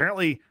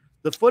apparently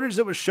the footage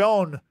that was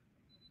shown,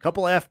 a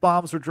couple of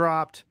F-bombs were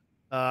dropped,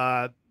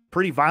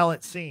 pretty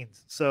violent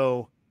scenes.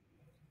 So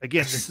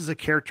again, this is a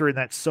character in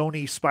that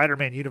Sony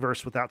Spider-Man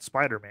universe without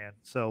Spider-Man.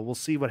 So we'll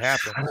see what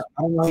happens. I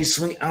don't know how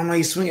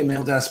you swing it, man,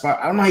 without Spider.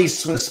 I don't know how you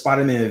swing a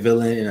Spider-Man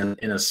villain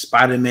in a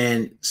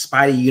Spider-Man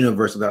Spidey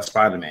universe without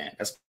Spider-Man.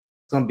 That's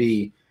gonna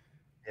be.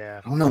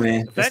 Yeah. I don't know,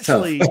 man.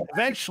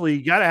 Eventually,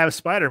 you got to have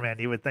Spider-Man.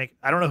 You would think.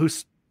 I don't know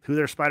who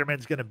their Spider-Man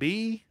is going to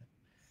be.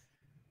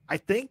 I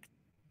think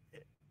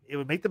it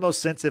would make the most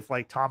sense if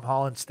like Tom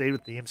Holland stayed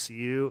with the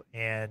MCU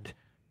and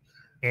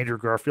Andrew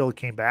Garfield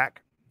came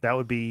back. That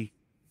would be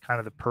kind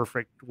of the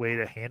perfect way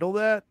to handle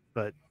that.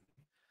 But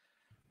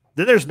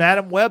then there's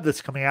Madam Web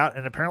that's coming out,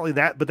 and apparently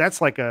that's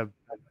like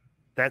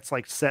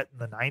set in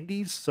the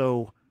 90s.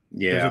 So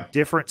there's a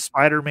different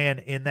Spider-Man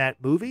in that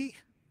movie,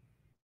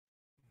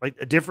 like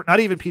a different, not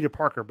even Peter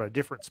Parker, but a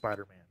different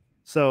Spider-Man.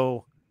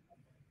 So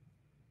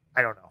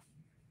I don't know.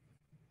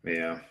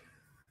 Yeah,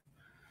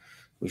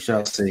 we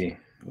shall see.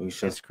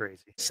 It's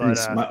crazy.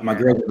 But, my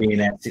girl will be in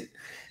that.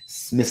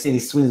 Miss Cindy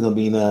Sweeney's gonna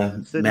be in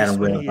Madam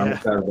Web. I'm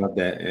excited about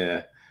that.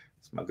 Yeah.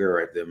 My girl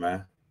right there,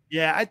 man.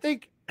 Yeah, I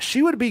think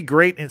she would be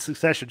great in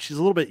Succession. She's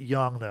a little bit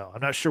young though.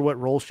 I'm not sure what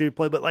role she would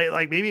play, but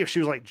like maybe if she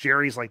was like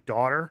Jerry's like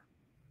daughter,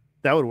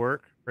 that would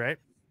work, right?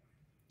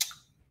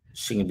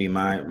 She can be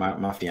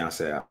my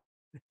fiance. I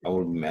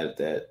wouldn't be mad at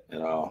that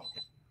at all.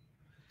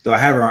 So I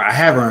have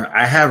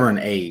her in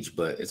age,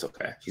 but it's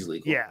okay. She's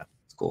legal. Yeah,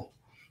 it's cool.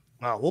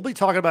 Well, we'll be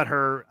talking about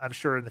her, I'm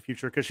sure, in the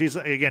future because she's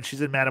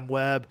in Madam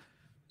Web.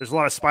 There's a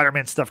lot of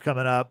Spider-Man stuff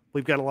coming up.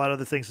 We've got a lot of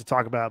other things to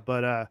talk about,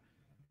 but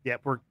yeah,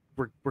 we're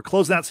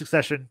closing out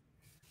Succession.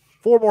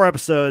 4 more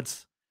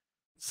episodes.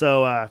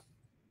 So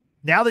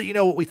now that you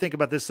know what we think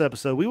about this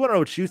episode, we want to know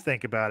what you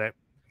think about it.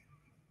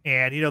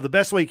 And, the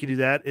best way you can do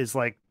that is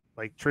like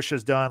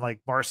Trisha's done, like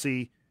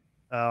Marcy,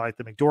 like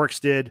the McDorks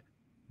did.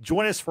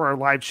 Join us for our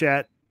live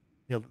chat,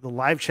 the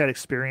live chat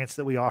experience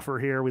that we offer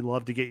here. We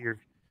love to get your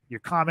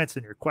comments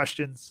and your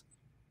questions.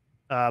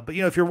 But,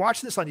 if you're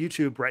watching this on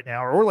YouTube right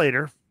now or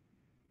later,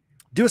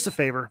 do us a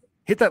favor,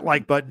 hit that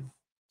like button,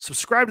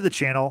 subscribe to the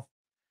channel.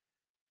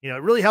 It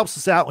really helps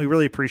us out. And we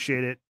really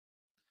appreciate it.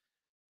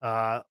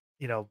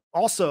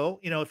 Also,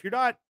 if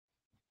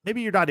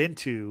maybe you're not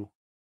into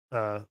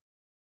the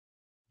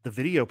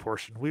video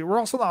portion, we're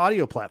also on the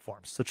audio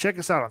platforms. So check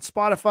us out on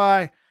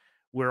Spotify.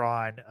 We're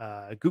on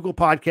Google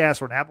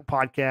Podcasts. We're on Apple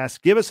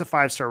Podcasts. Give us a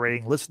 5-star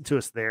rating. Listen to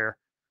us there.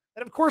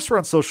 And of course, we're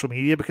on social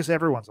media because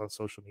everyone's on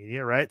social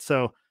media, right?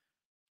 So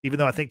even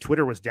though I think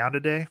Twitter was down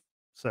today,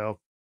 so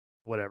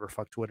whatever,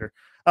 fuck Twitter.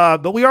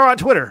 But we are on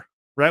Twitter,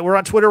 right? We're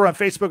on Twitter, we're on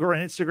Facebook, we're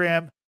on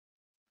Instagram.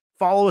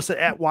 Follow us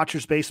at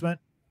Watchers Basement.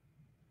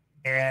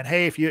 And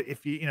hey, if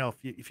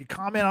you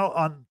comment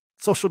on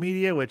social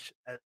media, which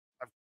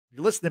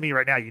you listen to me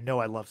right now,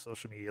 I love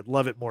social media.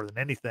 Love it more than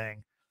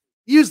anything.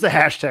 Use the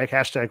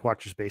hashtag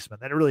Watchers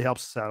Basement. That really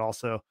helps us out.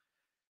 Also,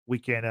 we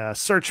can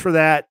search for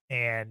that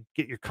and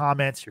get your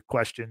comments, your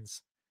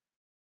questions,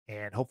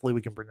 and hopefully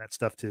we can bring that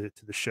stuff to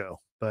the show.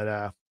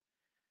 But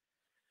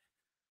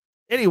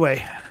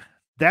anyway,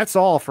 that's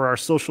all for our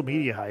social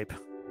media hype,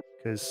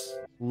 because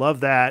love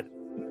that.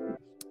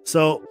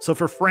 So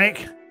for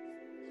Frank,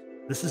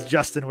 this is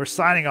Justin. We're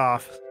signing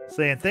off,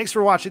 saying thanks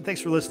for watching.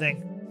 Thanks for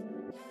listening.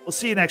 We'll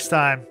see you next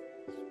time.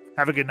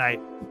 Have a good night.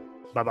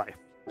 Bye-bye.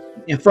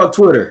 And fuck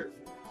Twitter.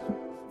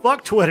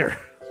 Fuck Twitter.